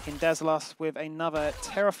see if he can dazzle us with another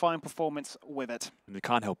terrifying performance with it. And you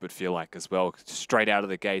can't help but feel like, as well, straight out of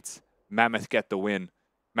the gates, Mammoth get the win.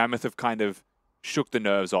 Mammoth have kind of shook the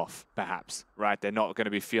nerves off, perhaps, right? They're not going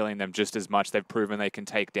to be feeling them just as much. They've proven they can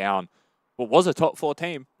take down what was a top 4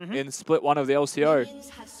 team in split 1 of the LCO.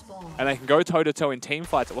 And they can go toe-to-toe in team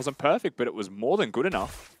fights. It wasn't perfect, but it was more than good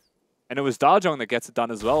enough. And it was Dajong that gets it done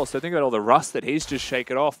as well. So think about all the rust that he's just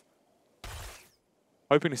shaken off.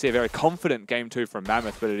 hoping to see a very confident game 2 from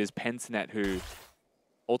Mammoth, but it is Pentanet who,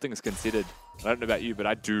 all things considered, I don't know about you, but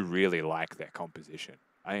I do really like their composition.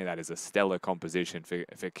 I think that is a stellar composition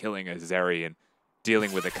for killing a Zeri and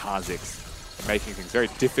dealing with the Kha'Zix and making things very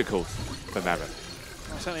difficult for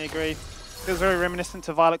Mammoth. I certainly agree. Feels very reminiscent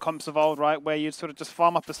to Violet comps of old, right? Where you'd sort of just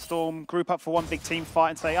farm up a storm, group up for one big team fight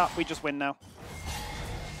and say, ah, we just win now.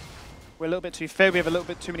 We're a little bit too fair, we have a little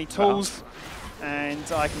bit too many tools,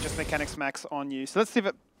 and I can just mechanics max on you. So let's see if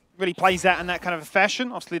it really plays out in that kind of a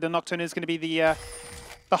fashion. Obviously the Nocturne is going to be the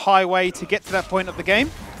highway to get to that point of the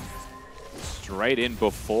game. Straight in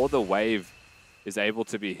before the wave is able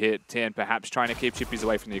to be hit. Tian perhaps trying to keep Chippies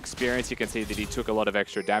away from the experience. You can see that he took a lot of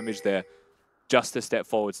extra damage there. Just to step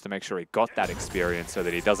forwards to make sure he got that experience so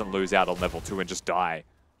that he doesn't lose out on level 2 and just die.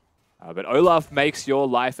 But Olaf makes your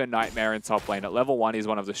life a nightmare in top lane. At level 1, he's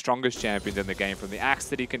one of the strongest champions in the game from the axe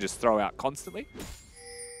that he can just throw out constantly.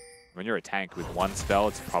 When you're a tank with one spell,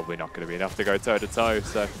 it's probably not going to be enough to go toe-to-toe.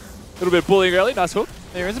 So a little bit of bullying early. Nice hook.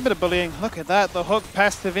 There is a bit of bullying. Look at that. The hook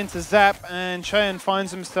passive into Zap, and Cheyenne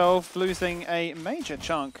finds himself losing a major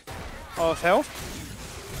chunk of health.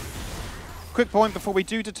 Quick point before we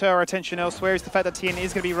do deter our attention elsewhere is the fact that Tian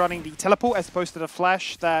is going to be running the teleport as opposed to the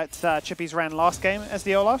flash that Chippies ran last game as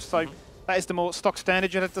the Olaf. So that is the more stock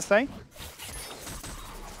standard, you'd have to say.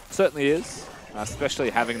 Certainly is, especially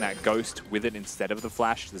having that ghost with it instead of the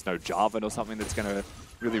flash. There's no Jarvan or something that's going to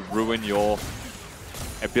really ruin your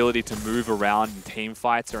ability to move around in team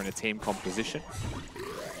fights or in a team composition.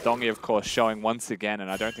 Dongi, of course, showing once again,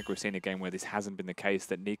 and I don't think we've seen a game where this hasn't been the case,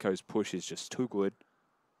 that Nico's push is just too good.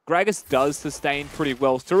 Gragas does sustain pretty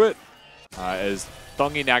well through it, as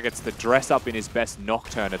Dongi now gets to dress up in his best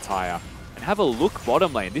Nocturne attire. And have a look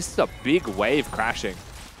bottom lane. This is a big wave crashing.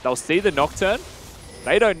 They'll see the Nocturne.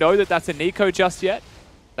 They don't know that that's a Nico just yet.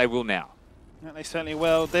 They will now. Yeah, they certainly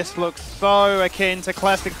will. This looks so akin to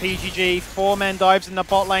classic PGG. 4-man dives in the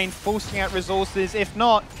bot lane, forcing out resources. If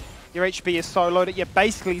not, your HP is so low that you're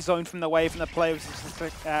basically zoned from the wave and the play was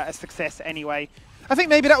a success anyway. I think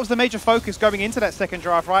maybe that was the major focus going into that second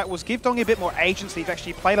draft, right? Was give Dongi a bit more agency to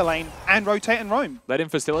actually play the lane and rotate and roam. Let him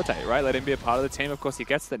facilitate, right? Let him be a part of the team. Of course, he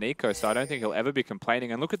gets the Nico, so I don't think he'll ever be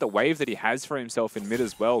complaining. And look at the wave that he has for himself in mid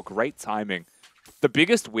as well. Great timing. The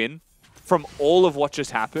biggest win from all of what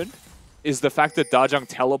just happened is the fact that Dajang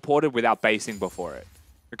teleported without basing before it.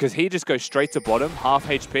 Because he just goes straight to bottom, half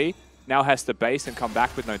HP, now has to base and come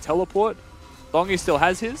back with no teleport. Dongi still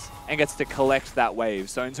has his and gets to collect that wave.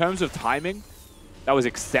 So in terms of timing, that was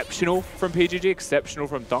exceptional from PGG, exceptional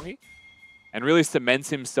from Dongi, and really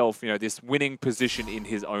cements himself, you know, this winning position in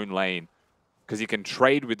his own lane, because he can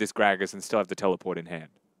trade with this Gragas and still have the teleport in hand.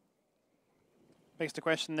 Begs the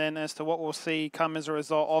question then as to what we'll see come as a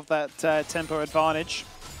result of that tempo advantage.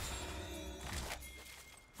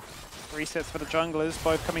 Resets for the junglers,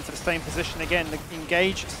 both coming to the same position again. The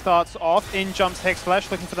engage starts off, in jumps Hex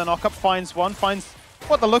Flash, looking for the knock-up, finds one, finds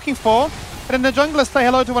what they're looking for. And then the junglers say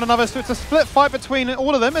hello to one another, so it's a split fight between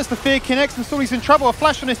all of them as the fear connects and Sully's in trouble. A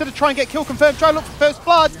flash on instead of try and get kill confirmed, try to look for first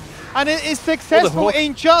blood, and it is successful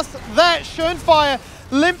in just that. Schönfire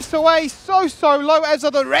limps away so low, as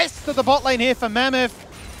are the rest of the bot lane here for Mammoth.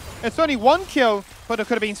 It's only one kill, but it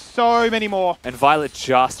could have been so many more. And Violet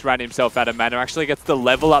just ran himself out of mana, actually gets the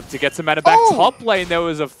level up to get some mana back. Top lane, there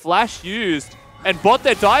was a flash used, and bot,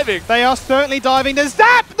 they're diving. They are certainly diving. The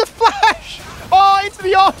zap, the flash! Oh, into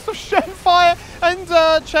the arms of Shenfire.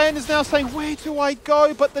 And Chen is now saying, where do I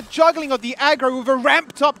go? But the juggling of the aggro with a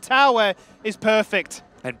ramped up tower is perfect.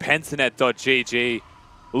 And Pentanet.gg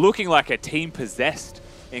looking like a team possessed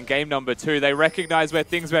in game number 2. They recognize where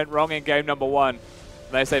things went wrong in game number 1. And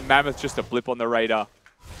they say, Mammoth, just a blip on the radar.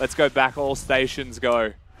 Let's go back, all stations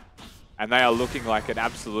go. And they are looking like an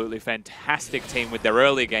absolutely fantastic team with their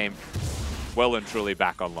early game well and truly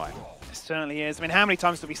back online. It certainly is. I mean, how many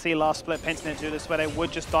times did we see last split Pentanet do this, where they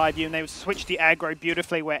would just dive you and they would switch the aggro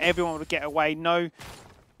beautifully, where everyone would get away, no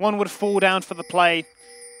one would fall down for the play.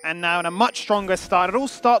 And now in a much stronger start. It all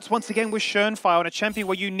starts once again with Schönfire on a champion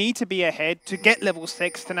where you need to be ahead to get level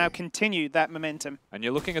 6 to now continue that momentum. And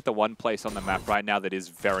you're looking at the one place on the map right now that is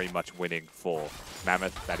very much winning for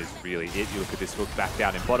Mammoth. That is really it. You look at this hook back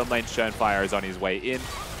down in bottom lane. Schönfire is on his way in.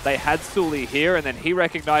 They had Sully here, and then he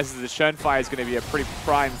recognizes that Schönfire is going to be a pretty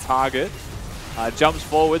prime target. Jumps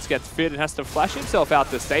forwards, gets fit, and has to flash himself out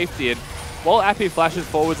to safety. And while Appy flashes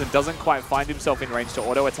forwards and doesn't quite find himself in range to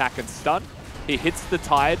auto-attack and stun, he hits the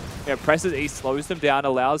tide, presses E, slows them down,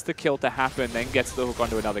 allows the kill to happen, then gets the hook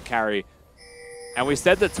onto another carry. And we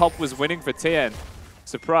said that top was winning for Tian.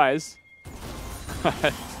 Surprise.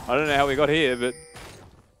 I don't know how we got here, but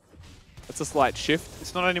that's a slight shift.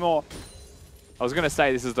 It's not anymore. I was going to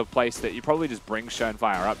say this is the place that you probably just bring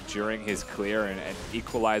Schoenfire up during his clear and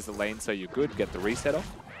equalize the lane so you're good, get the reset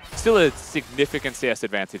off. Still a significant CS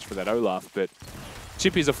advantage for that Olaf, but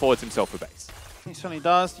Chippy's affords himself a base. He certainly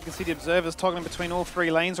does. You can see the observers toggling between all 3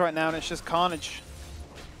 lanes right now, and it's just carnage.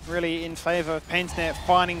 Really in favor of Pensnet,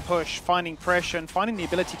 finding push, finding pressure, and finding the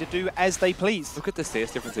ability to do as they please. Look at the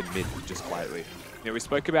CS difference in mid, just quietly. You know, we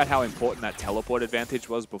spoke about how important that teleport advantage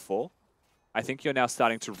was before. I think you're now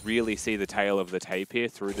starting to really see the tail of the tape here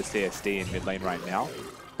through the CSD in mid lane right now.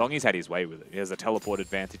 Dongy's had his way with it. He has a teleport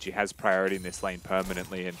advantage. He has priority in this lane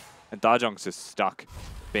permanently, and Dajong's just stuck,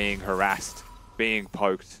 being harassed, being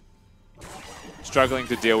poked, struggling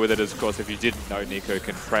to deal with it. As of course, if you didn't know, Nico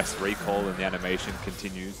can press recall and the animation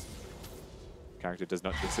continues. Character does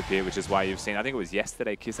not disappear, which is why you've seen, I think it was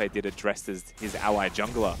yesterday, Kisei did it dressed as his ally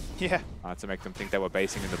jungler. Yeah. To make them think they were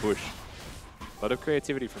basing in the bush. A lot of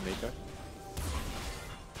creativity from Nico.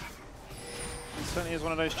 He certainly is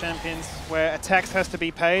one of those champions where a tax has to be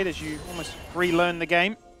paid as you almost relearn the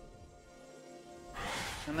game.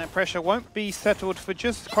 And that pressure won't be settled for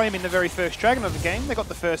just claiming the very first dragon of the game. They got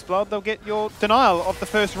the first blood. They'll get your denial of the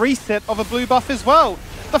first reset of a blue buff as well.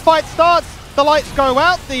 The fight starts. The lights go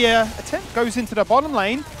out. The attempt goes into the bottom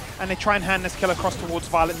lane. And they try and hand this kill across towards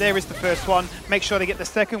Violet. There is the first one. Make sure they get the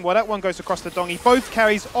second. Well, that one goes across the Dongy. Both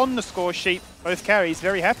carries on the score sheet. Both carries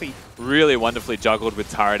very happy. Really wonderfully juggled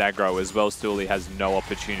with turret aggro as well. Stooley has no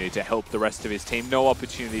opportunity to help the rest of his team. No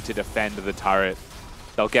opportunity to defend the turret.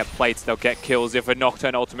 They'll get plates, they'll get kills. If a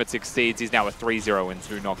Nocturne ultimate succeeds, he's now a 3-0 and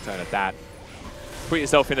 2 Nocturne at that. Put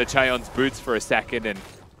yourself into Cheon's boots for a second and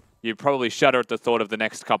you probably shudder at the thought of the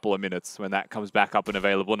next couple of minutes when that comes back up and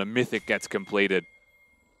available and a Mythic gets completed.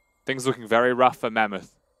 Things looking very rough for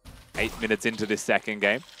Mammoth. 8 minutes into this second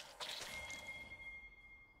game.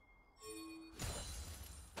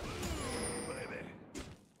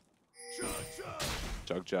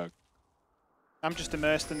 Jug. I'm just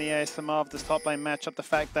immersed in the ASMR of this top lane matchup. The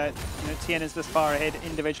fact that Tien is this far ahead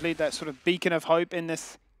individually, that sort of beacon of hope in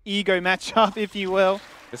this ego matchup, if you will.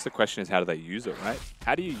 I guess the question is, how do they use it, right?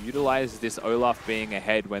 How do you utilize this Olaf being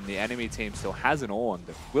ahead when the enemy team still has an Ornn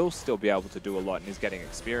that will still be able to do a lot and is getting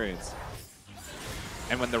experience?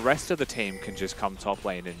 And when the rest of the team can just come top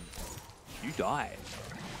lane and you die,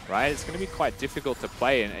 right? It's going to be quite difficult to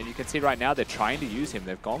play. And you can see right now they're trying to use him.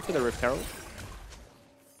 They've gone for the Rift Herald.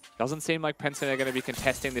 Doesn't seem like Penston are going to be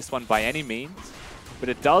contesting this one by any means. But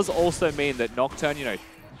it does also mean that Nocturne,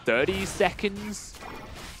 30 seconds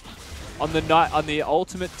on the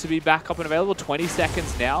ultimate to be back up and available. 20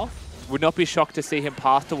 seconds now. Would not be shocked to see him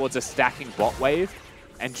pass towards a stacking bot wave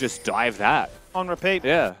and just dive that. On repeat.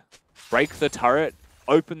 Yeah. Break the turret,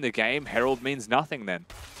 open the game. Herald means nothing then.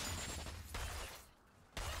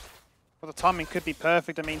 Well, the timing could be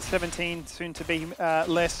perfect. I mean, 17 soon to be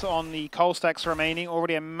less on the coal stacks remaining.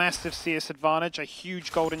 Already a massive CS advantage. A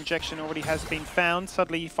huge gold injection already has been found.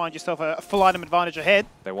 Suddenly you find yourself a full item advantage ahead.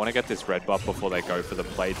 They want to get this red buff before they go for the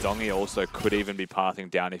play. Dongy also could even be pathing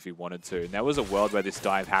down if he wanted to. And there was a world where this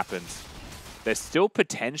dive happens. They're still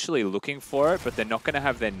potentially looking for it, but they're not going to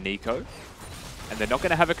have their Nico. And they're not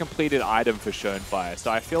going to have a completed item for Schoenfire.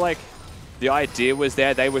 So I feel like the idea was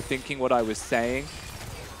there. They were thinking what I was saying.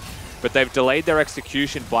 But they've delayed their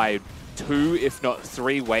execution by 2, if not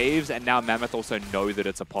 3 waves, and now Mammoth also know that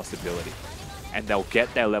it's a possibility. And they'll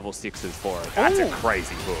get their level 6s for it. That's a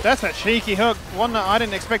crazy hook. That's a cheeky hook. One that I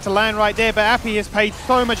didn't expect to land right there, but Appy has paid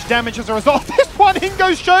so much damage as a result. This one, in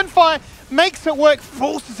goes Schoenfire, makes it work,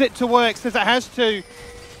 forces it to work, says it has to.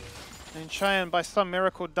 And Cheyenne, by some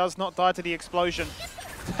miracle, does not die to the explosion.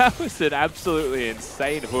 That was an absolutely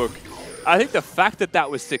insane hook. I think the fact that that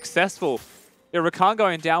was successful. Yeah, Rakan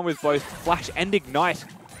going down with both Flash and Ignite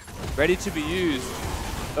ready to be used.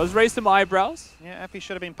 Does raise some eyebrows. Yeah, Appy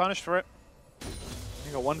should have been punished for it. I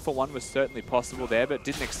think a 1-for-1 was certainly possible there, but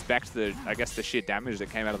didn't expect the, I guess, the sheer damage that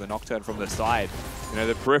came out of the Nocturne from the side.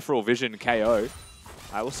 The peripheral vision KO.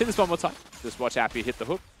 We'll see this one more time. Just watch Appy hit the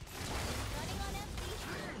hook.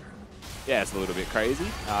 Yeah, it's a little bit crazy.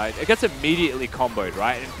 It gets immediately comboed,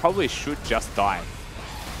 right? And probably should just die.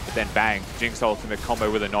 But then bang, Jinx ultimate combo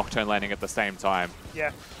with a Nocturne landing at the same time.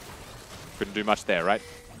 Yeah. Couldn't do much there, right?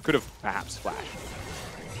 Could have perhaps flashed.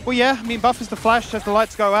 Well, yeah, I mean, buff is the flash as the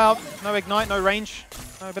lights go out. No ignite, no range.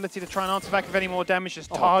 No ability to try and answer back if any more damage is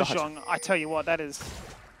Tajong. I tell you what, that is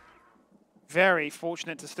very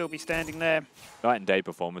fortunate to still be standing there. Night and day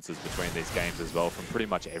performances between these games as well from pretty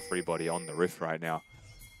much everybody on the Rift right now.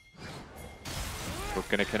 We're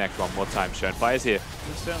going to connect one more time. Schoenfire's here.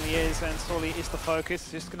 He certainly is, and Sorely is the focus.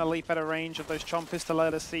 Just going to leap out of range of those chompers to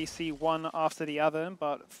let us see one after the other,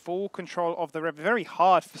 but full control of the Rev. Very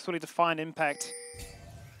hard for Sorely to find impact.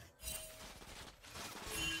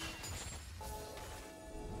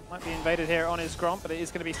 Might be invaded here on his Gromp, but it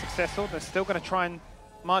is going to be successful. They're still going to try and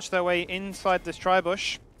march their way inside this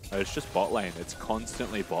tri-bush. It's just bot lane. It's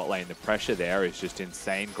constantly bot lane. The pressure there is just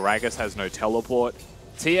insane. Gragas has no teleport.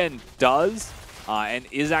 TN does, and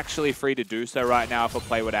is actually free to do so right now if a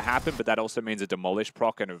play were to happen, but that also means a Demolish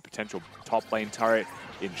proc and a potential top lane turret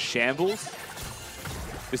in shambles.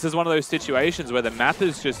 This is one of those situations where the map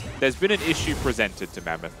is just... There's been an issue presented to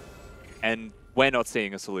Mammoth, and we're not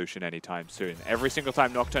seeing a solution anytime soon. Every single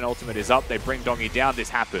time Nocturne Ultimate is up, they bring Dongi down, this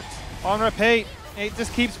happens. On repeat. It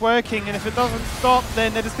just keeps working, and if it doesn't stop,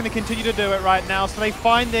 then they're just going to continue to do it right now. So they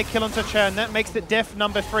find their kill onto Churn. That makes it def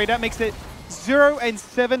number 3. That makes it 0 and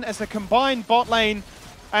 7 as a combined bot lane.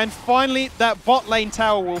 And finally, that bot lane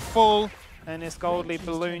tower will fall, and this gold lead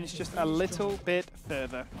balloons just a little bit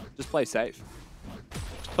further. Just play safe.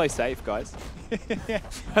 Just play safe, guys. Yeah. I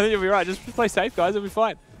think you'll be right. Just play safe, guys. It'll be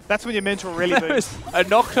fine. That's when your mental really boosts. A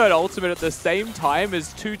Nocturne Ultimate at the same time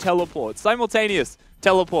as 2 teleports. Simultaneous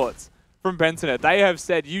teleports from Bensonet. They have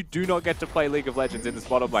said you do not get to play League of Legends in this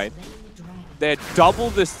bottom lane. They're double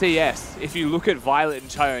the CS. If you look at Violet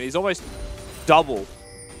and Chaeyoung, he's almost double.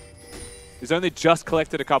 He's only just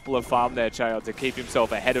collected a couple of farm there, Chaeyoung, to keep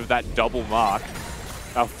himself ahead of that double mark.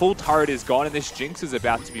 A full turret is gone, and this Jinx is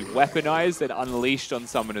about to be weaponized and unleashed on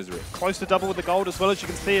Summoner's Rift. Close to double with the gold as well, as you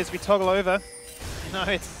can see as we toggle over. No,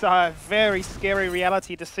 it's a very scary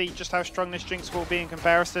reality to see just how strong this Jinx will be in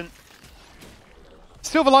comparison.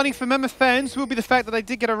 Silver lining for Mammoth fans will be the fact that they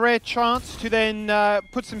did get a rare chance to then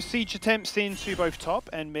put some siege attempts into both top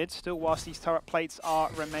and mid, still whilst these turret plates are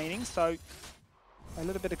remaining. So a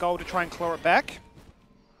little bit of gold to try and claw it back.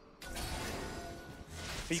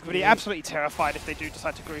 But you could be absolutely terrified if they do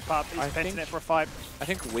decide to group up. Is Bensonet for a fight? I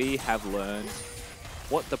think we have learned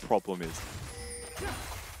what the problem is.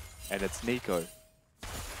 And it's Nico.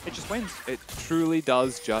 It just wins. It truly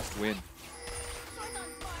does just win.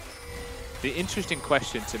 The interesting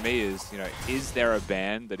question to me is, is there a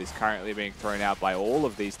ban that is currently being thrown out by all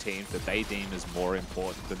of these teams that they deem as more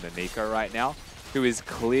important than the Nico right now, who is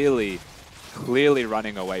clearly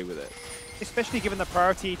running away with it? Especially given the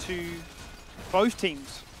priority to both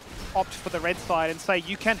teams opt for the red side and say,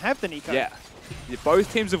 you can have the Nico. Yeah.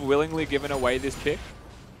 Both teams have willingly given away this pick,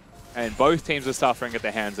 and both teams are suffering at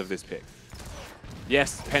the hands of this pick.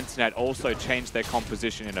 Yes, Bensonet also changed their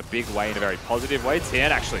composition in a big way, in a very positive way. Tien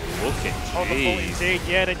actually looking. Oh, the full indeed.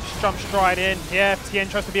 Yeah, they just jumped straight in. Yeah, Tien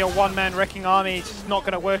tries to be a one-man wrecking army. It's just not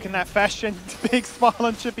going to work in that fashion. Big smile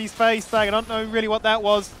on Chippy's face, saying, I don't know really what that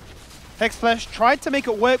was. Hexflash tried to make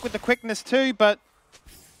it work with the quickness too, but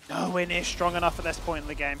nowhere near strong enough at this point in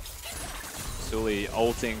the game. Sully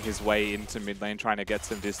ulting his way into mid lane, trying to get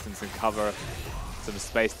some distance and cover some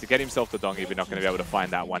space to get himself the Dongi, but not going to be able to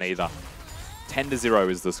find that one either. 10-0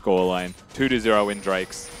 is the scoreline. 2-0 in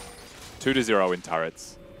Drakes. 2-0 in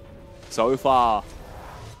turrets. So far,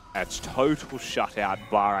 a total shutout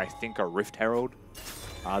bar, I think, a Rift Herald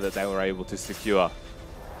that they were able to secure.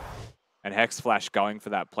 And Hexflash going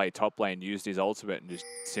for that play top lane used his ultimate and just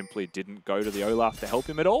simply didn't go to the Olaf to help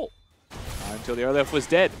him at all until the Olaf was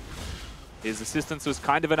dead. His assistance was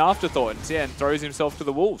kind of an afterthought, and Tien throws himself to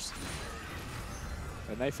the wolves.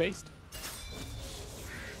 And they feast.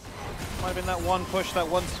 Might have been that one push, that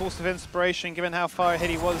one source of inspiration, given how far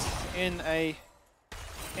ahead he was in a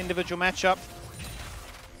individual matchup.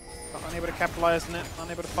 But unable to capitalize on it,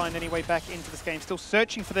 unable to find any way back into this game. Still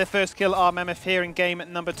searching for their first kill are Mammoth here in game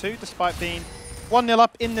number 2, despite being 1-0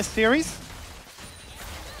 up in this series.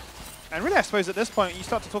 And really, I suppose at this point, you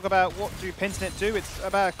start to talk about what do Bensonet do, it's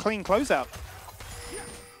about a clean closeout.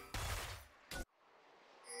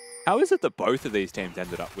 How is it that both of these teams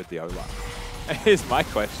ended up with the Olaf? Here's my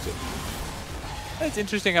question. It's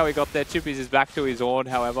interesting how he got there. Chippies is back to his horn,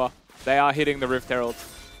 however. They are hitting the Rift Herald.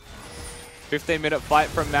 15-minute fight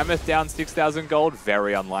from Mammoth, down 6,000 gold.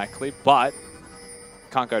 Very unlikely, but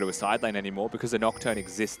can't go to a side lane anymore because a Nocturne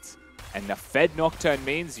exists. And the fed Nocturne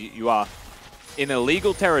means you are in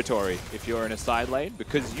illegal territory if you're in a side lane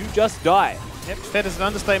because you just die. Yep, fed is an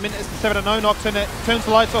understatement. It's the 7-0 Nocturne. It turns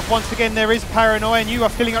the lights off once again. There is paranoia, and you are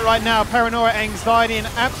feeling it right now. Paranoia, anxiety, and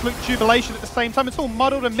absolute jubilation at the same time. It's all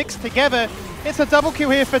muddled and mixed together. It's a double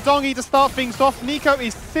kill here for Dongi to start things off. Nico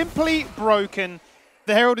is simply broken.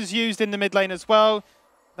 The Herald is used in the mid lane as well.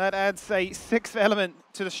 That adds a 6th element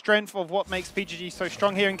to the strength of what makes PGG so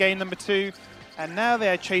strong here in game number 2. And now they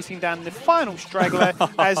are chasing down the final straggler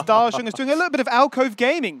as Darjung is doing a little bit of alcove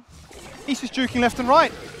gaming. He's just juking left and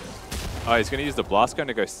right. Oh, he's going to use the blast gun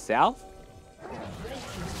to go south?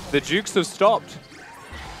 The Jukes have stopped.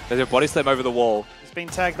 There's a body slam over the wall. He's been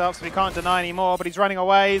tagged up, so we can't deny anymore, but he's running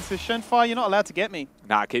away. It's a Shenfire, you're not allowed to get me.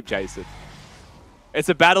 Nah, keep chasing. It's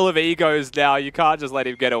a battle of egos now. You can't just let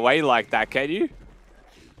him get away like that, can you?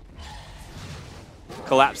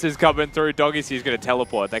 Collapse is coming through. Doggy C's going to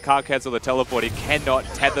teleport. They can't cancel the teleport. He cannot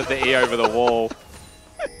tether the E over the wall.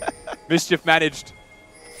 Mischief managed.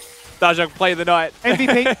 Dajang play the night.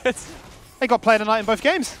 MVP. They got play of the night in both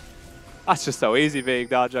games. That's just so easy being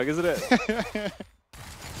Dajang, isn't it?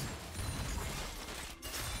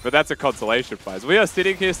 But that's a consolation prize. We are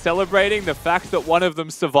sitting here celebrating the fact that one of them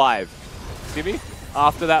survived. Gimme?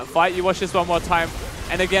 After that fight, you watch this one more time.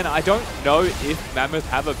 And again, I don't know if Mammoth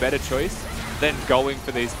have a better choice than going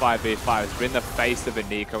for these 5v5s. But in the face of a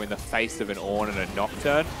Nico, in the face of an Ornn and a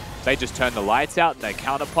Nocturne, they just turn the lights out and they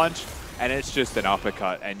counterpunch, and it's just an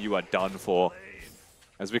uppercut, and you are done for.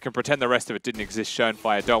 As we can pretend the rest of it didn't exist,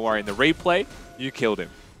 Schoenfire, don't worry, in the replay, you killed him.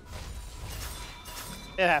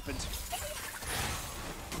 It happened.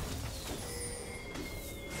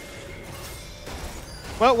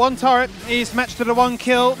 Well, one turret is matched to the one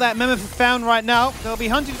kill that Mammoth have found right now. They'll be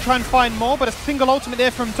hunting to try and find more, but a single ultimate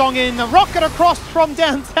there from Dongin. A rocket across from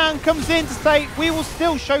downtown comes in to say, we will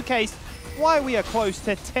still showcase why we are close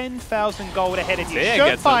to 10,000 gold ahead of you.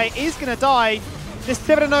 Schoenfire is going to die. This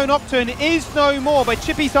 7-0 Nocturne is no more, but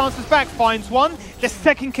Chippy's answers back, finds one. The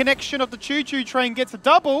second connection of the choo-choo train gets a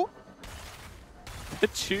double. The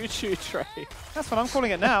choo-choo train. That's what I'm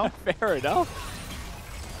calling it now. Fair enough.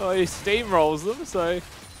 Well, he steamrolls them, so...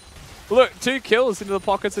 Look, 2 kills into the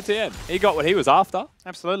pockets of Tien. He got what he was after.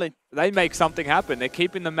 Absolutely. They make something happen. They're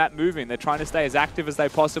keeping the map moving. They're trying to stay as active as they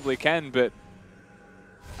possibly can, but...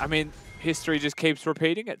 I mean, history just keeps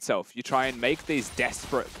repeating itself. You try and make these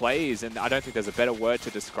desperate plays, and I don't think there's a better word to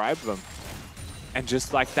describe them. And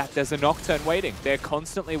just like that, there's a Nocturne waiting. They're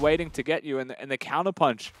constantly waiting to get you, and the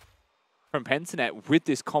counterpunch from Pentanet, with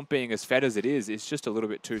this comp being as fed as it is just a little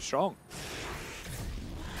bit too strong.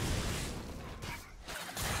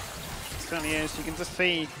 Certainly is. You can just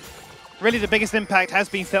see really the biggest impact has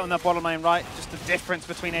been felt in that bottom lane, right? Just the difference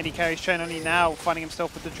between AD carry shown only now finding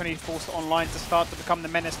himself with the Trinity Force online to start to become the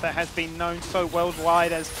menace that has been known so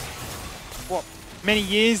worldwide as, what, many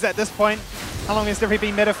years at this point. How long has there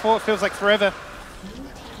been meta for? It feels like forever.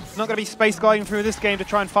 It's not going to be space guiding through this game to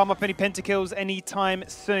try and farm up any pentakills anytime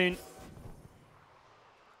soon.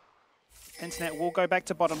 Internet will go back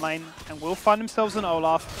to bottom lane and will find themselves an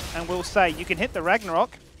Olaf and will say, you can hit the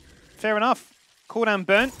Ragnarok. Fair enough. Cooldown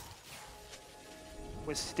burnt.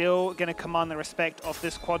 We're still going to command the respect of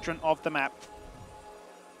this quadrant of the map.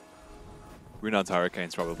 Runar's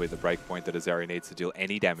Hurricane's probably the breakpoint that Azeri needs to deal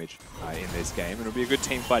any damage in this game. It'll be a good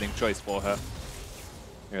team fighting choice for her.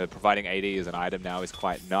 You know, providing AD as an item now is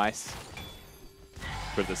quite nice.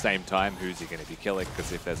 But at the same time, who's he going to be killing?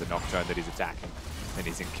 Because if there's a Nocturne that he's attacking, then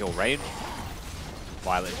he's in kill range.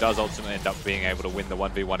 Violet does ultimately end up being able to win the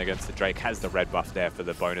 1v1 against the Drake, has the red buff there for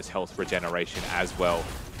the bonus health regeneration as well.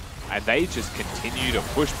 And they just continue to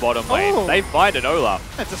push bottom lane. Oh. They find an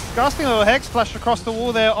Olaf. A disgusting little Hex flash across the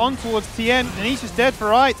wall there on towards Tien, and he's just dead for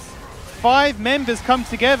rights. 5 members come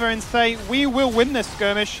together and say, we will win this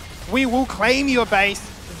skirmish, we will claim your base,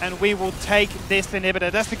 and we will take this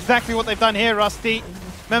inhibitor. That's exactly what they've done here, Rusty.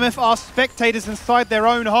 Mammoth are spectators inside their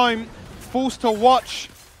own home, forced to watch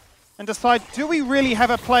and decide, do we really have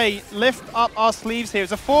a play? Lift up our sleeves here.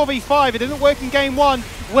 It's a 4v5. It didn't work in game 1.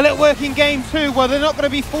 Will it work in game 2? Well, they're not going to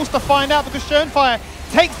be forced to find out because Schoenfire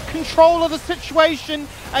takes control of the situation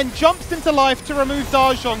and jumps into life to remove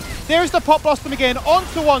Darjon. There's the Pop Blossom again.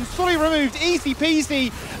 Onto one. Fully removed. Easy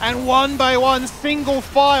peasy. And one by one, single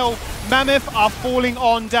file, Mammoth are falling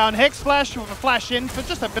on down. Hex Flash with a flash in for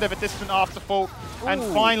just a bit of a distant afterfall. Ooh. And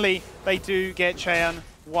finally, they do get Cheon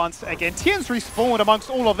once again. Tien's respawned amongst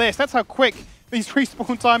all of this. That's how quick these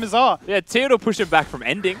respawn timers are. Yeah, Tien will push him back from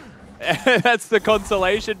ending. That's the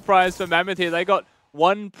consolation prize for Mammoth here. They got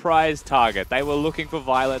one prize target. They were looking for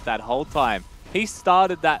Violet that whole time. He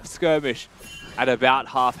started that skirmish at about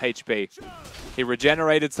half HP. He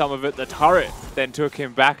regenerated some of it. The turret then took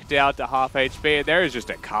him back down to half HP. And there is just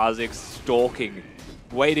a Kha'Zix stalking,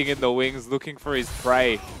 waiting in the wings, looking for his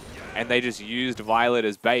prey. And they just used Violet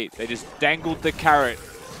as bait. They just dangled the carrot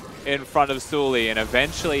in front of Sully, and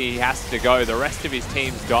eventually he has to go. The rest of his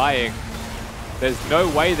team's dying. There's no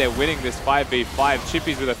way they're winning this 5v5.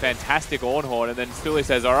 Chippy's with a fantastic Ornn, and then Sully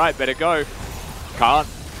says, all right, better go. Can't.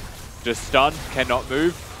 Just stunned, cannot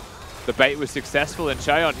move. The bait was successful, and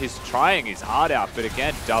Cheon, he's trying his heart out, but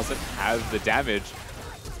again, doesn't have the damage.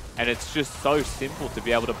 And it's just so simple to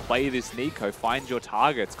be able to play this Nico, find your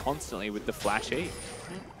targets constantly with the Flash E.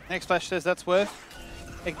 Next Flash says that's worth.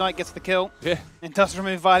 Ignite gets the kill. Yeah. It does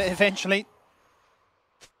remove Violet eventually.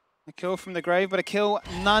 A kill from the grave, but a kill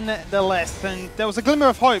nonetheless. And there was a glimmer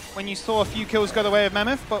of hope when you saw a few kills go the way of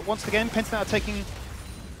Mammoth, but once again, Pentanet are taking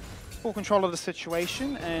full control of the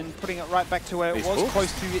situation and putting it right back to where it These was, hooks.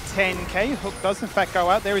 close to 10k. Hook does in fact go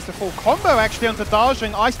out. There is the full combo actually onto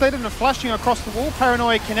Dajeng, isolated and flashing across the wall.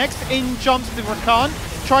 Paranoia connects, in jumps the Rakan,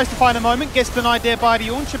 tries to find a moment, gets denied there by the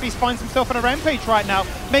Ornn. Chippies finds himself on a rampage right now.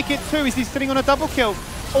 Make it 2 as he's sitting on a double kill.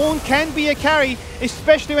 Ornn can be a carry,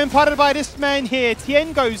 especially when parted by this man here.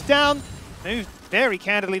 Tien goes down, moved very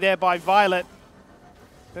candidly there by Violet.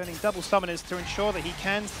 Burning double summoners to ensure that he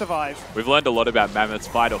can survive. We've learned a lot about Mammoth's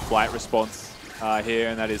fight or flight response here,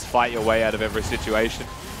 and that is fight your way out of every situation.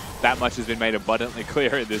 That much has been made abundantly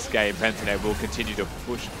clear in this game. Pentanet will continue to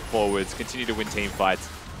push forwards, continue to win team fights.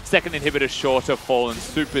 Second inhibitor shorter, Fallen,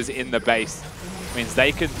 Supers in the base. Means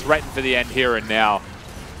they can threaten for the end here and now.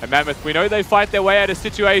 And Mammoth, we know they fight their way out of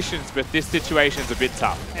situations, but this situation's a bit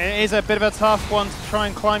tough. It is a bit of a tough one to try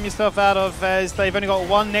and climb yourself out of, as they've only got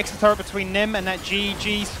one Nexus turret between them and that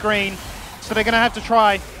GG screen. So they're going to have to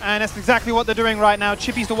try, and that's exactly what they're doing right now.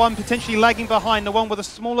 Chippy's the one potentially lagging behind, the one with the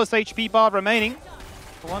smallest HP bar remaining.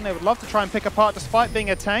 The one they would love to try and pick apart despite being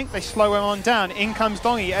a tank. They slow him on down. In comes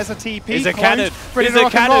Dongy as a TP. He's a closed, cannon. Ready He's to a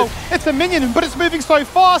rock and cannon. roll. It's a minion, but it's moving so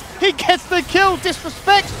fast. He gets the kill.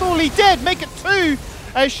 Disrespect. Sorely dead. Make it 2.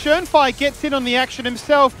 As Schönfei gets in on the action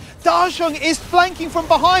himself. Dajeng is flanking from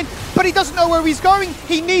behind, but he doesn't know where he's going.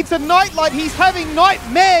 He needs a nightlight. He's having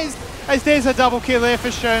nightmares. As there's a double kill there for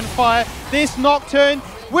Schönfei. This Nocturne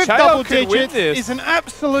with Chaeyoung double could win digits this. is an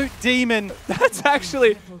absolute demon. That's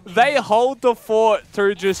actually, they hold the fort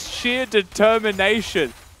through just sheer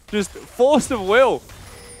determination, just force of will,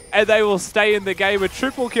 and they will stay in the game. A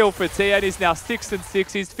triple kill for Tien. He's now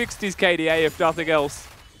 6-6. He's fixed his KDA if nothing else.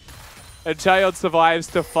 And Chaeyoung survives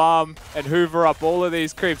to farm and hoover up all of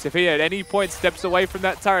these creeps. If he at any point steps away from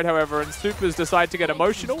that turret, however, and Supers decide to get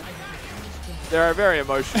emotional, there are very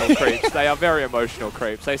emotional creeps. They are very emotional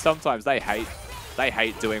creeps. Sometimes they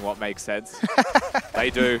hate doing what makes sense.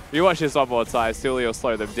 They do. You watch this one more time, still you'll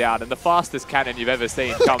slow them down. And the fastest cannon you've ever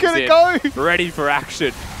seen comes in, ready for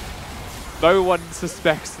action. No one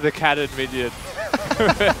suspects the cannon minion.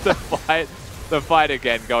 The fight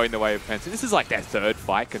again going the way of Penta. This is like their 3rd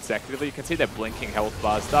fight consecutively. You can see their blinking health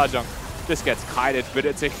bars. Dajeng just gets kited, but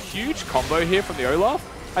it's a huge combo here from the Olaf.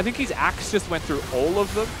 I think his axe just went through all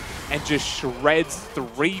of them and just shreds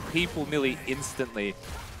 3 people nearly instantly.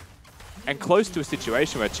 And close to a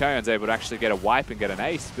situation where Chaeyoung's able to actually get a wipe and get an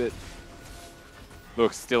ace, but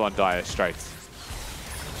looks still on dire straits.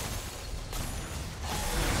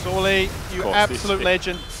 Sorely, you absolute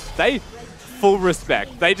legend. Full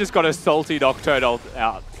respect. They just got a salty Nocturne ult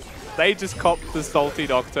out. They just copped the salty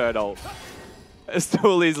Nocturne ult.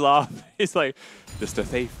 Sorely's laugh. He's like, just a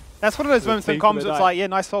thief. That's one of those moments in comms. It's like, yeah,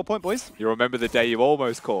 nice 12 point, boys. You remember the day you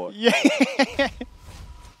almost caught. Yeah. Hey,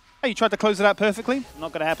 you tried to close it out perfectly.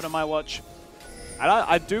 Not going to happen on my watch. And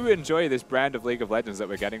I do enjoy this brand of League of Legends that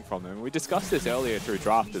we're getting from them. We discussed this earlier through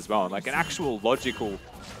draft as well. And like an actual logical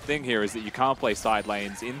thing here is that you can't play side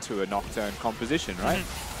lanes into a Nocturne composition, right?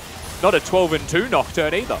 Not a 12-2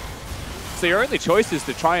 Nocturne either. So your only choice is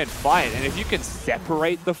to try and fight. And if you can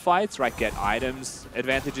separate the fights, right, get items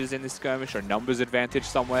advantages in this skirmish or numbers advantage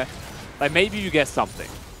somewhere, like maybe you get something.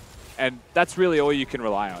 And that's really all you can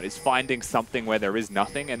rely on, is finding something where there is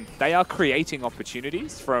nothing. And they are creating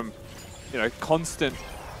opportunities from, you know, constant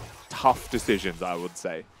tough decisions, I would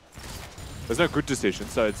say. There's no good decision,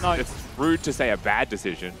 so it's rude to say a bad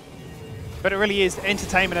decision. But it really is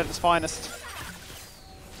entertainment at its finest.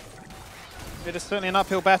 It is certainly an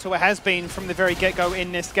uphill battle. It has been from the very get-go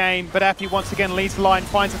in this game. But Appy once again leads the line,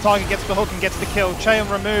 finds the target, gets the hook and gets the kill.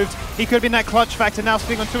 Chaeyoung removed. He could have been that clutch factor, now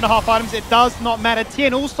sitting on 2.5 items. It does not matter.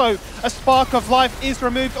 Tien also, a spark of life is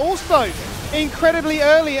removed. Also, incredibly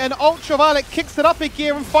early, and Ultraviolet kicks it up a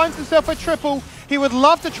gear and finds himself a triple. He would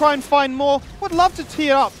love to try and find more, would love to tee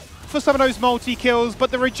it up for some of those multi-kills,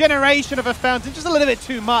 but the regeneration of a fountain just a little bit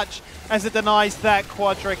too much as it denies that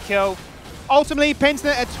quadra kill. Ultimately,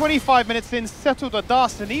 Pentanet at 25 minutes in settled the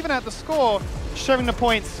dust, and even at the score, sharing the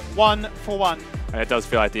points 1-1. And it does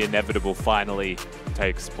feel like the inevitable finally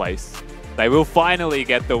takes place. They will finally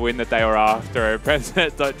get the win that they were after.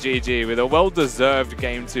 Pentanet.gg with a well-deserved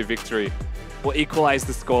Game 2 victory will equalize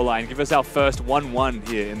the scoreline, give us our first 1-1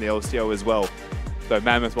 here in the LCO as well. So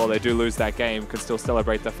Mammoth, while they do lose that game, can still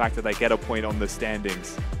celebrate the fact that they get a point on the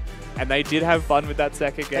standings. And they did have fun with that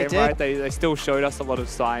second game, right? They still showed us a lot of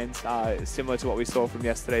signs similar to what we saw from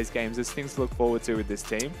yesterday's games. There's things to look forward to with this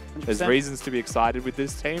team. 100%. There's reasons to be excited with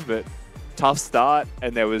this team, but tough start,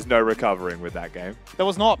 and there was no recovering with that game. There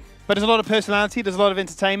was not. But there's a lot of personality, there's a lot of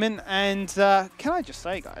entertainment, and can I just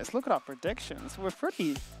say, guys, look at our predictions. We're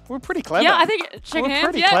pretty clever. Yeah, I think shaking hands.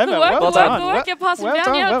 Pretty Yeah, clever. good work, Well done. Get past him down.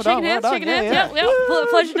 Well Yeah, done, shaking hands, well shaking done. hands. Yeah.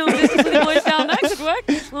 Pleasure doing business with the boys down there. Good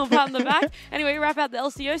work. Little pat on the back. Anyway, wrap out the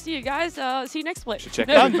LCO. See you guys. See you next split. Should check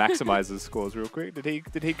out Maximizer's scores real quick. Did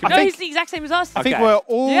he? No, he's the exact same as us. I think we're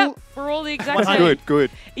all... Yep, we're all the exact same.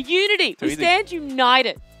 Good. Unity. We stand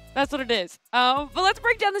united. That's what it is. But let's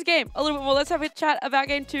break down this game a little bit more. Let's have a chat about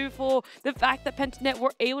Game 2 for the fact that Pentanet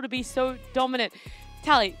were able to be so dominant.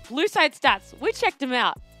 Tally, blue side stats. We checked them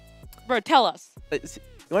out. Bro, tell us. You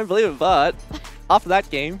won't believe it, but after that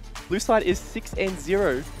game, blue side is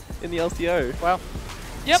 6-0 in the LCO. Wow.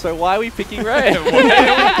 Yep. So why are we picking red?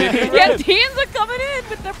 Yeah, teams are coming in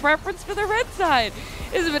with their preference for the red side.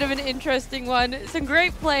 It's a bit of an interesting one. Some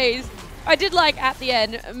great plays. I did like, at the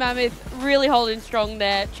end, Mammoth really holding strong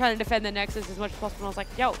there, trying to defend the Nexus as much as possible. I was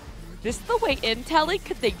like, yo, this is the way in, Tally?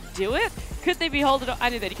 Could they do it? Could they be holding on? I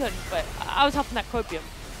knew that he couldn't, but I was helping that Copium.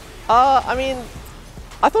 I mean,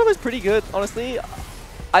 I thought it was pretty good, honestly.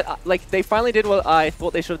 Like, they finally did what I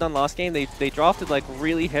thought they should have done last game. They drafted, like,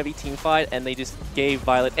 really heavy team fight, and they just gave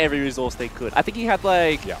Violet every resource they could. I think he had,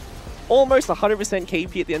 like, almost 100%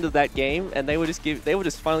 KP at the end of that game, and they were just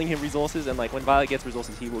funneling him resources, and, like, when Violet gets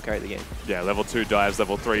resources, he will carry the game. Yeah, level 2 dives,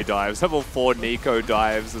 level 3 dives, level 4 Nico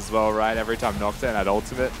dives as well, right? Every time Nocturne had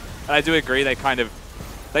ultimate. And I do agree,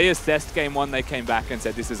 they assessed Game 1, they came back and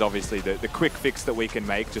said this is obviously the quick fix that we can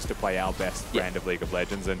make just to play our best brand of League of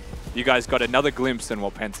Legends. And you guys got another glimpse in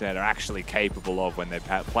what Pentanet are actually capable of when they're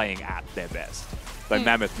playing at their best. Like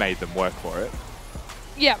Mammoth made them work for it.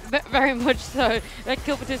 Yeah, very much so. That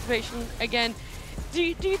kill participation, again. Do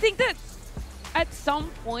you think that at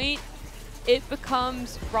some point it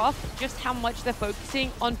becomes rough just how much they're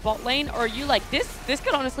focusing on bot lane? Or are you like, this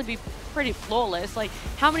could honestly be pretty flawless? Like,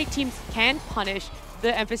 how many teams can punish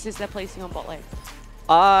the emphasis they're placing on bot lane?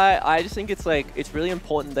 I just think it's like, it's really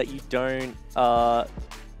important that you don't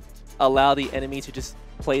allow the enemy to just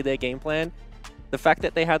play their game plan. The fact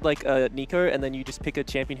that they had like a Nico and then you just pick a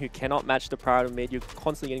champion who cannot match the prior to mid, you're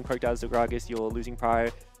constantly getting poked out as a Gragas, you're losing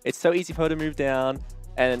prior. It's so easy for her to move down,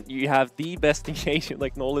 and you have the best engagement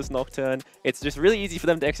like Norless Nocturne. It's just really easy for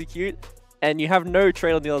them to execute, and you have no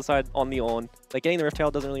trail on the other side on the on. Like, getting the Rift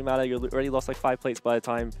Tail doesn't really matter. You already lost like 5 plates by the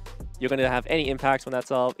time you're going to have any impacts when that's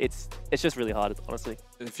up. It's just really hard, honestly.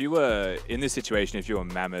 If you were in this situation, if you were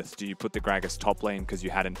Mammoth, do you put the Gragas top lane because you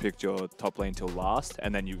hadn't picked your top lane till last,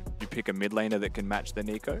 and then you pick a mid laner that can match the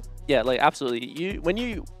Nico? Yeah, like, absolutely. When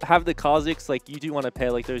you have the Kha'Zix, like, you do want to pair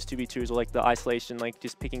like those 2v2s or like the isolation, like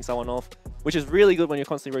just picking someone off, which is really good when you're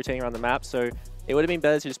constantly rotating around the map. So it would have been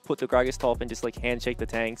better to just put the Gragas top and just like handshake the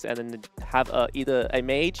tanks, and then have either a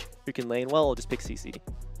mage who can lane well or just pick CC.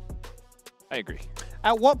 I agree.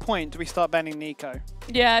 At what point do we start banning Nico?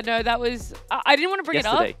 Yeah, no, that was... I didn't want to bring it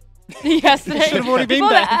up. Yesterday. Yesterday. Should have already been before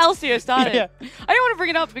banned. the LCO started. Yeah. I didn't want to bring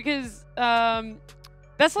it up because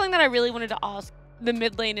that's something that I really wanted to ask the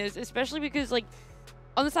mid laners, especially because, like,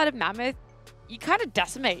 on the side of Mammoth, you kind of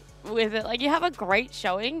decimate with it. Like, you have a great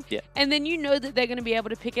showing, and then you know that they're going to be able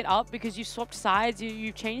to pick it up because you swapped sides,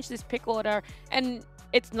 you've changed this pick order, and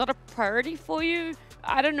it's not a priority for you.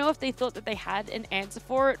 I don't know if they thought that they had an answer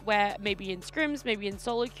for it, where maybe in scrims, maybe in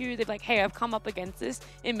solo queue, they're like, hey, I've come up against this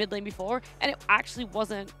in mid lane before, and it actually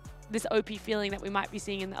wasn't this OP feeling that we might be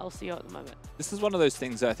seeing in the LCO at the moment. This is one of those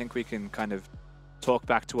things that I think we can kind of talk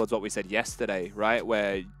back towards what we said yesterday, right?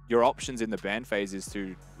 Where your options in the ban phase is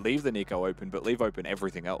to leave the Nico open, but leave open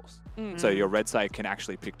everything else. So your red side can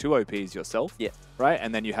actually pick 2 OPs yourself, right?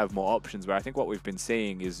 And then you have more options, where I think what we've been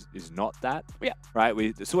seeing is not that, right?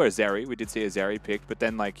 We saw a Zeri, we did see a Zeri picked, but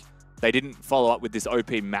then like they didn't follow up with this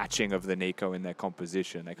OP matching of the Nico in their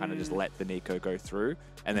composition. They kind of just let the Nico go through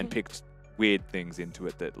and then picked weird things into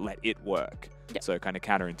it that let it work. So kind of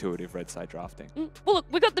counterintuitive red side drafting. Well, look,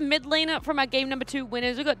 we got the mid laner from our game number 2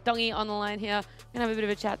 winners. We got Dongy on the line here. Gonna have a bit of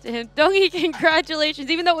a chat to him. Dongy, congratulations.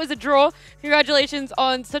 Even though it was a draw, congratulations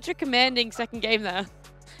on such a commanding second game there.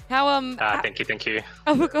 How Thank you.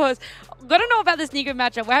 Of course. Gotta know about this Nico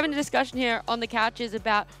matchup. We're having a discussion here on the couches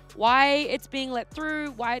about why it's being let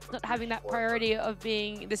through, why it's not having that priority of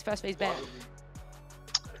being this first phase ban.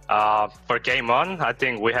 For game 1, I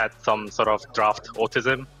think we had some sort of draft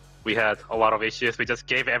autism. We had a lot of issues. We just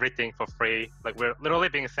gave everything for free. Like, we're literally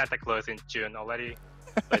being Santa Claus in June already.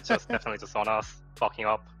 So it's just definitely just on us, fucking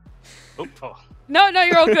up. Oop, oh. No,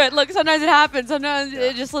 you're all good. Look, sometimes it happens. Sometimes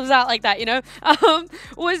it just lives out like that, you know?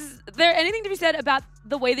 Was there anything to be said about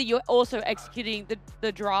the way that you're also executing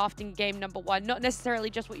the draft in game number 1? Not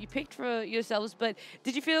necessarily just what you picked for yourselves, but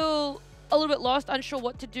did you feel a little bit lost, unsure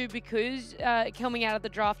what to do because coming out of the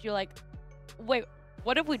draft, you're like, wait,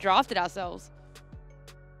 what if we drafted ourselves?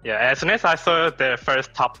 Yeah, as soon as I saw the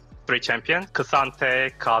first top 3 champions,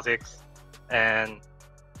 Cassante, Kha'Zix, and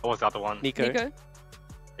what was the other one?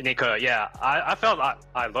 Nico, yeah. I felt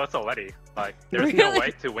I lost already. Like, there's no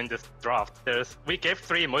way to win this draft. We gave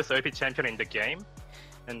 3 most OP champion in the game,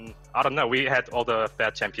 and I don't know, we had all the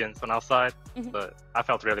bad champions on our side, but I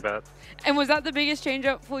felt really bad. And was that the biggest change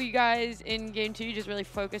up for you guys in game 2? You just really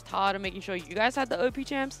focused hard on making sure you guys had the OP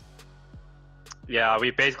champs? Yeah,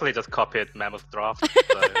 we basically just copied Mammoth draft,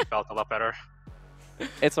 so it felt a lot better.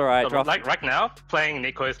 It's alright. So, like right now, playing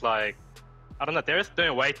Nico is like, I don't know, there's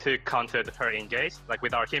no way to counter her engage. Like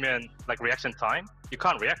with our human like reaction time, you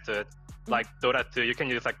can't react to it. Like Dota 2, you can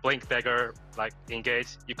use like Blink Dagger, like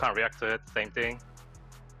engage, you can't react to it, same thing.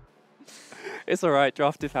 It's alright,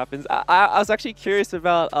 draft diff happens. I was actually curious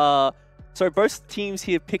about, so both teams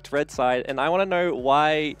here picked red side, and I want to know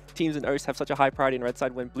why teams in OS have such a high priority in red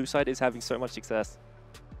side when blue side is having so much success.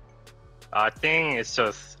 I think it's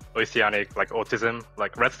just oceanic, like autism.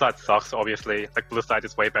 Like red side sucks, obviously. Like blue side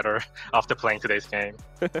is way better after playing today's game.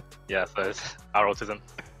 Yeah, so it's our autism.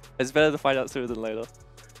 It's better to find out sooner than later.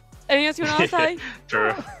 Anything else you want to ask, Ty?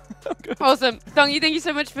 True. Awesome. Dongy, thank you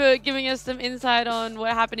so much for giving us some insight on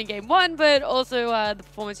what happened in game 1, but also the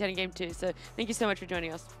performance you had in game 2. So thank you so much for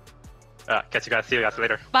joining us. Catch you guys. See you guys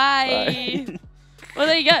later. Bye. Bye. Well,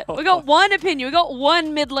 there you go. We got one opinion. We got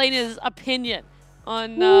one mid laner's opinion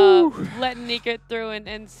on letting Nico through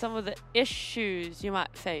and some of the issues you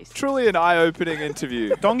might face. Truly an eye-opening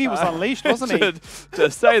interview. Dongy was unleashed, wasn't he?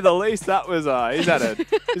 To say the least, that was he's had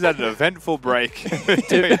an eventful break.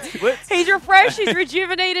 Doing splits. He's refreshed, he's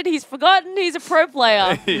rejuvenated, he's forgotten, he's a pro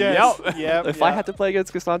player. Yes. Yep. Yep. If I had to play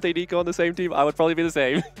against Cassante Nico on the same team, I would probably be the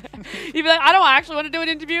same. You'd be like, I don't actually want to do an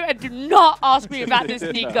interview, and do not ask me about this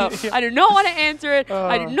Nico. I do not want to answer it.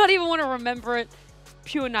 I do not even want to remember it.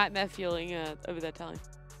 Pure nightmare feeling over that time.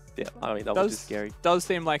 Yeah, I mean, that was just scary. Does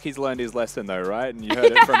seem like he's learned his lesson though, right? And you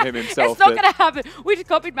heard it from him himself. It's not going to happen. We just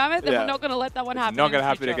copied Mammoth, and Yeah. we're not going to let that one happen. Not going to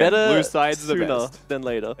happen future. again. Better Blue side's the sooner best. than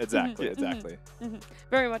later. Exactly, exactly.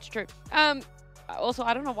 Very much true. Also,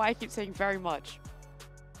 I don't know why I keep saying very much.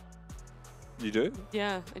 You do?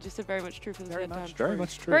 Yeah, I just said very much true for the third time. Very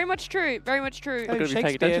much true. Very much true. Very much true. I'm going to be paying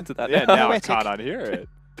Shakespeare. attention to that. Yeah, now. now I Poetic. can't unhear it.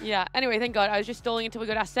 Yeah, anyway, thank God. I was just stalling until we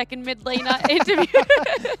got our second mid laner interview.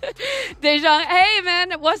 Dejong, hey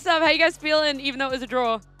man, what's up? How you guys feeling, even though it was a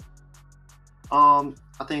draw? I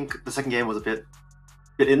think the second game was a bit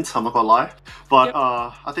intense, I'm not gonna lie. But Yep.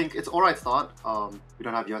 I think it's alright start. We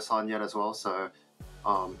don't have Yosan yet as well, so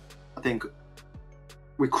I think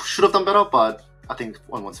we should have done better, but I think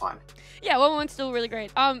 1-1's fine. Yeah, 1-1's still really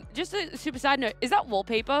great. Just a super side note, is that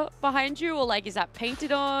wallpaper behind you, or like is that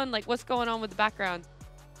painted on? Like what's going on with the background?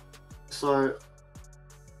 So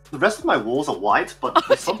the rest of my walls are white, but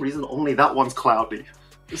for some reason only that one's cloudy.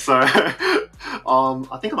 So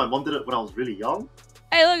I think my mom did it when I was really young.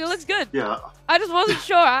 Hey, look, it looks good. Yeah. I just wasn't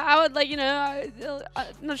sure. I would like, I'm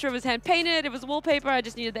not sure if it was hand painted, it was wallpaper. I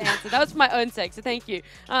just needed the answer. That was for my own sake, so thank you.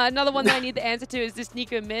 Another one that I need the answer to is this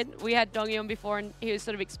Nico mid. We had Dongy on before, and he was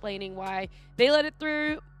sort of explaining why they let it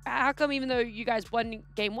through. How come even though you guys won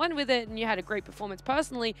game 1 with it and you had a great performance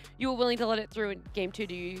personally, you were willing to let it through in game 2?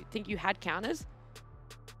 Do you think you had counters?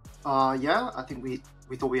 Yeah, I think we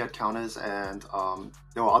thought we had counters, and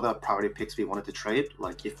there were other priority picks we wanted to trade.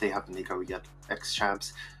 Like if they have the Nico, we get X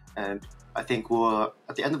champs. And I think we were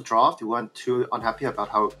at the end of the draft, we weren't too unhappy about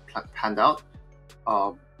how it panned out.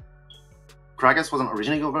 Gragas wasn't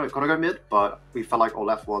originally going to go mid, but we felt like all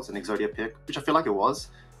left was an Exodia pick, which I feel like it was.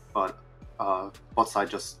 But bot side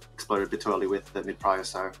just exploded a bit too early with the mid prior,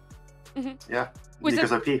 so yeah, Was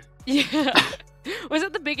Nico's OP. Yeah. Was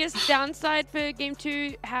it the biggest downside for game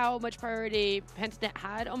 2, how much priority Pentanet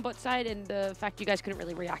had on bot side and the fact you guys couldn't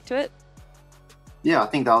really react to it? Yeah, I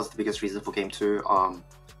think that was the biggest reason for game 2.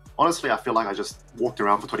 Honestly, I feel like I just walked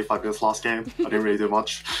around for 25 minutes last game. I didn't really do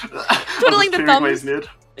much. Twiddling the thumbs. Mid.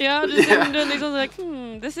 Yeah, just doing these ones like,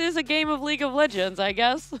 this is a game of League of Legends, I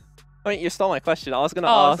guess. I mean, you stole my question. I was going to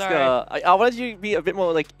Oh, ask, sorry. I wanted you to be a bit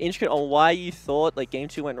more like intricate on why you thought like game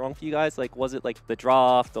 2 went wrong for you guys. Like, was it like the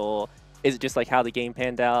draft, or is it just like how the game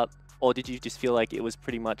panned out? Or did you just feel like it was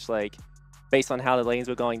pretty much like, based on how the lanes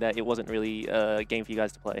were going, that it wasn't really a game for you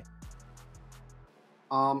guys to play?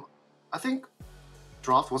 I think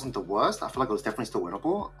draft wasn't the worst. I feel like it was definitely still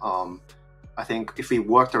winnable. I think if we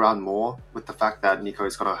worked around more with the fact that Nico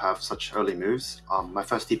is going to have such early moves, my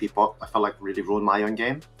first TP bot, I felt like really ruined my own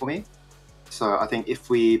game for me. So I think if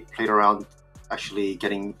we played around actually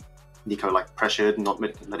getting Nico like pressured, not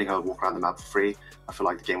letting her walk around the map for free, I feel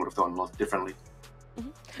like the game would have gone a lot differently.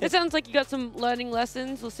 It sounds like you got some learning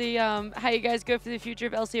lessons. We'll see how you guys go for the future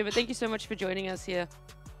of LCO, but thank you so much for joining us here.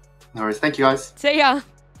 No worries. Thank you, guys. See ya.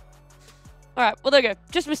 All right, well, there you go.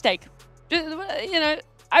 Just a mistake. Just,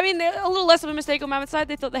 I mean, they're a little less of a mistake on Mammoth's side.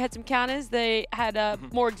 They thought they had some counters. They had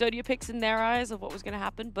more Exodia picks in their eyes of what was going to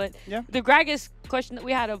happen. But the Gragas question that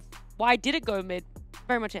we had of why did it go mid,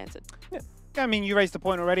 very much answered. Yeah. I mean, you raised the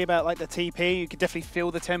point already about like the TP. You could definitely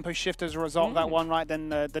feel the tempo shift as a result of that one, right? Then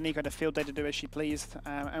the Nico the field day to do as she pleased.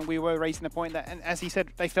 And we were raising the point that, and as he said,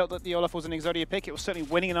 they felt that the Olaf was an Exodia pick. It was certainly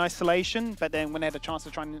winning in isolation, but then when they had a chance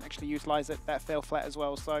to try and actually utilize it, that fell flat as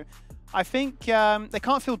well. So I think they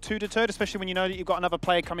can't feel too deterred, especially when you know that you've got another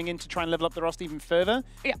player coming in to try and level up the roster even further.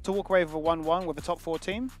 Yeah. To walk away with a 1-1 with a top 4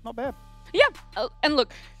 team, not bad. Yeah, and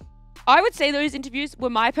look, I would say those interviews were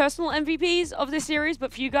my personal MVPs of this series,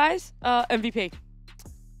 but for you guys, MVP.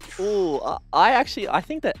 Oh, I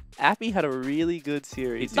think that Appy had a really good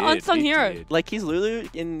series. The unsung hero. Like his Lulu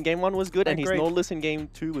in game 1 was good, and his Nautilus in game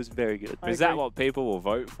 2 was very good. Is that what people will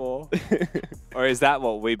vote for? Or is that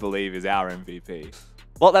what we believe is our MVP?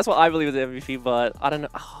 Well, that's what I believe is the MVP, but I don't know.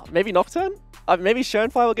 Maybe Nocturne? Maybe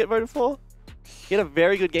Schoenfire will get voted for? He had a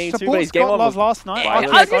very good game too, but his game 1 was last night. I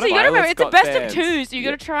was going to say, you got to remember, it's the best of 2, so you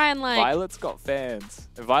got to try and like... Violet's got fans.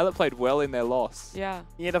 Violet played well in their loss. Yeah.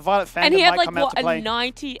 Yeah, the Violet fan and he had might like, come out to play. A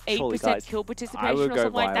 98% kill participation or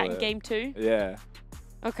something like that in game 2? Yeah.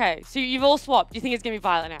 Okay, so you've all swapped. You think it's going to be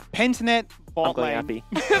Violet now? Pentanet, bot lane. Appy.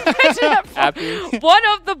 Appy. One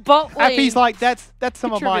of the bot lanes. Appy's like, that's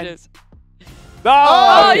some of mine.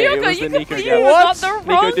 Oh, okay, you got the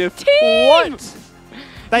wrong team. What?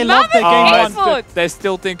 They love their game 1. They're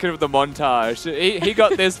still thinking of the montage. He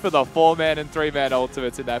got this for the 4-man and 3-man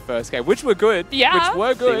ultimates in that first game, which were good. Yeah. Which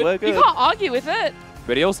were good. You can't argue with it.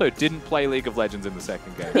 But he also didn't play League of Legends in the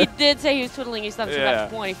second game. He did say he was twiddling his thumbs for about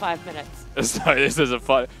 25 minutes. So this is a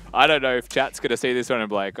fun... I don't know if chat's going to see this one and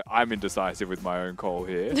be like, I'm indecisive with my own call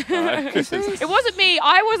here. It wasn't me.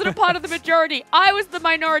 I wasn't a part of the majority. I was the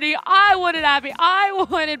minority. I wanted Abby. I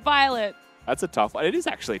wanted Violet. That's a tough one. It is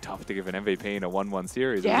actually tough to give an MVP in a 1-1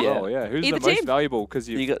 series as well. Yeah. Who's Either the most team. valuable because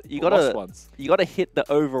you gotta, once. You got to hit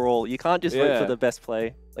the overall. You can't just vote for the best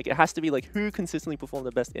play. Like, it has to be like who consistently performed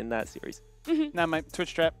the best in that series. No, mate,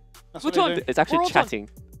 Twitch trap. That's Which what one? they do. It's actually chatting.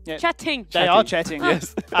 Yeah. Chatting. They are chatting,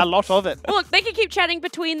 yes. A lot of it. Well, look, they can keep chatting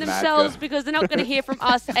between themselves because they're not going to hear from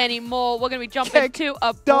us anymore. We're going to be jumping to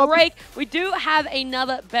a break. We do have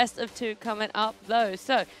another best of 2 coming up, though.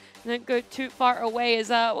 So don't go too far away as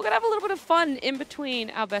we're going to have a little bit of fun in between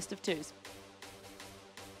our best of 2s.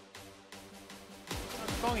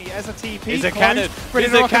 As a TP, he's a cannon.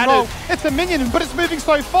 He's a cannon. It's a minion, but it's moving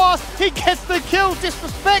so fast. He gets the kill.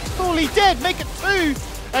 Disrespect. Fully dead. Make it 2.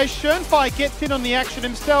 As Schoenfire gets in on the action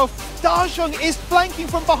himself. Dajong is flanking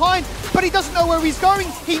from behind, but he doesn't know where he's going.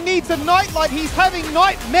 He needs a nightlight. He's having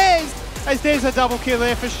nightmares. As there's a double kill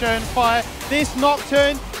there for Schoenfire. This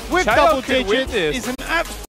Nocturne with double digits is an absolute